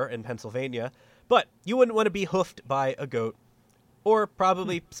bear in Pennsylvania, but you wouldn't want to be hoofed by a goat, or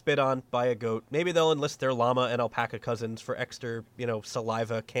probably spit on by a goat. Maybe they'll enlist their llama and alpaca cousins for extra,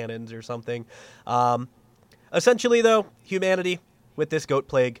 saliva cannons or something. Essentially, though, humanity, with this goat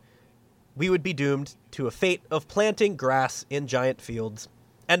plague, we would be doomed to a fate of planting grass in giant fields.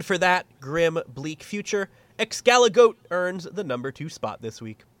 And for that grim, bleak future, Excaligoat earns the number 2 spot this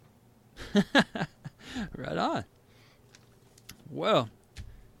week. Right on. Well,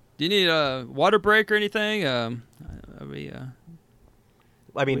 do you need a water break or anything? We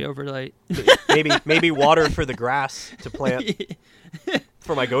overlay. maybe water for the grass to plant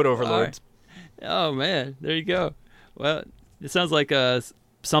for my goat overlords. Right. Oh man, there you go. Well, it sounds like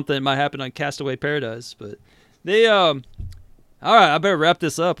something that might happen on Castaway Paradise, but all right, I better wrap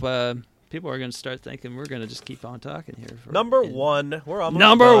this up. People are going to start thinking we're going to just keep on talking here. Number 1. We're almost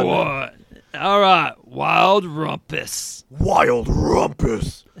Number done. 1. All right. Wild Rumpus. Wild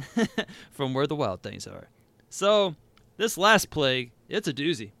Rumpus. From Where the Wild Things Are. So, this last plague, it's a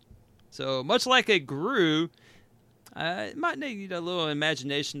doozy. So much like a Gru, it might need a little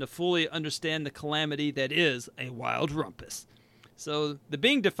imagination to fully understand the calamity that is a wild rumpus. So the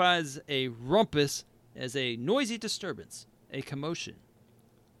being defines a rumpus as a noisy disturbance, a commotion.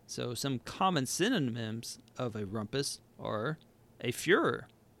 So some common synonyms of a rumpus are a furor,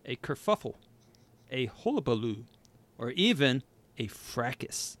 a kerfuffle, a hullabaloo, or even a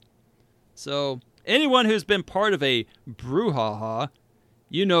fracas. So anyone who's been part of a brouhaha,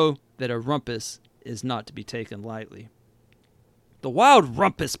 you know that a rumpus is not to be taken lightly. The wild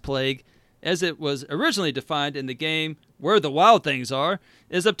rumpus plague, as it was originally defined in the game Where the Wild Things Are,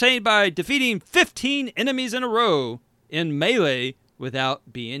 is obtained by defeating 15 enemies in a row in melee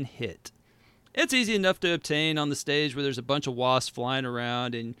without being hit. It's easy enough to obtain on the stage where there's a bunch of wasps flying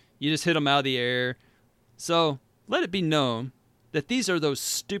around and you just hit them out of the air. So let it be known that these are those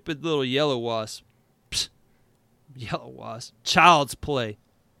stupid little yellow wasps. Psst, yellow wasps. Child's play.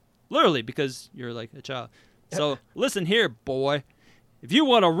 Literally, because you're like a child. So listen here, boy. If you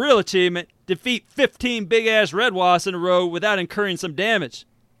want a real achievement, defeat 15 big-ass red wasps in a row without incurring some damage.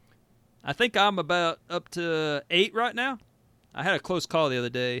 I think I'm about up to 8 right now. I had a close call the other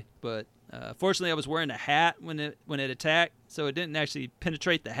day, but fortunately I was wearing a hat when it attacked, so it didn't actually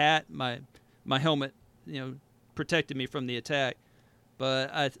penetrate the hat. My helmet, protected me from the attack.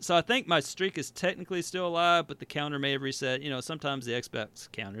 But I think my streak is technically still alive, but the counter may have reset. Sometimes the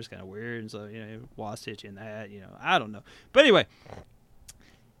Xbox counter is kind of weird, and so wasp hit you in the hat. I don't know. But anyway,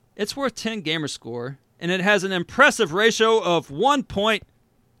 it's worth 10 gamer score, and it has an impressive ratio of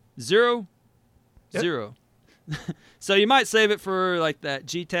 1.00. Yep. So you might save it for like that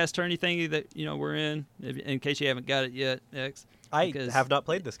GTAS tourney thingy that we're in case you haven't got it yet, X. I have not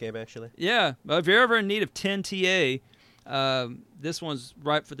played this game actually. Yeah, but if you're ever in need of 10 TA, this one's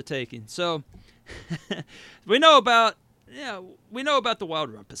ripe for the taking. So we know about the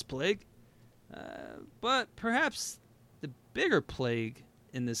wild rumpus plague, but perhaps the bigger plague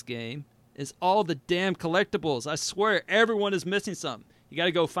in this game is all the damn collectibles. I swear everyone is missing something. You got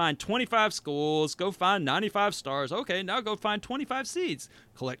to go find 25 schools, go find 95 stars. Okay, now go find 25 seeds,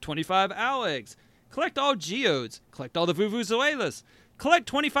 collect 25 owl eggs, collect all geodes, collect all the vuvuzelas, collect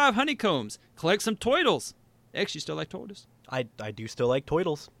 25 honeycombs, collect some toidles. X, you still like toidles? I do still like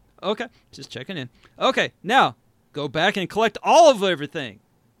toidles. Okay, just checking in. Okay, now go back and collect all of everything.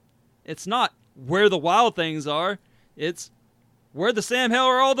 It's not where the wild things are. It's where the Sam Hell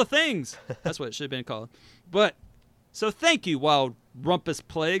are all the things. That's what it should have been called. But, so thank you, Wild Rumpus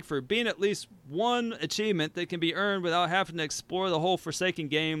Plague, for being at least one achievement that can be earned without having to explore the whole Forsaken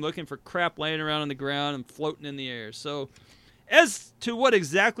game looking for crap laying around on the ground and floating in the air. So, as to what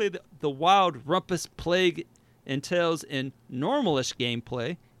exactly the Wild Rumpus Plague entails in normalish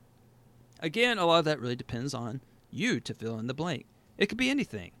gameplay, again, a lot of that really depends on you to fill in the blank. It could be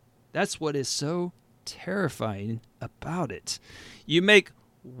anything. That's what is so terrifying about it. You make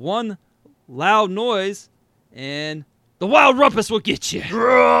one loud noise and the wild rumpus will get you.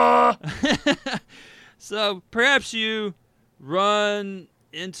 So perhaps you run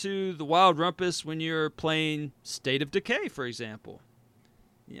into the wild rumpus when you're playing State of Decay, for example.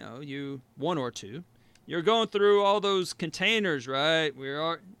 You 1 or 2. You're going through all those containers, right? We're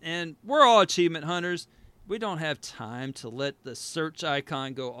all achievement hunters. We don't have time to let the search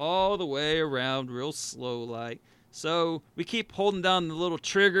icon go all the way around real slow like. So we keep holding down the little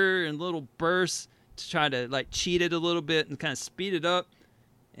trigger and little bursts to try to cheat it a little bit and kind of speed it up.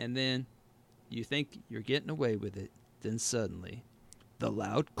 And then you think you're getting away with it. Then suddenly, the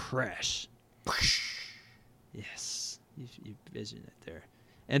loud crash. Yes, you vision it there.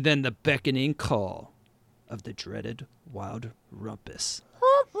 And then the beckoning call of the dreaded wild rumpus.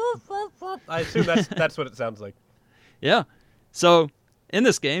 I assume that's what it sounds like. Yeah. So in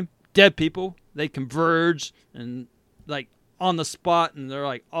this game, dead people, they converge and on the spot, and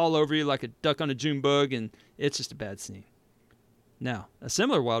they're all over you like a duck on a June bug, and it's just a bad scene. Now, a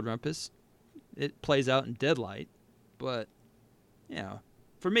similar wild rumpus, it plays out in Deadlight, but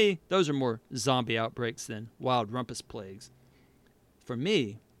for me, those are more zombie outbreaks than wild rumpus plagues. For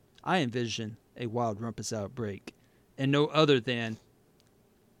me, I envision a wild rumpus outbreak and no other than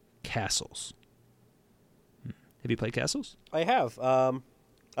castles. Have you played Castles? I have.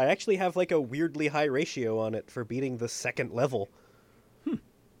 I actually have a weirdly high ratio on it for beating the second level.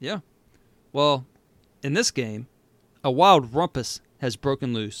 Yeah. Well, in this game, a wild rumpus has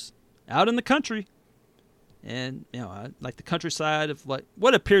broken loose out in the country. And, the countryside of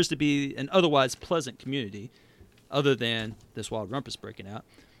what appears to be an otherwise pleasant community, other than this wild rumpus breaking out.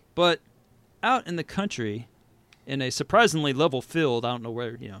 But out in the country, in a surprisingly level field, I don't know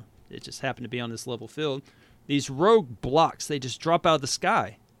where, it just happened to be on this level field, these rogue blocks, they just drop out of the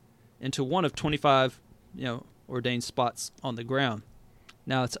sky. into one of 25, ordained spots on the ground.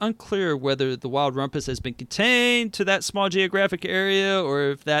 Now, it's unclear whether the wild rumpus has been contained to that small geographic area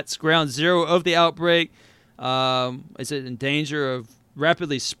or if that's ground zero of the outbreak. Is it in danger of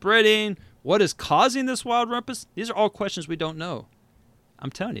rapidly spreading? What is causing this wild rumpus? These are all questions we don't know.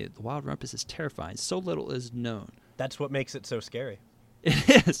 I'm telling you, the wild rumpus is terrifying. So little is known. That's what makes it so scary.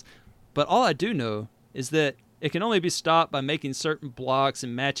 It is. But all I do know is that it can only be stopped by making certain blocks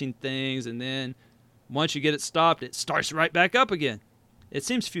and matching things, and then once you get it stopped, it starts right back up again. It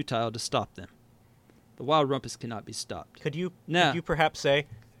seems futile to stop them. The wild rumpus cannot be stopped. Could you perhaps say,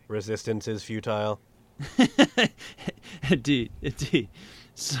 resistance is futile? Indeed.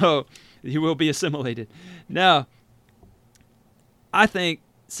 So, you will be assimilated. Now, I think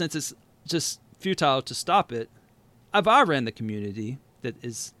since it's just futile to stop it, if I ran the community that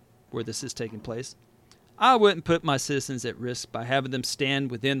is where this is taking place, I wouldn't put my citizens at risk by having them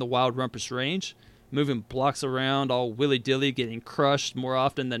stand within the wild rumpus range, moving blocks around all willy-dilly, getting crushed more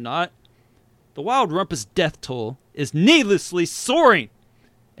often than not. The wild rumpus death toll is needlessly soaring.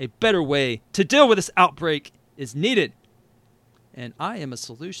 A better way to deal with this outbreak is needed. And I am a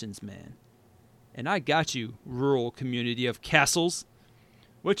solutions man. And I got you, rural community of castles.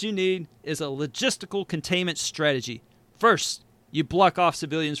 What you need is a logistical containment strategy. First, you block off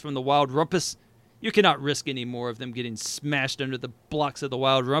civilians from the wild rumpus. You cannot risk any more of them getting smashed under the blocks of the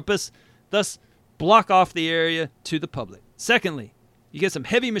wild rumpus. Thus, block off the area to the public. Secondly, you get some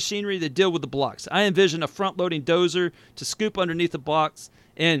heavy machinery to deal with the blocks. I envision a front-loading dozer to scoop underneath the blocks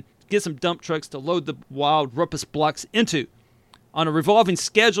and get some dump trucks to load the wild rumpus blocks into. On a revolving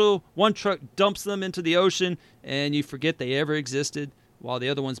schedule, one truck dumps them into the ocean, and you forget they ever existed while the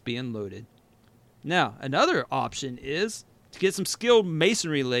other one's being loaded. Now, another option is to get some skilled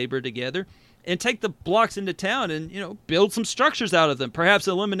masonry labor together and take the blocks into town and, build some structures out of them, perhaps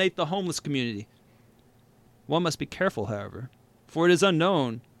eliminate the homeless community. One must be careful, however, for it is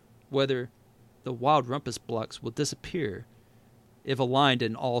unknown whether the wild rumpus blocks will disappear if aligned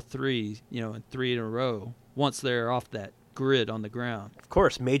in all three, in three in a row, once they're off that grid on the ground. Of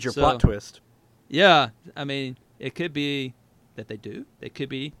course, major plot twist. Yeah, it could be that they do. It could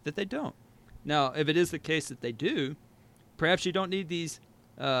be that they don't. Now, if it is the case that they do, perhaps you don't need these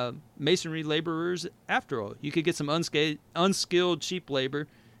masonry laborers after all. You could get some unskilled cheap labor,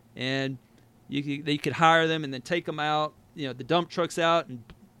 and you could hire them and then take them out, the dump trucks out and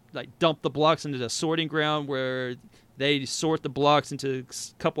dump the blocks into the sorting ground where they sort the blocks into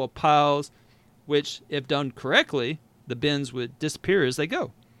a couple of piles, which, if done correctly, the bins would disappear as they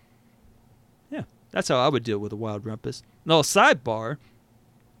go. Yeah, that's how I would deal with a wild rumpus. Now, a sidebar,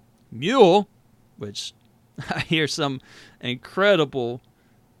 mule, which I hear some incredible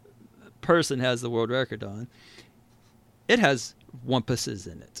person has the world record on, it has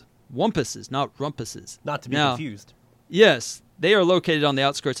wumpuses in it. Wumpuses, not rumpuses. Not to be confused. Yes, they are located on the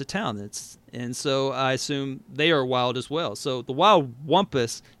outskirts of town. And so I assume they are wild as well. So the wild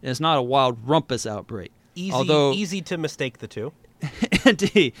wumpus is not a wild rumpus outbreak. Easy to mistake the two.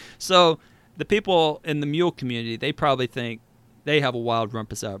 Indeed. So the people in the mule community, they probably think they have a wild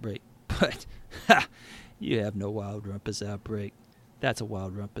rumpus outbreak. But you have no wild rumpus outbreak. That's a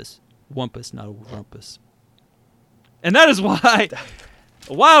wild rumpus. Wumpus, not a rumpus. And that is why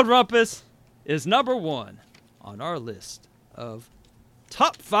a wild rumpus is number one on our list of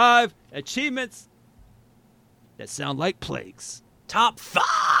top 5 achievements that sound like plagues. Top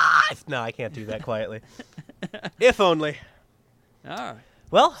 5! No, I can't do that quietly. If only. All right.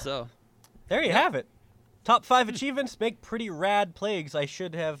 Well, so there you have it. Top 5 achievements make pretty rad plagues. I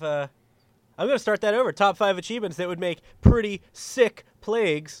should have... I'm going to start that over. Top 5 achievements that would make pretty sick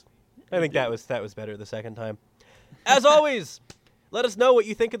plagues. I think that was better the second time. As always, let us know what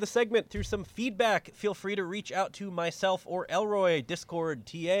you think of the segment through some feedback. Feel free to reach out to myself or Elroy, Discord,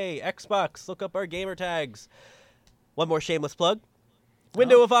 TA, Xbox. Look up our gamer tags. One more shameless plug.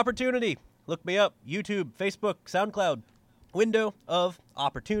 Window of Opportunity. Look me up. YouTube, Facebook, SoundCloud. Window of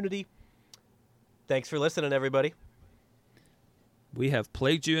Opportunity. Thanks for listening, everybody. We have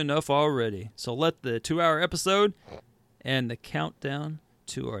plagued you enough already. So let the 2-hour episode and the countdown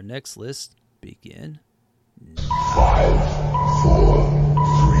to our next list begin. 5, 4,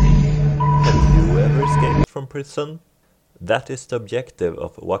 3. Have you ever escaped from prison? That is the objective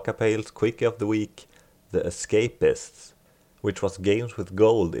of Wakapale's Quickie of the Week, The Escapists, which was Games with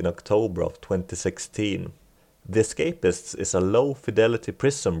Gold in October of 2016. The Escapists is a low-fidelity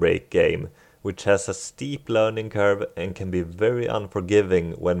prison break game, which has a steep learning curve and can be very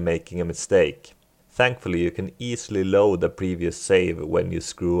unforgiving when making a mistake. Thankfully, you can easily load a previous save when you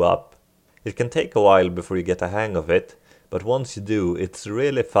screw up. It can take a while before you get a hang of it, but once you do, it's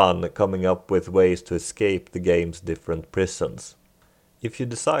really fun coming up with ways to escape the game's different prisons. If you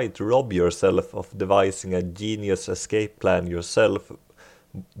decide to rob yourself of devising a genius escape plan yourself,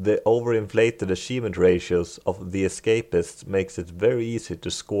 the overinflated achievement ratios of the escapists makes it very easy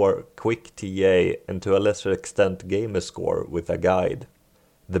to score quick TA and to a lesser extent gamerscore with a guide.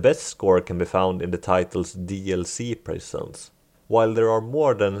 The best score can be found in the title's DLC prisons. While there are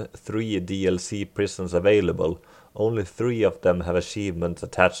more than 3 DLC prisons available, only 3 of them have achievements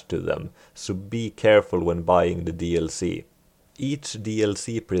attached to them, so be careful when buying the DLC. Each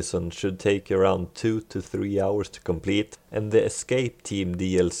DLC prison should take around 2 to 3 hours to complete, and the Escape Team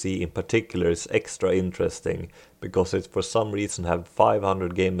DLC in particular is extra interesting because it for some reason have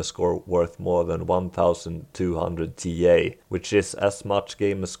 500 gamerscore worth more than 1200 TA, which is as much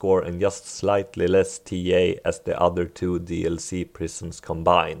gamerscore and just slightly less TA as the other 2 DLC prisons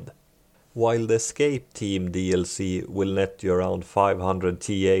combined. While the Escape Team DLC will net you around 500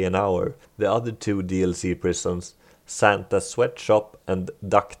 TA an hour, the other 2 DLC prisons, Santa's Sweatshop and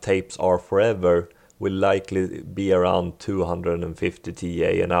Duct Tapes Are Forever, will likely be around 250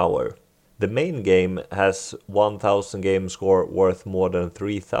 TA an hour. The main game has 1000 game score worth more than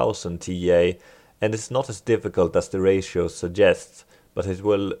 3000 TA, and it's not as difficult as the ratio suggests, but it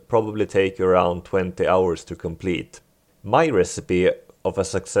will probably take around 20 hours to complete. My recipe of a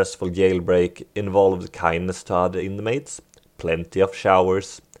successful jailbreak involved kindness to other inmates, plenty of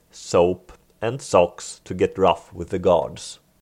showers, soap, and socks to get rough with the guards.